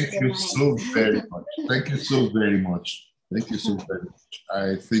 Thank you so very much. Thank you so very much. Thank you so very much.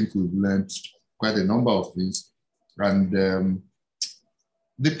 I think we've learned quite a number of things. And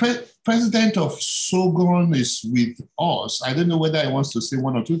the president of SOGON is with us. I don't know whether he wants to say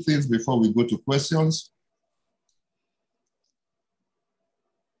one or two things before we go to questions.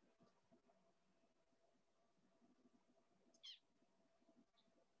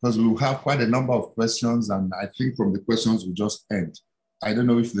 Because we'll have quite a number of questions, and I think from the questions we just end. I don't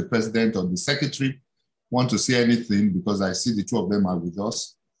know if the president or the secretary want to say anything, because I see the two of them are with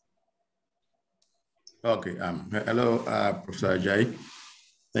us. Okay, hello, Professor Ajayi.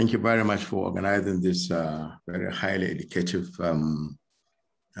 Thank you very much for organizing this very highly educative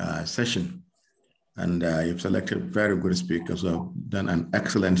session. And you've selected very good speakers who have done an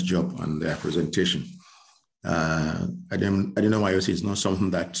excellent job on their presentation. Adenomyosis is not something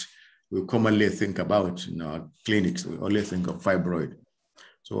that we commonly think about in our clinics. We only think of fibroid.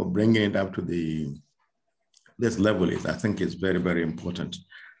 So bringing it up to this level I think is very, very important,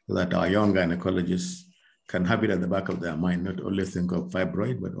 so that our young gynecologists can have it at the back of their mind, not only think of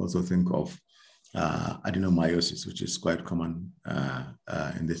fibroid, but also think of adenomyosis, which is quite common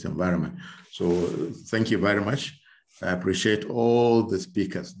in this environment. So thank you very much. I appreciate all the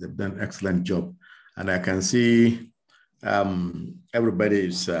speakers. They've done an excellent job. And I can see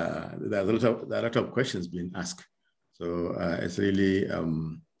everybody's, there are a lot of questions being asked. So it's really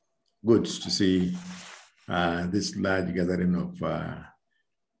good to see this large gathering of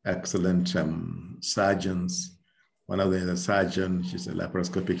excellent surgeons. One of them is a surgeon, she's a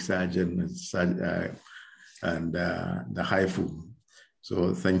laparoscopic surgeon, and the HIFU.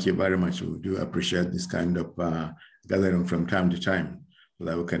 So thank you very much. We do appreciate this kind of gathering from time to time, so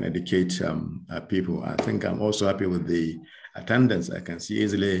that we can educate people. I think I'm also happy with the attendance. I can see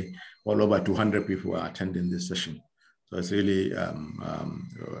easily all over 200 people are attending this session. So it's really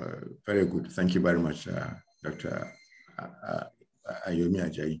very good. Thank you very much, Dr. Ayomi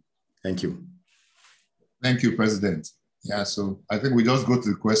Ajayi. Thank you. Thank you, President. Yeah, so I think we just go to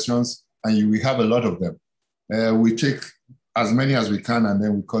the questions, and we have a lot of them. We take as many as we can, and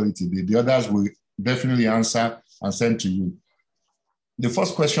then we call it a day. The others we definitely answer and send to you. The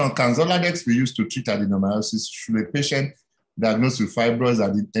first question, can Zoladex be used to treat adenomyosis? Should a patient diagnosed with fibroids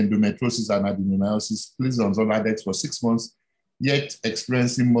and endometriosis and adenomyosis placed on Zoladex for 6 months, yet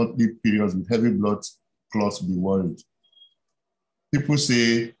experiencing monthly periods with heavy blood clots, be worried? People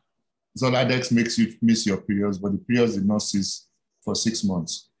say Zoladex makes you miss your periods, but the periods did not cease for 6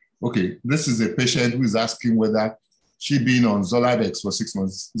 months. Okay, this is a patient who is asking whether she being on Zoladex for 6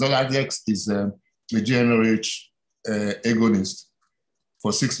 months. Zoladex is a GnRH agonist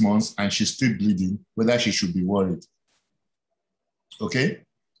for 6 months, and she's still bleeding, whether she should be worried. Okay?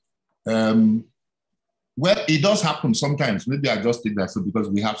 Well, it does happen sometimes. Maybe I just think that so because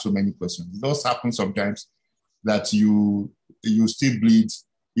we have so many questions. It does happen sometimes that you still bleed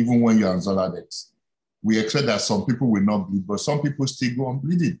even when you're on Zoladex. We expect that some people will not bleed, but some people still go on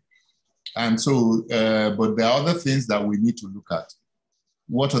bleeding. And so, but there are other things that we need to look at.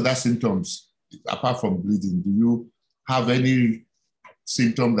 What other symptoms, apart from bleeding? Do you have any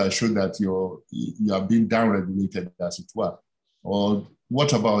symptom that show that you are being downregulated, as it were? Or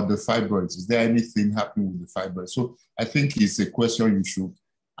what about the fibroids? Is there anything happening with the fibroids? So I think it's a question you should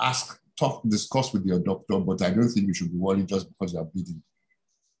ask, discuss with your doctor, but I don't think you should be worried just because you are bleeding.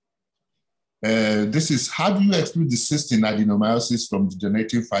 This is, how do you exclude the cyst in adenomyosis from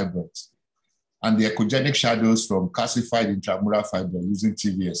degenerating fibroids and the echogenic shadows from calcified intramural fibroid using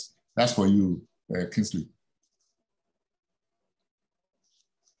TVS? That's for you, Kingsley.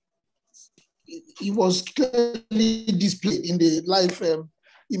 It was clearly displayed in the live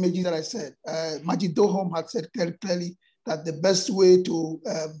images that I said. Majid Dohom had said clearly that the best way to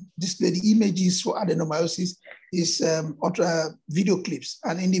display the images for adenomyosis is video clips.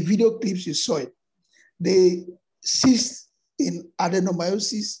 And in the video clips, you saw it. The cysts in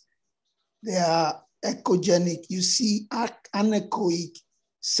adenomyosis, they are echogenic. You see anechoic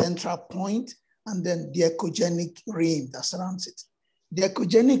central point, and then the echogenic rim that surrounds it. The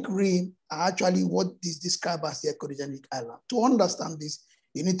echogenic rim are actually what is described as the echogenic island. To understand this,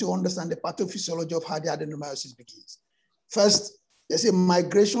 you need to understand the pathophysiology of how the adenomyosis begins. First, there's a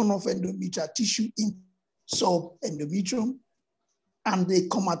migration of endometrial tissue in subendometrium, and they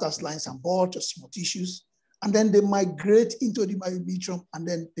come out as lines and bulge or small tissues. And then they migrate into the myometrium, and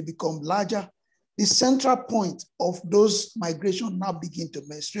then they become larger. The central point of those migration now begin to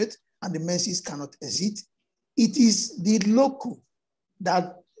menstruate, and the menses cannot exit. It is the locus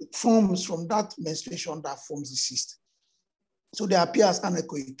that forms from that menstruation that forms the cyst. So they appear as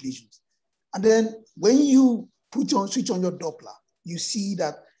anechoic lesions. And then when you switch on your Doppler, you see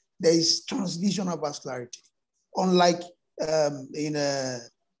that there is translesional vascularity. Unlike in the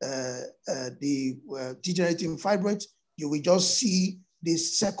degenerating fibroids, you will just see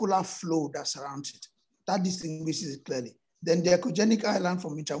this circular flow that surrounds it. That distinguishes it clearly. Then the echogenic island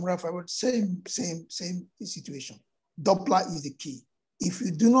from intramural fibroid, same situation. Doppler is the key. If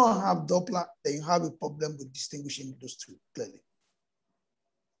you do not have Doppler, then you have a problem with distinguishing those two clearly.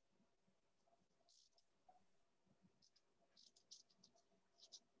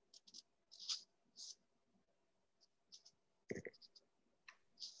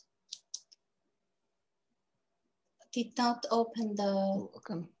 Did not open the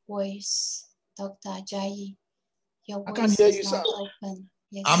voice, Dr. Jai. Your voice is not open.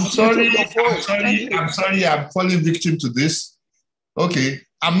 Yes. I'm sorry, I'm falling victim to this. Okay,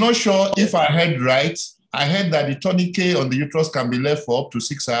 I'm not sure if I heard right. I heard that the tourniquet on the uterus can be left for up to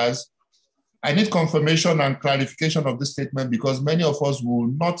 6 hours. I need confirmation and clarification of this statement because many of us will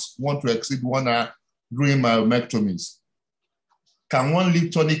not want to exceed 1 hour during myomectomies. Can one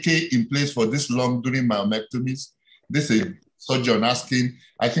leave tourniquet in place for this long during myomectomies? This is a surgeon asking.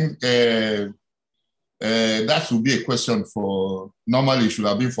 I think that would be a question for, normally it should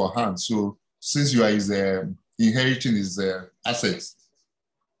have been for Hans. So since you are inheriting his assets,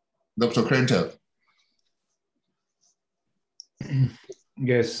 Dr. Krentel.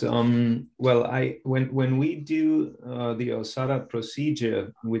 Yes, well, when we do the OSADA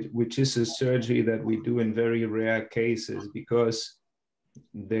procedure, which is a surgery that we do in very rare cases, because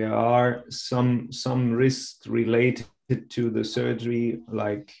there are some risks related to the surgery,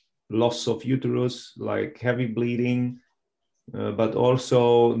 like loss of uterus, like heavy bleeding, but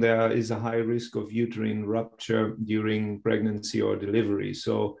also there is a high risk of uterine rupture during pregnancy or delivery.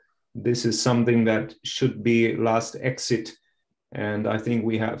 So this is something that should be last exit. And I think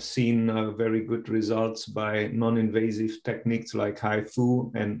we have seen very good results by non-invasive techniques like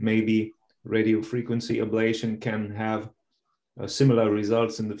HIFU, and maybe radiofrequency ablation can have similar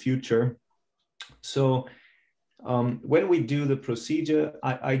results in the future. So when we do the procedure,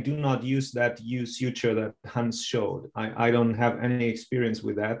 I do not use that suture that Hans showed. I don't have any experience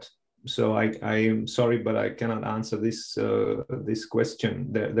with that. So I'm sorry, but I cannot answer this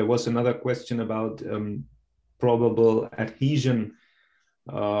question. There was another question about probable adhesion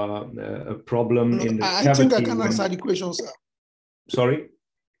problem in the cavity. I think I can answer the question, sir. Sorry?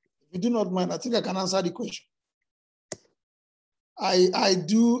 If you do not mind, I think I can answer the question. I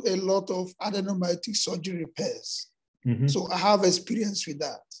do a lot of adenomyotic surgery repairs. Mm-hmm. So I have experience with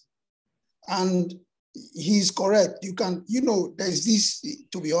that. And he's correct. You can, there's this,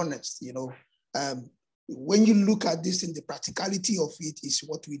 to be honest, when you look at this and the practicality of it is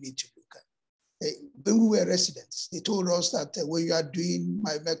what we need to look at. When we were residents, they told us that when you are doing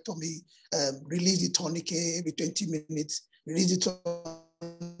myomectomy, release the tourniquet every 20 minutes, release the tourniquet.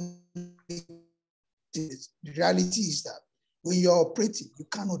 The reality is that when you're operating, you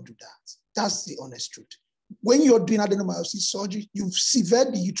cannot do that. That's the honest truth. When you're doing adenomyosis surgery, you've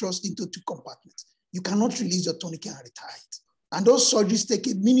severed the uterus into 2 compartments. You cannot release your tourniquet and retire it. And those surgeries take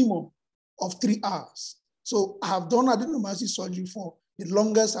a minimum of 3 hours. So I have done adenomyosis surgery for, the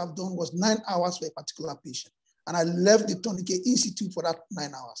longest I've done was 9 hours for a particular patient. And I left the tourniquet in situ for that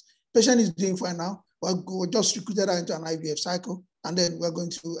 9 hours. Patient is doing fine now. We'll just recruited her into an IVF cycle, and then we're going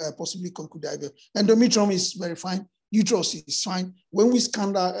to possibly conclude the IVF. Endometrium is very fine. Uterus is fine. When we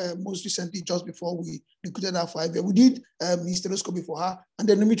scanned her most recently, just before we recruited her for IVF, we did hysteroscopy for her, and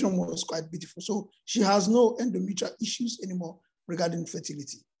the endometrium was quite beautiful. So she has no endometrial issues anymore regarding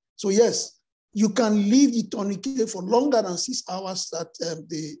fertility. So yes, you can leave the tourniquet for longer than 6 hours that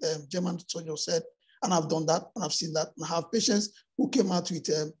the German surgeon said, and I've done that, and I've seen that, and I have patients who came out with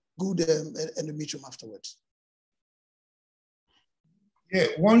good endometrium afterwards. Yeah,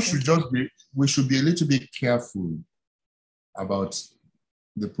 we should be a little bit careful about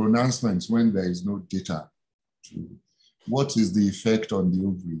the pronouncements when there is no data. What is the effect on the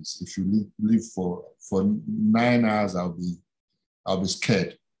ovaries? If you live for 9 hours, I'll be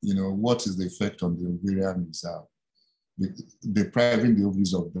scared. What is the effect on the ovarian reserve? Depriving the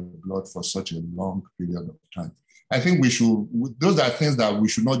ovaries of the blood for such a long period of time. I think those are things that we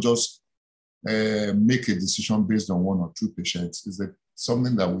should not just make a decision based on one or two patients. Is that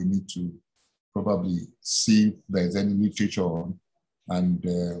something that we need to probably see if there's any literature on, and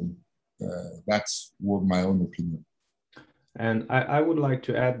that's what my own opinion. And I would like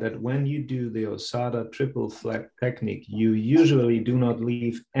to add that when you do the Osada triple flap technique, you usually do not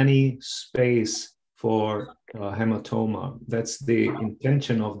leave any space for hematoma. That's the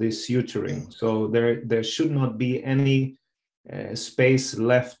intention of this suturing. So there should not be any space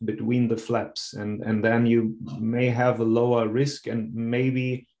left between the flaps, and then you may have a lower risk, and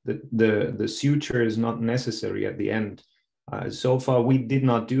maybe the suture is not necessary at the end. So far, we did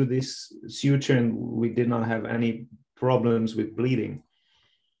not do this suture, and we did not have any problems with bleeding,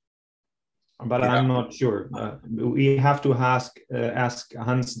 but I'm not sure. We have to ask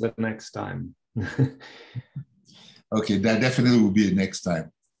Hans the next time. Okay, that definitely will be a next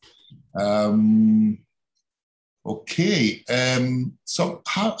time. Okay, so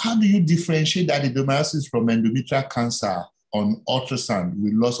how do you differentiate adenomyosis from endometrial cancer on ultrasound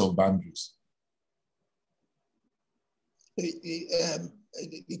with loss of boundaries?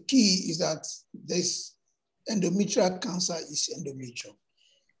 The key is that this endometrial cancer is endometrium.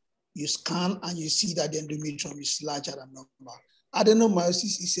 You scan and you see that the endometrium is larger than normal.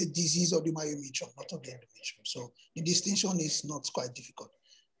 Adenomyosis is a disease of the myometrium, not of the endometrium. So the distinction is not quite difficult.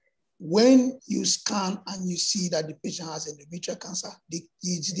 When you scan and you see that the patient has endometrial cancer,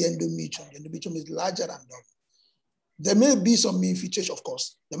 it's the endometrium. The endometrium is larger than normal. There may be some infiltration, of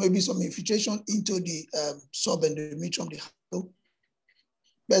course. There may be some infiltration into the subendometrium,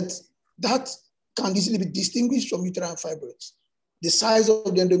 but that can easily be distinguished from uterine fibroids. The size of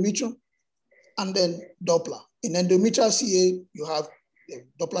the endometrium and then Doppler. In endometrial CA, you have a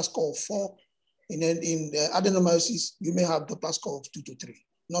Doppler score of 4. In adenomyosis, you may have Doppler score of 2 to 3,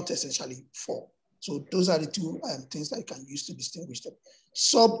 not essentially 4. So those are the two things that you can use to distinguish them.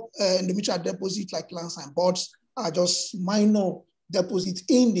 Endometrial deposit like Lansine buds are just minor deposits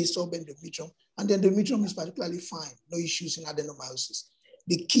in the subendometrium, and the endometrium is particularly fine, no issues in adenomyosis.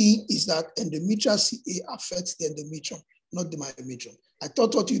 The key is that endometrial CA affects the endometrium, not the myometrium. I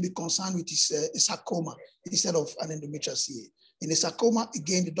thought you'd be concerned with is a sarcoma instead of an endometrial CA. In a sarcoma,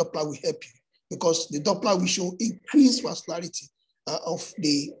 again, the Doppler will help you because the Doppler will show increased vascularity of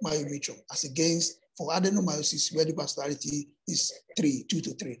the myometrium as against for adenomyosis where the vascularity is 2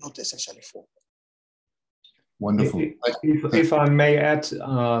 to 3, not essentially 4. Wonderful. If I may add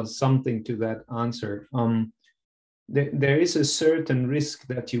something to that answer, there is a certain risk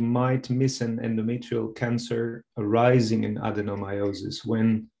that you might miss an endometrial cancer arising in adenomyosis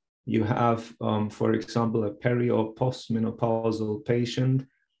when you have, for example, a peri or postmenopausal patient,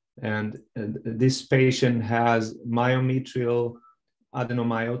 and this patient has myometrial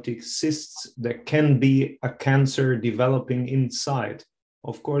adenomyotic cysts that can be a cancer developing inside.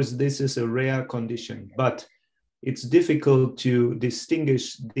 Of course, this is a rare condition, but it's difficult to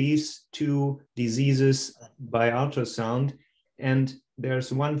distinguish these two diseases by ultrasound. And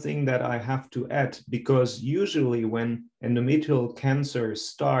there's one thing that I have to add, because usually when endometrial cancer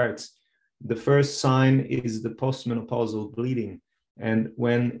starts, the first sign is the postmenopausal bleeding. And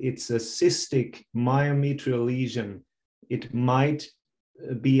when it's a cystic myometrial lesion, it might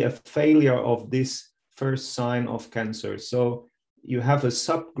be a failure of this first sign of cancer. So you have a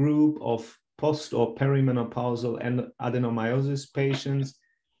subgroup of post or perimenopausal and adenomyosis patients.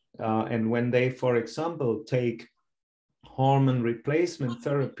 And when they, for example, take hormone replacement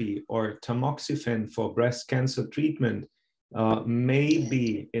therapy or tamoxifen for breast cancer treatment,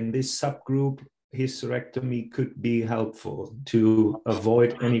 maybe in this subgroup, hysterectomy could be helpful to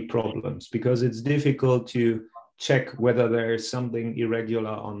avoid any problems, because it's difficult to check whether there is something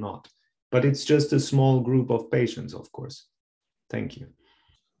irregular or not. But it's just a small group of patients, of course. Thank you.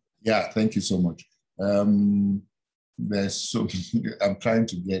 Yeah, thank you so much. I'm trying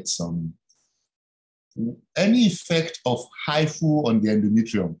to get some. Any effect of HIFU on the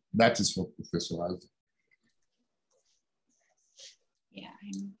endometrium? That is for Professor Aldi. Yeah,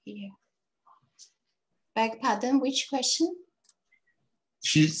 I'm here. Beg pardon, which question?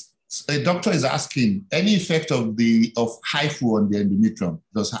 A doctor is asking, any effect of HIFU on the endometrium?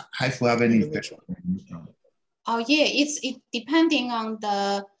 Does HIFU have any effect on the endometrium? Oh yeah, it's depending on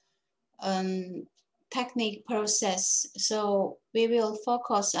the technique process. So we will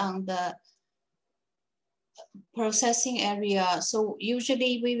focus on the processing area. So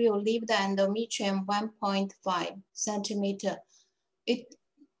usually we will leave the endometrium 1.5 centimeter. It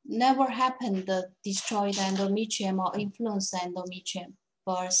never happened to destroy the endometrium or influence the endometrium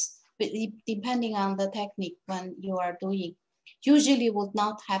first, but depending on the technique when you are doing. Usually would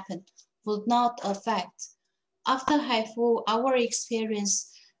not happen, would not affect. After HIFU, our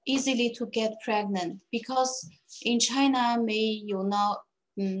experience, easily to get pregnant, because in China,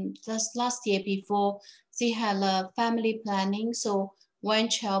 just last year before, they had a family planning, so one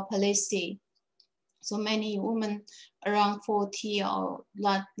child policy. So many women around 40 or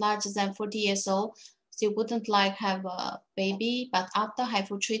larger than 40 years old, they wouldn't like have a baby, but after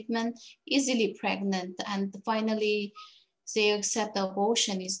HIFU treatment, easily pregnant, and finally they accept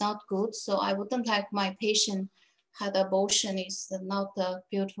abortion is not good. So I wouldn't like my patient had abortion is not a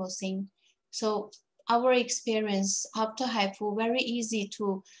beautiful thing. So our experience after HIFU, very easy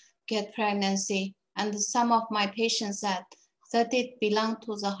to get pregnancy. And some of my patients said that it belonged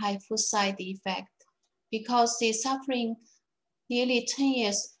to the HIFU side effect, because they're suffering nearly 10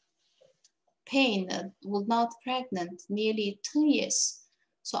 years pain, was not pregnant, nearly 10 years.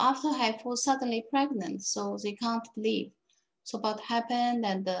 So after HIFU, suddenly pregnant, so they can't believe. So what happened,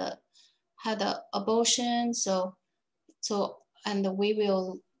 and had an abortion, and we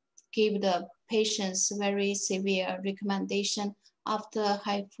will give the patients very severe recommendation after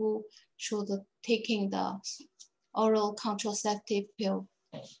HIFU should taking the oral contraceptive pill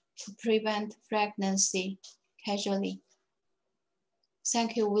to prevent pregnancy casually.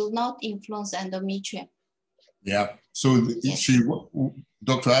 Thank you. Will not influence endometrium. Yeah. So Yes.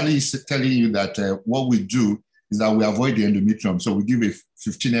 Dr. Ali is telling you that what we do is that we avoid the endometrium. So we give a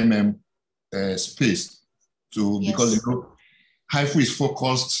 15 mm space to, Yes. because you know, HIFU is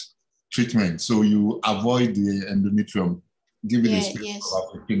focused treatment. So you avoid the endometrium. Give it a space yes.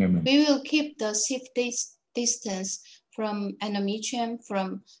 of 15 mm. We will keep the safe distance from endometrium,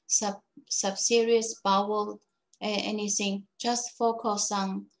 from subserous bowel, anything. Just focus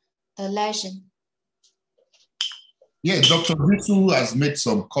on the lesion. Yeah, Dr. Ritu has made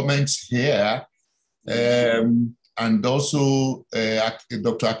some comments here. And also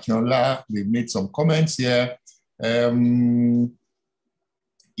Dr. Akinola, they made some comments here.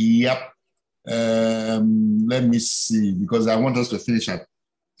 Yep. Let me see, because I want us to finish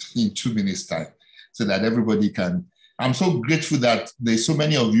in 2 minutes time so that everybody can. I'm so grateful that there's so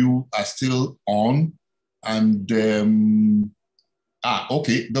many of you are still on. And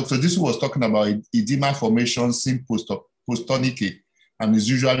okay, Dr. Disu was talking about edema formation seen post-tonicate and is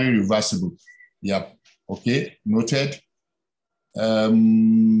usually reversible. Yep. Okay, noted.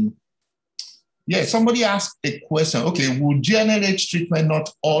 Yeah, somebody asked a question. Okay, would GnRH treatment not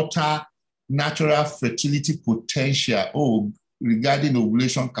alter natural fertility potential regarding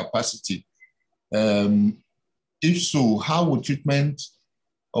ovulation capacity? If so, how would treatment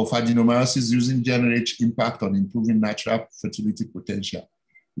of adenomyosis using GnRH impact on improving natural fertility potential?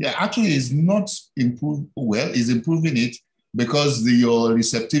 Yeah, actually it's not improved, well, it's improving it because your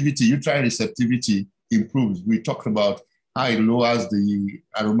receptivity, uterine receptivity improves. We talked about how it lowers the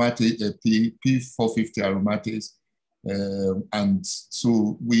aromatase, P450 aromatase. And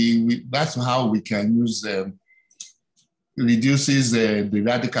so that's how we can use, reduces the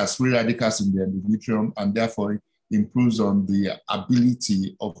radicals, free radicals in the endometrium, and therefore improves on the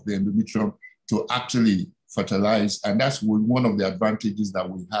ability of the endometrium to actually fertilize. And that's one of the advantages that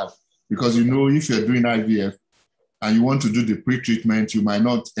we have. Because you know, if you're doing IVF and you want to do the pre-treatment, you might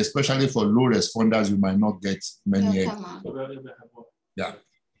not, especially for low responders, you might not get many eggs. Yeah.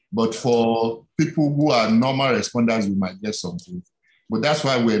 But for people who are normal responders, you might get something. But that's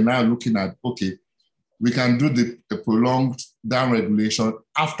why we're now looking at, okay, we can do the prolonged down regulation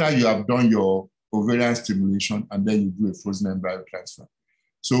after you have done your ovarian stimulation, and then you do a frozen embryo transfer.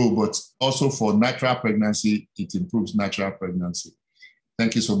 So, but also for natural pregnancy, it improves natural pregnancy.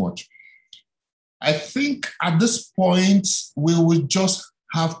 Thank you so much. I think at this point, we will just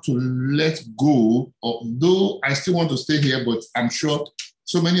have to let go, although I still want to stay here, but I'm sure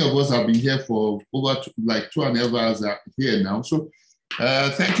so many of us have been here for over like 2.5 hours here now. So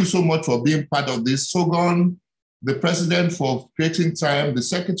thank you so much for being part of this. Sogon, the president, for creating time, the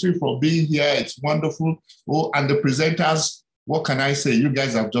secretary for being here. It's wonderful. Oh, and the presenters, what can I say? You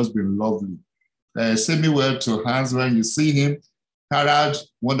guys have just been lovely. Say me well to Hans when you see him. Harald,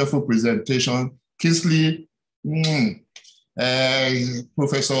 wonderful presentation. Kingsley,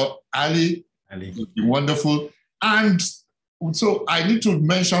 Professor Ali, wonderful. And so I need to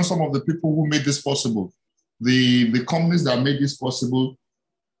mention some of the people who made this possible. The companies that made this possible: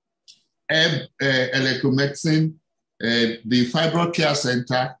 Electromedicine, the Fibroid Care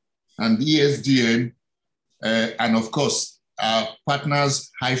Center, and the ESDN, and of course, our partners,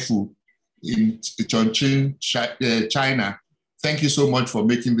 HIFU in Chongqing, China. Thank you so much for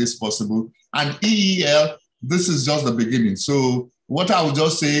making this possible. And EEL, this is just the beginning. So what I will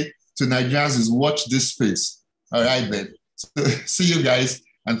just say to Nigerians is watch this space. All right, then. So, see you guys.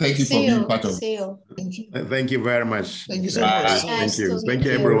 And thank you for being part of it. See you. Thank you very much. Thank you so much. Thank you. Nice Thank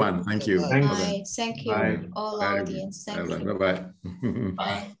you, everyone. Thank you. Bye. Thank you, Bye. all Very audience. good. Thank you.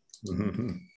 Bye-bye. Bye.